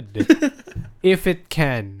good, if it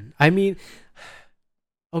can. I mean,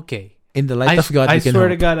 okay. In the light of God, I we can swear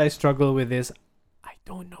to hope. God, I struggle with this. I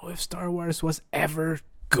don't know if Star Wars was ever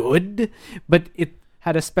good, but it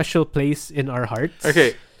had a special place in our hearts.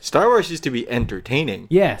 Okay, Star Wars used to be entertaining.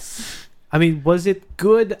 Yes. I mean, was it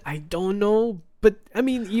good? I don't know. But, I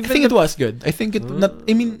mean, I even... think it was good. I think it not.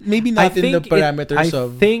 I mean, maybe not in the parameters I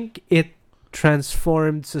of think it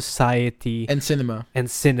transformed society and cinema.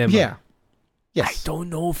 and cinema. Yeah. I Yes. don't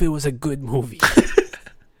know if it was a good movie.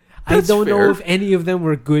 I That's don't know fair. if any of them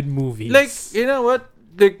were good movies. Like, you know what?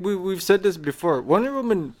 Like we've said this before. Wonder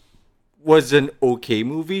Woman was an okay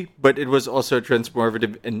movie, but it was also a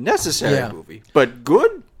transformative and necessary Yeah. movie. But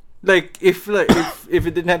good? If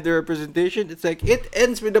it didn't have the representation, it's like it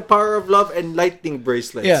ends with the power of love and lightning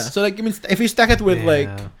bracelets. Yeah. So like, I mean, if you stack it with like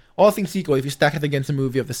Yeah. all things equal, if you stack it against a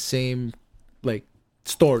movie of the same like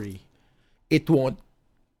story, it won't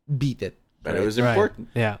beat it. But it right? was Right. important.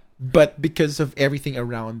 Yeah. But because of everything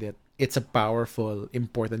around it, it's a powerful,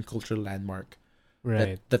 important cultural landmark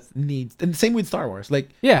Right. that needs. And same with Star Wars. Like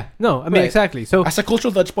Yeah. No, I mean, Right. exactly. So, as a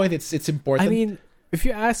cultural touch point, it's important. I mean, if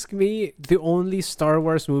you ask me, the only Star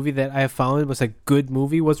Wars movie that I found was a good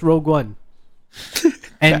movie was Rogue One.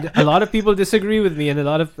 And a lot of people disagree with me,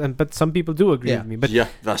 but some people do agree Yeah. with me. But Yeah,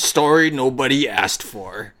 the story nobody asked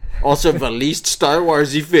for. Also, the least Star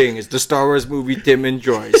Warsy thing is the Star Wars movie Tim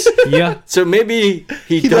enjoys. yeah, So maybe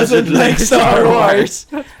he doesn't doesn't like like Star Star Wars. Wars.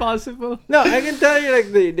 that's possible. No, I can tell you,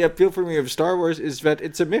 like the appeal for me of Star Wars is that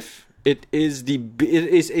it's a myth. it is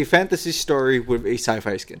a fantasy story with a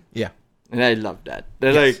sci-fi skin. Yeah. And I love that.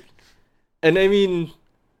 They're Yes. like, and I mean,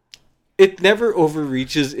 it never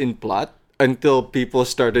overreaches in plot until people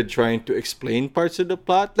started trying to explain parts of the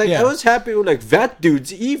plot. Like, Yeah. I was happy with, like, that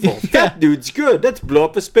dude's evil. That dude's good. Let's blow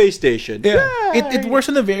up a space station. Yeah. It works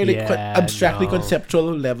on a very like Yeah, abstractly no. conceptual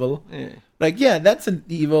level. Yeah. Like, yeah, that's an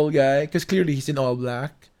evil guy because clearly he's in all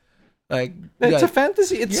black. Like, It's yeah. a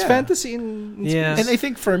fantasy. It's Yeah. fantasy in Yeah. And I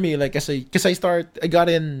think for me, like, I got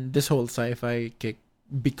in this whole sci-fi kick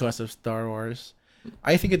because of Star Wars.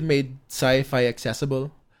 I think it made sci-fi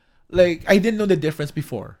accessible. Like, I didn't know the difference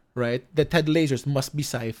before, right? That had lasers must be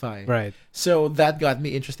sci-fi. Right. So that got me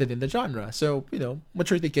interested in the genre. So,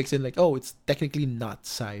 maturity kicks in like, oh, it's technically not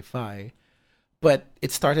sci-fi. But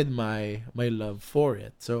it started my love for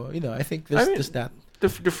it. So, I think there's I mean- just that. The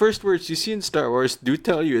first words you see in Star Wars do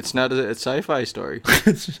tell you it's not a sci-fi story.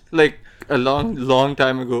 Like a long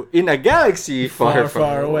time ago in a galaxy far,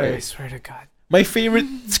 far I away. swear to God. My favorite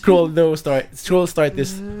scroll start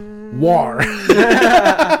is war.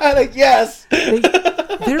 Like, yes.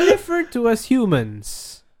 They're referred to as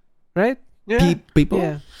humans, right? Yeah. People?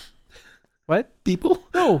 Yeah. What? People?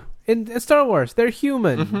 No, in Star Wars, they're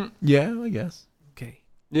human. Mm-hmm. Yeah, I guess. Okay.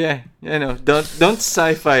 Yeah, I know. Don't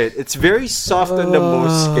sci-fi it. It's very soft on the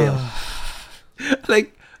most scale.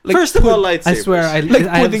 Like First of all, lightsabers. I swear, I Like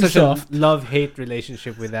have pudding such soft. a love-hate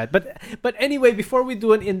relationship with that. But anyway, before we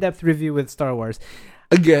do an in-depth review with Star Wars,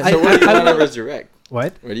 Again. So what do you I want to don't- resurrect?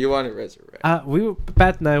 what? What do you want to resurrect?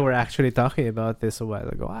 Pat and I were actually talking about this a while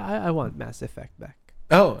ago. I want Mass Effect back.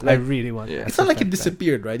 Oh, I like, really want. Yeah. Mass it's not like it Effect back.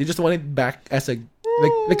 disappeared, right? You just want it back as a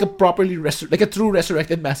like a properly like a true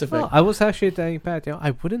resurrected Mass Effect. Well, I was actually telling Pat,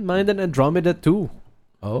 I wouldn't mind an Andromeda 2.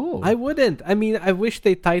 Oh. I wouldn't. I mean, I wish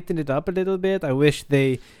they tightened it up a little bit. I wish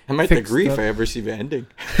they I might fixed agree up- if I ever see the ending.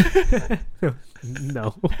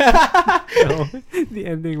 no. No. The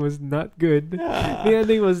ending was not good. The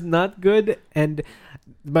ending was not good, and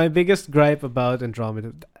my biggest gripe about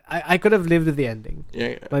Andromeda, I could have lived with the ending.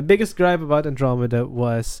 Yeah. My biggest gripe about Andromeda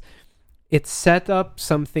was it set up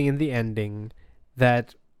something in the ending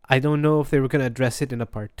that I don't know if they were going to address it in a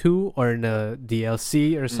part 2 or in a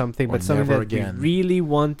DLC or something, Or but something never that again. we really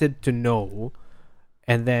wanted to know.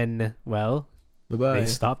 And then, well, Bye-bye. they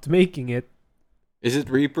stopped making it. Is it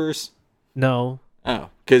Reapers? No. Oh,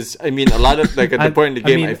 because I mean, a lot of like at the point in the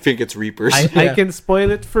I game, mean, I think it's Reapers. I Yeah. can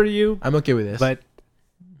spoil it for you, I'm okay with this. but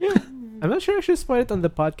I'm not sure I should spoil it on the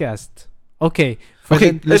podcast. Okay. For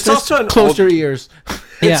okay, the- It's also an close old- your ears.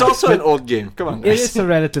 It's yeah, also but an old game. Come on, It guys. is a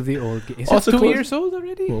relatively old game. Is Also it 2 close- years old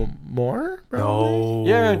already? Well, more? No.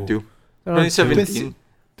 Yeah, around 2. Around 2017.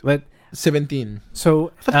 But 17.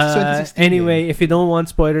 so I thought it's 2016 anyway, game. if you don't want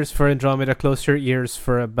spoilers for Andromeda, close your ears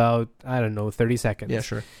for about 30 seconds. Yeah,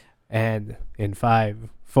 sure. And in 5,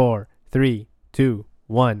 4, 3, 2,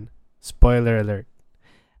 1, spoiler alert.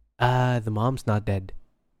 The mom's not dead.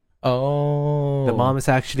 Oh. The mom is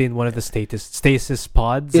actually in one of the stasis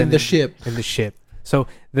pods in and the ship. In the ship. So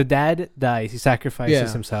the dad dies. He sacrifices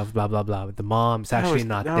Yeah. himself. Blah blah blah. But the mom's That actually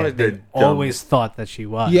was- not that was dead. the They always thought that she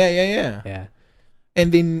was. Yeah. Yeah.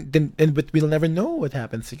 And but we'll never know what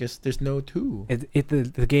happens because there's no 2.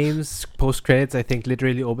 The game's post credits, I think,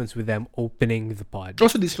 literally opens with them opening the pod.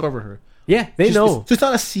 Also discover her. Yeah, they Just- know. So it's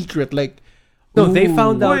not a secret. Like, No, they ooh.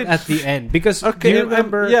 found out Wait. at the end because Okay, do you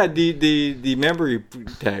remember? yeah, the memory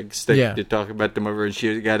tags that Yeah. they talk about them over, and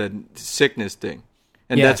she got a sickness thing,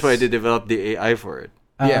 and that's Yes. why they developed the AI for it.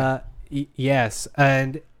 Yeah. Yes,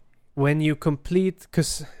 and when you complete,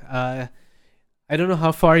 because I don't know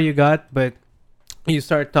how far you got, but you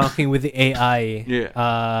start talking with the AI.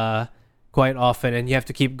 Yeah. Quite often, and you have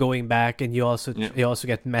to keep going back, and you also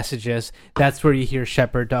get messages. That's where you hear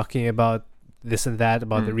Shepard talking about this and that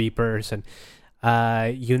about the Reapers, and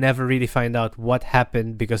you never really find out what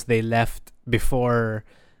happened because they left before.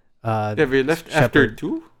 Yeah, we left after Shepard.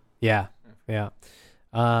 2. Yeah.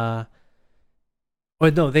 Oh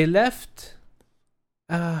no, they left.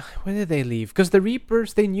 When did they leave? Because the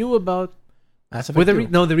Reapers, they knew about. Mass Effect Well, the 2.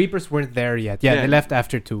 no, the Reapers weren't there yet. Yeah, Yeah. they left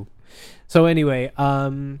after 2. So anyway,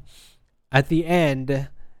 at the end,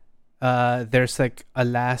 there's like a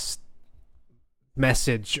last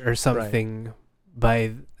message or something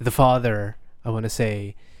by the father. I want to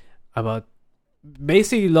say about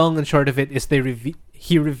basically long and short of it is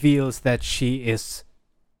he reveals that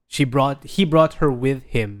he brought her with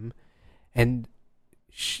him, and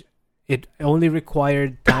it only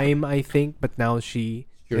required time, I think, but now she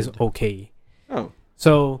is Cured. okay. Oh,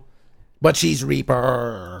 So But she's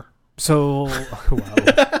Reaper. wow.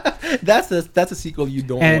 That's a sequel you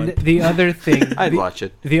don't And want. the other thing, I'd watch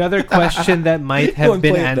it. the other question that might have Don't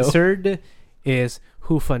been play it, though. answered is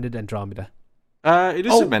who funded Andromeda?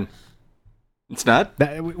 Elusive Man. It's not.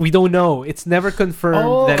 We don't know. It's never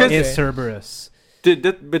confirmed that okay. it's Cerberus.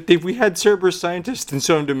 We had Cerberus scientists in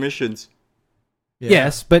some of the missions. Yeah.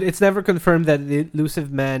 Yes, but it's never confirmed that the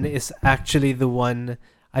Elusive Man is actually the one.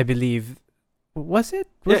 I believe. Was it?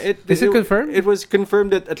 Is it confirmed? It was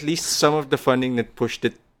confirmed that at least some of the funding that pushed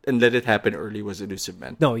it and let it happen early was Elusive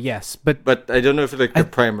Man. No, yes, but I don't know if the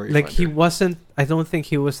primary. like he funder. wasn't. I don't think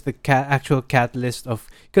he was the actual catalyst of.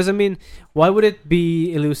 Because I mean, why would it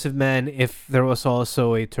be Elusive Man if there was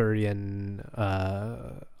also a Turian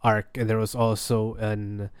arc and there was also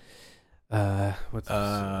an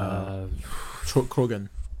Krogan.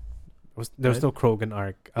 there was no Krogan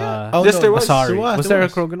arc. Yes, there was. There Was there a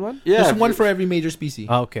Krogan one? Yeah, There's one for every major species.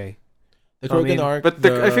 Oh, okay. The I Krogan mean, arc. But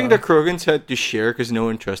I think the Krogans had to share because no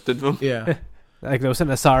one trusted them. Yeah. Like there was an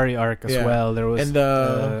Asari arc as Yeah. well. There was And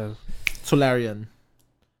the Solarian.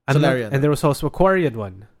 Solarian. and there was also a Quarian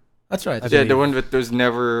one. That's right. I Yeah, the believe. one that was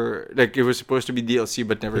never it was supposed to be DLC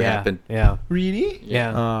but never happened. Yeah. Really?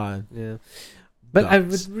 Yeah. Yeah. But I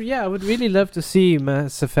Nuts. would really love to see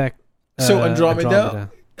Mass Effect. So Andromeda?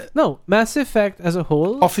 No, Mass Effect as a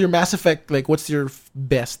whole. Of your Mass Effect, like, what's your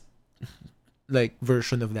best, like,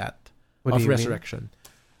 version of that? What do Of you mean? Resurrection?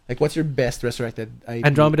 Like, what's your best resurrected IP?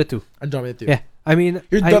 Andromeda 2. Andromeda 2. Yeah. I mean,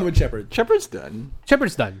 You're done with Shepard. Shepard's done.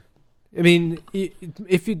 Shepard's done. I mean,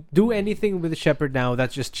 if you do anything with Shepard now,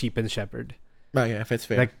 that's just cheapens Shepard. Oh, yeah, if it's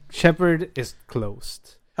fair. Like, Shepard is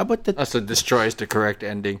closed. How about that? Also destroys the correct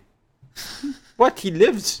ending. What? He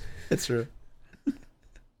lives. That's true.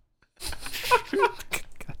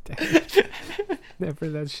 God damn. Never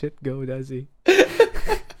let shit go, does he?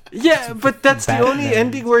 Yeah, but that's the only Batman.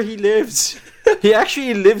 ending where he lives. He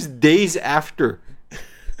actually lives days after.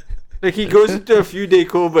 Like, he goes into a few-day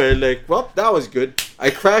coma and like, well, that was good. I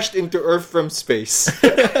crashed into Earth from space.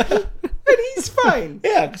 And he's fine.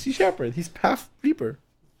 Yeah, because he's Shepard. He's Path Reaper.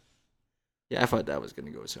 Yeah, I thought that was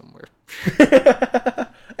going to go somewhere.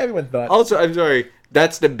 Everyone thought. Also, I'm sorry.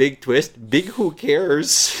 That's the big twist. Big who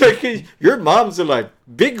cares? Like, your mom's alive.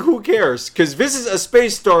 Big who cares? Because this is a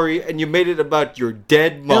space story and you made it about your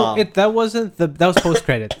dead mom. No, that wasn't that was post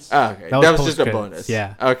credits. Okay, That that was was just a post-credits, bonus.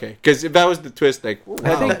 yeah. Okay, because if that was the twist, like, wow.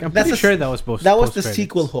 I think I'm That's pretty a- sure that was post. That was the post-credits.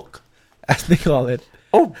 sequel hook, as they call it.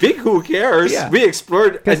 Oh, big who cares? Yeah. We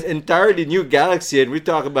explored an entirely new galaxy and we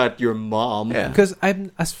talk about your mom. Yeah. Because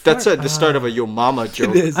I'm as far, That's the start of a yo mama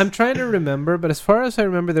joke. is. I'm trying to remember, but as far as I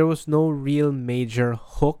remember, there was no real major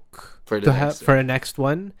hook For the to next have one. for a next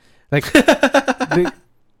one. Like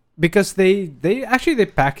because they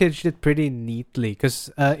packaged it pretty neatly.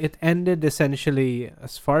 Because it ended essentially,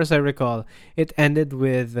 as far as I recall, it ended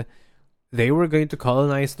with they were going to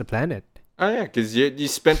colonize the planet. Oh, yeah, because you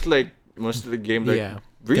spent like most of the game like Yeah.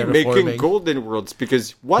 remaking Terraforming. Golden Worlds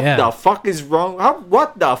because what Yeah. the fuck is wrong?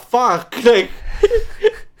 What the fuck? Like,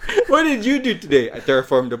 what did you do today? I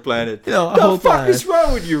terraformed the planet. You know, a the whole fuck planet. is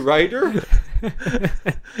wrong with you, writer?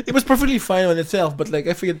 It was perfectly fine on itself, but like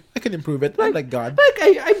I figured I could improve it. I'm like God.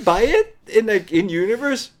 Like, I buy it in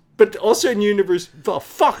universe, but also in universe. The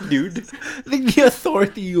fuck, dude. Like the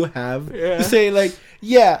authority you have Yeah. to say like,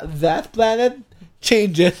 yeah, that planet,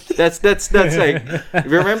 change it. That's like.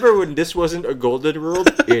 Remember when this wasn't a golden world?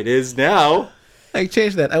 It is now. Like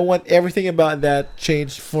change that. I want everything about that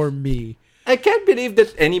changed for me. I can't believe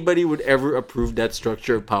that anybody would ever approve that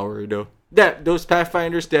structure of power, though. That those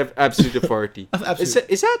Pathfinders, they have absolute authority. Absolute.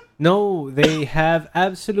 Is that? No, they have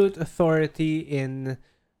absolute authority in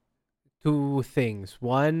two things.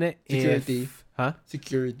 One, Security. Huh?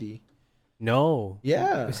 Security. No.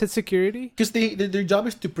 Yeah. Is it security? Because their job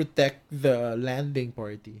is to protect the landing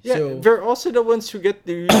party. Yeah, So they're also the ones who get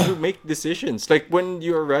to make decisions. Like when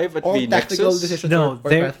you arrive at all the tactical Nexus. decisions No, are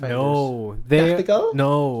they Pathfinders. no. They Tactical?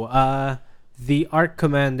 no. The Arc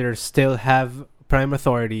Commanders still have prime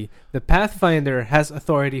authority. The Pathfinder has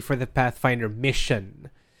authority for the Pathfinder mission.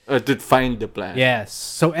 To find the planet. Yes.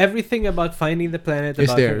 So everything about finding the planet Is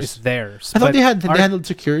about her theirs. is theirs. I thought But they Arc- handled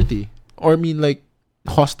security, or I mean like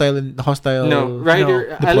hostile. No,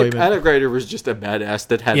 Ryder. deployment. Alec Ryder was just a badass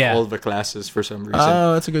that had Yeah. all the classes for some reason.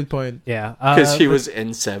 Oh, that's a good point. Yeah. Because he but was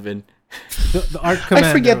N7. the Arc Commander.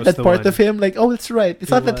 I forget was that the part one. of him. Like, oh, that's right. It's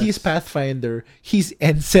He not that he's was. Pathfinder. He's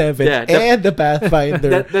N7 Yeah, and the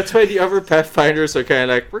Pathfinder. That's why the other Pathfinders are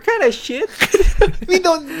kind of like, we're kind of shit. You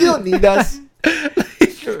don't need us.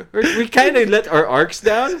 we kind of let our arcs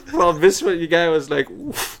down. Well, this one, the guy was like,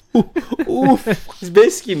 oof. Oof. He's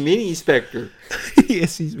basically mini Spectre.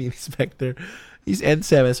 Yes, he's Mini Spectre. He's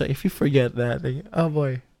N7. So if you forget that, like, oh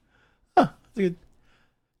boy, that's good.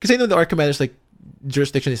 Because I know the Arc Commander's like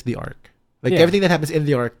jurisdiction is the Arc. Like Yeah. everything that happens in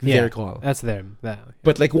the arc, Yeah. their call. That's them.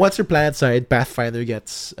 But like once you're planet side, Pathfinder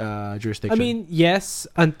gets jurisdiction. I mean, yes,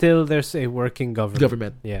 until there's a working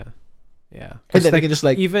government. Yeah. And 'Cause, then they like, can just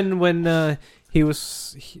like even when he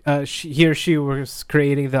or she was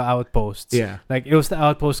creating the outposts. yeah. Like it was the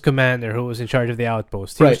outpost commander who was in charge of the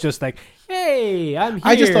outpost. He was Right. just like, "Hey, I'm here."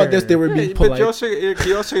 I just thought they were being Yeah, but polite.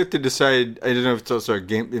 you also have to decide. I don't know if it's also a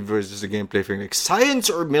game, if it's just a gameplay thing, like science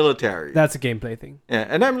or military. That's a gameplay thing. Yeah,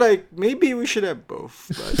 and I'm like, maybe we should have both.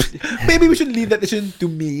 But Maybe we should leave that decision to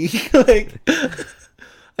me. Like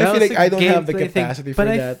I That feel was like a I don't have the gameplay thing, capacity but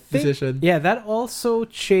for I that think- decision. Yeah, that also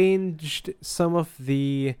changed some of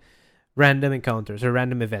the random encounters or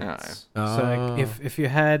random events. Ah. So like if you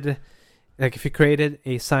had like if you created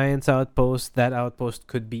a science outpost, that outpost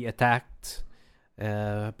could be attacked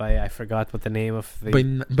by I forgot what the name of the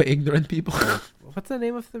By ignorant people. what's the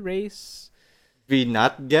name of the race? we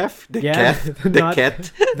not Geff, the Yeah, cat, the not-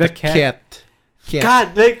 cat. The cat. Cat.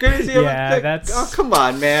 God, like crazy. Yeah, like, that's- oh come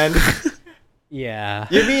on, man. Yeah.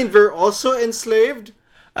 You mean we're also enslaved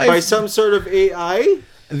by some sort of AI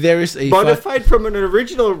There is a modified from an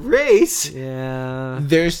original race? Yeah.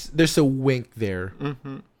 there's a wink there.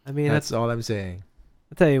 Mm-hmm. I mean, That's all I'm saying.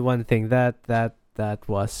 I'll tell you one thing that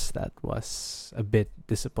was a bit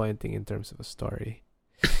disappointing in terms of a story.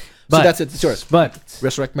 So that's it. It's yours. But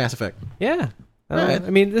Resurrect Mass Effect. yeah, Alright. I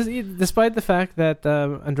mean, despite the fact that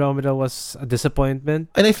Andromeda was a disappointment,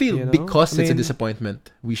 And I feel You know? because I it's a mean-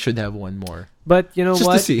 disappointment, we should have one more. but you know Just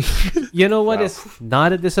what? to see. You know what Wow. is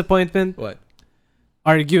not a disappointment? What?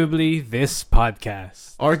 Arguably, this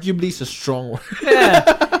podcast. Arguably it's a strong word.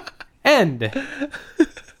 Yeah. And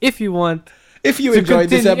if you want If you to enjoyed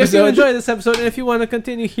this continue- if you episode, enjoyed this episode, and if you want to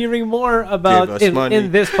continue hearing more about us in money.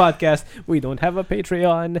 this podcast, we don't have a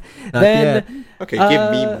Patreon. Not then yet. Okay, give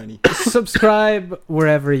me Uh, money. subscribe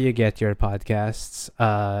wherever you get your podcasts.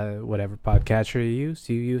 Whatever podcatcher you use.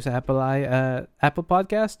 You use Apple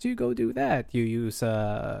Podcast, you go do that. You use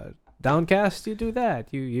Downcast, you do that.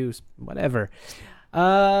 You use whatever.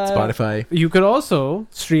 Spotify. You could also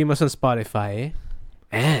stream us on Spotify,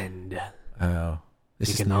 and Oh, this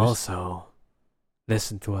you is can news. also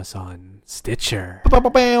listen to us on Stitcher.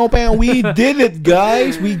 We did it,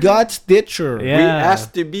 guys. We got Stitcher. Yeah. We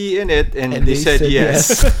asked to be in it, and, And they said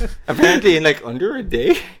yes. Apparently, in like under a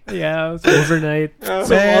day. Yeah, it was overnight. Oh,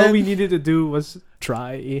 So all man. we needed to do was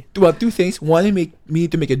try. Well, two things. One, we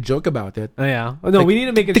need to make a joke about it. Oh, yeah. Oh, no, Like, we need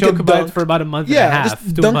to make a take a joke about it dunk. for about a month Yeah, and a half.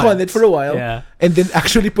 just 2 dunk on months. it for a while. Yeah. And then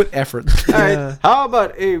actually put effort. All right. Yeah. How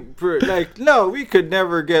about no, we could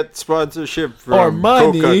never get sponsorship from Or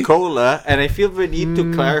money. Coca-Cola, and I feel we need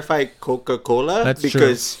to clarify Coca-Cola That's true.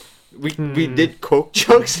 because we did Coke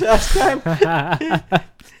jokes last time.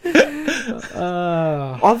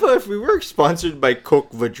 Although if we were sponsored by Coke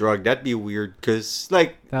the drug, that'd be weird because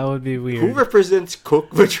like That would be weird. who represents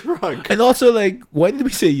Coke the drug? And also, like, why did we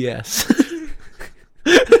say yes?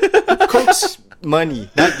 Coke's money,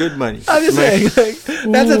 not good money. I'm just saying, like,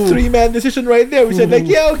 that's a Ooh. 3-man decision right there. We said, like,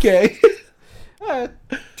 yeah, okay.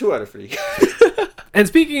 2 out of 3. And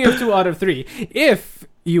speaking of 2 out of 3, if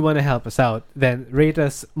you want to help us out, then rate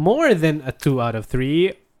us more than a 2 out of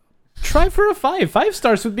 3. Try for a 5. 5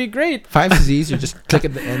 stars would be great. 5 is easy. Just click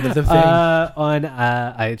at the end of the thing. On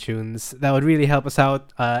iTunes. That would really help us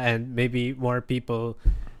out, and maybe more people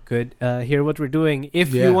could hear what we're doing.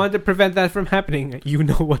 If Yeah. you want to prevent that from happening, you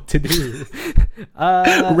know what to do.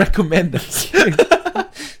 Recommend us.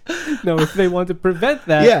 No, if they want to prevent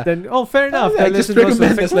that, Yeah. then fair enough. Yeah, Then just listen to us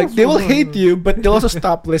recommend on us. Like, they will hate you, but they'll also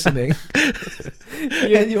stop listening.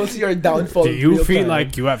 Yeah. And you'll see our downfall. Do you real feel time.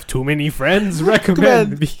 like you have too many friends?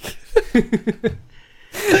 Recommend me.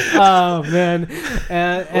 Oh man!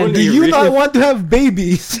 And Only Do you Really? not want to have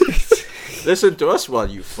babies? Listen to us while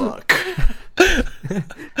you fuck.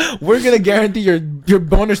 We're gonna guarantee your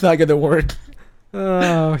boner's not gonna work.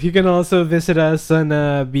 you can also visit us on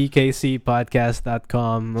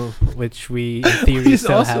bkcpodcast.com, which we in theory It's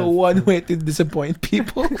still also have. one way to disappoint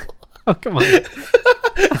people. Oh, come on.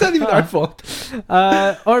 It's not even our fault.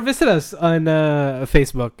 Or visit us on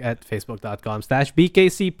Facebook at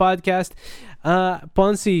facebook.com/bkcpodcast.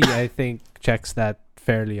 Ponzi, I think, checks that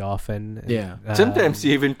fairly often. Yeah. Sometimes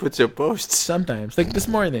he even puts up posts. Sometimes, like this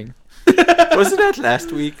morning. Wasn't that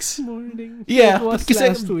last week's? Morning. Yeah, It was because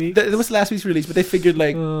last week. it was last week's release, but they figured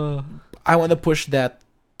like I want to push that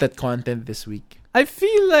content this week. I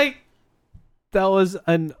feel like that was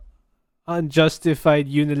an unjustified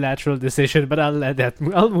unilateral decision, but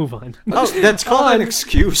I'll move on. Oh, that's called an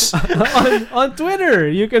excuse. on Twitter,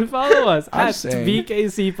 you can follow us I'm at saying.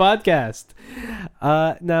 VKC Podcast.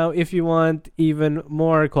 Now, if you want even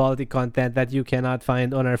more quality content that you cannot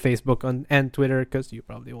find on our Facebook and Twitter, because you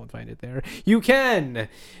probably won't find it there, you can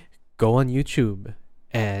go on YouTube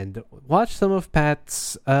and watch some of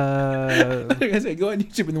Pat's. Like I said, go on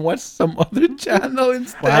YouTube and watch some other channel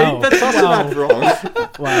instead. Wow. That's also Wow. not wrong.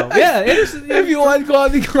 Wow. Yeah, it is. If you want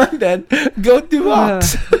quality content, go to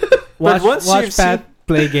Vox. Watch, once watch you've Pat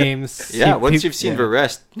play games. Yeah, once you've seen the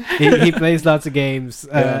rest. he plays lots of games.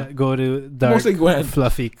 Yeah. Go to Dark Mostly Gwen.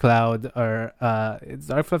 Fluffy Cloud or it's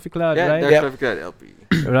Dark Fluffy Cloud, Yeah, right? Dark Yep. Fluffy Cloud LP.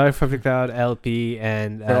 Dark Fluffy Cloud LP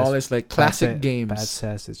and For all its like classic Pat games.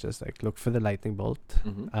 says it's just like look for the lightning bolt.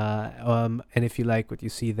 Mhm. And if you like what you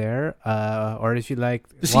see there, or if you like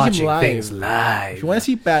To see him watching live. things live, If you want to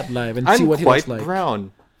see Pat live and see I'm what he quite looks like.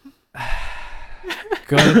 brown.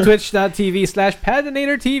 go to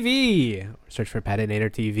twitch.tv/PatinatorTV. Search for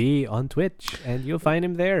Patinator TV on Twitch, and you'll find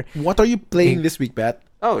him there. What are you playing this week, Pat?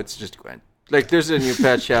 Oh, it's just Gwen. Like, there's a new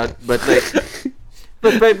patch out, but like,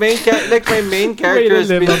 but my main my main character has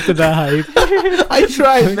live been. up to the hype. I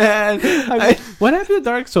tried, man. What happened to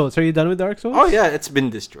Dark Souls? Are you done with Dark Souls? Oh yeah, it's been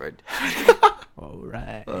destroyed. All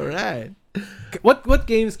right. All right. What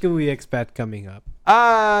games can we expect coming up?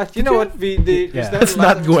 You know what? There's Yeah. not That's a lot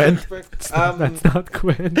not of Gwen. That's not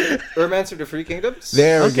Gwen. Romance of the Free Kingdoms.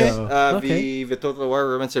 There we Okay. go. Okay. The Total War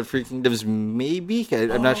Romance of the Free Kingdoms, maybe.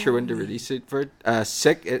 I'm not sure when to release it for it.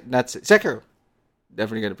 Sekiro.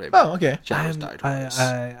 Definitely gonna play. Oh, okay. Shadows Die Twice.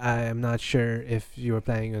 I am not sure if you were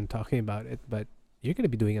planning on talking about it, but you're going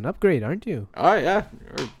to be doing an upgrade, aren't you? Oh yeah.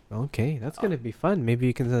 Okay, that's going to be fun. Maybe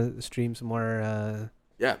you can stream some more.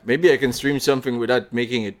 Yeah, maybe I can stream something without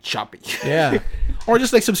making it choppy. Yeah. Or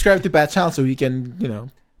just like subscribe to Pat's channel so he can,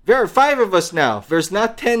 There are 5 of us now. There's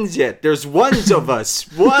not 10s yet. There's ones of us.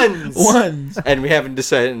 Ones. ones. And we haven't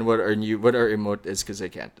decided what our emote is because I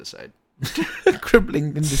can't decide.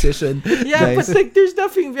 Crippling indecision. Yeah, Nice. but like there's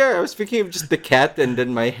nothing there. I was thinking of just the cat and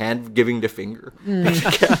then my hand giving the finger.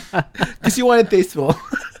 Because you want it tasteful.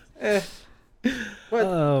 What?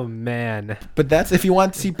 Oh man. But that's if you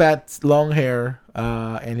want to see Pat's long hair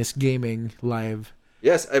and his gaming live.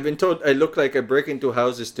 Yes, I've been told I look like I break into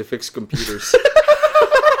houses to fix computers.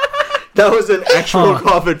 That was an actual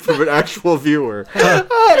comment from an actual viewer.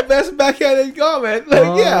 Oh, best backhanded comment. Like,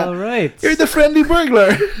 All yeah. right. You're the friendly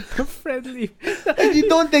burglar. friendly. And you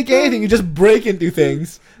don't take anything. You just break into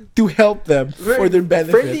things to help them for their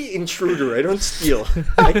benefit. Friendly intruder. I don't steal.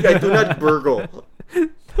 I do not burgle.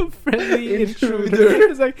 friendly Intruder.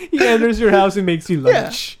 intruder. It's like he enters your house and makes you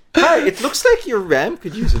lunch. Hi, it looks like your RAM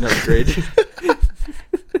could use an upgrade.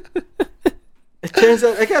 It turns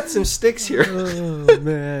out I got some sticks here. Oh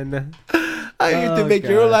man. I need to Oh, make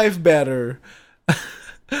your God. life better.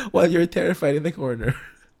 While you're terrified in the corner.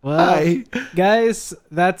 Well, Hi. guys,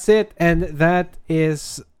 that's it, and that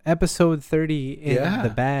is episode 30 in Yeah. the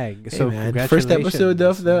bag. Hey, So man, congratulations. first episode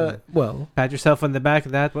of the pat yourself on the back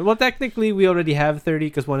of that one. Well, technically, we already have 30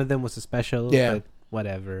 because one of them was a special. Yeah. But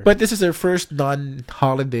whatever. But this is our first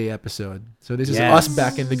non-holiday episode, so this is Yes. us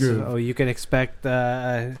back in the groove. So you can expect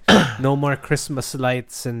no more Christmas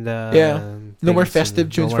lights and No more things festive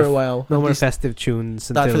and tunes no for more a while. No At more least festive tunes.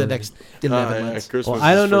 not for until- the next 11 months. Christmas Well,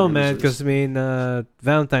 I is don't for know, man, losers. because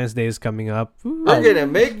Valentine's Day is coming up. Ooh. We're gonna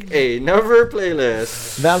make another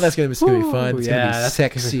playlist. That's gonna be Ooh, fun. It's yeah, gonna be that's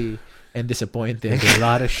sexy and disappointing. There's a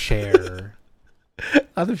lot of share.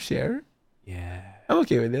 Out of share, Yeah. I'm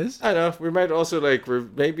okay with this. I don't know. We might also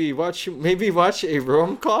maybe watch a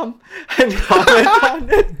rom-com and comment on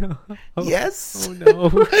it. Yes, Oh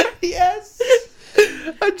no. yes,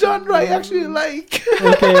 a genre I actually like.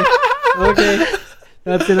 Okay.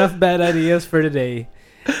 That's enough bad ideas for today.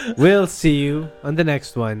 We'll see you on the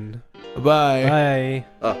next one. Bye.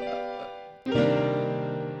 Bye.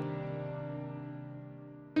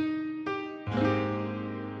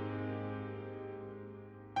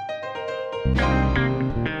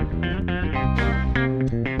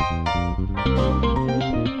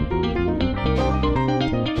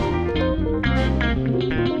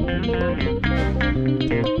 Thank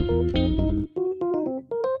you.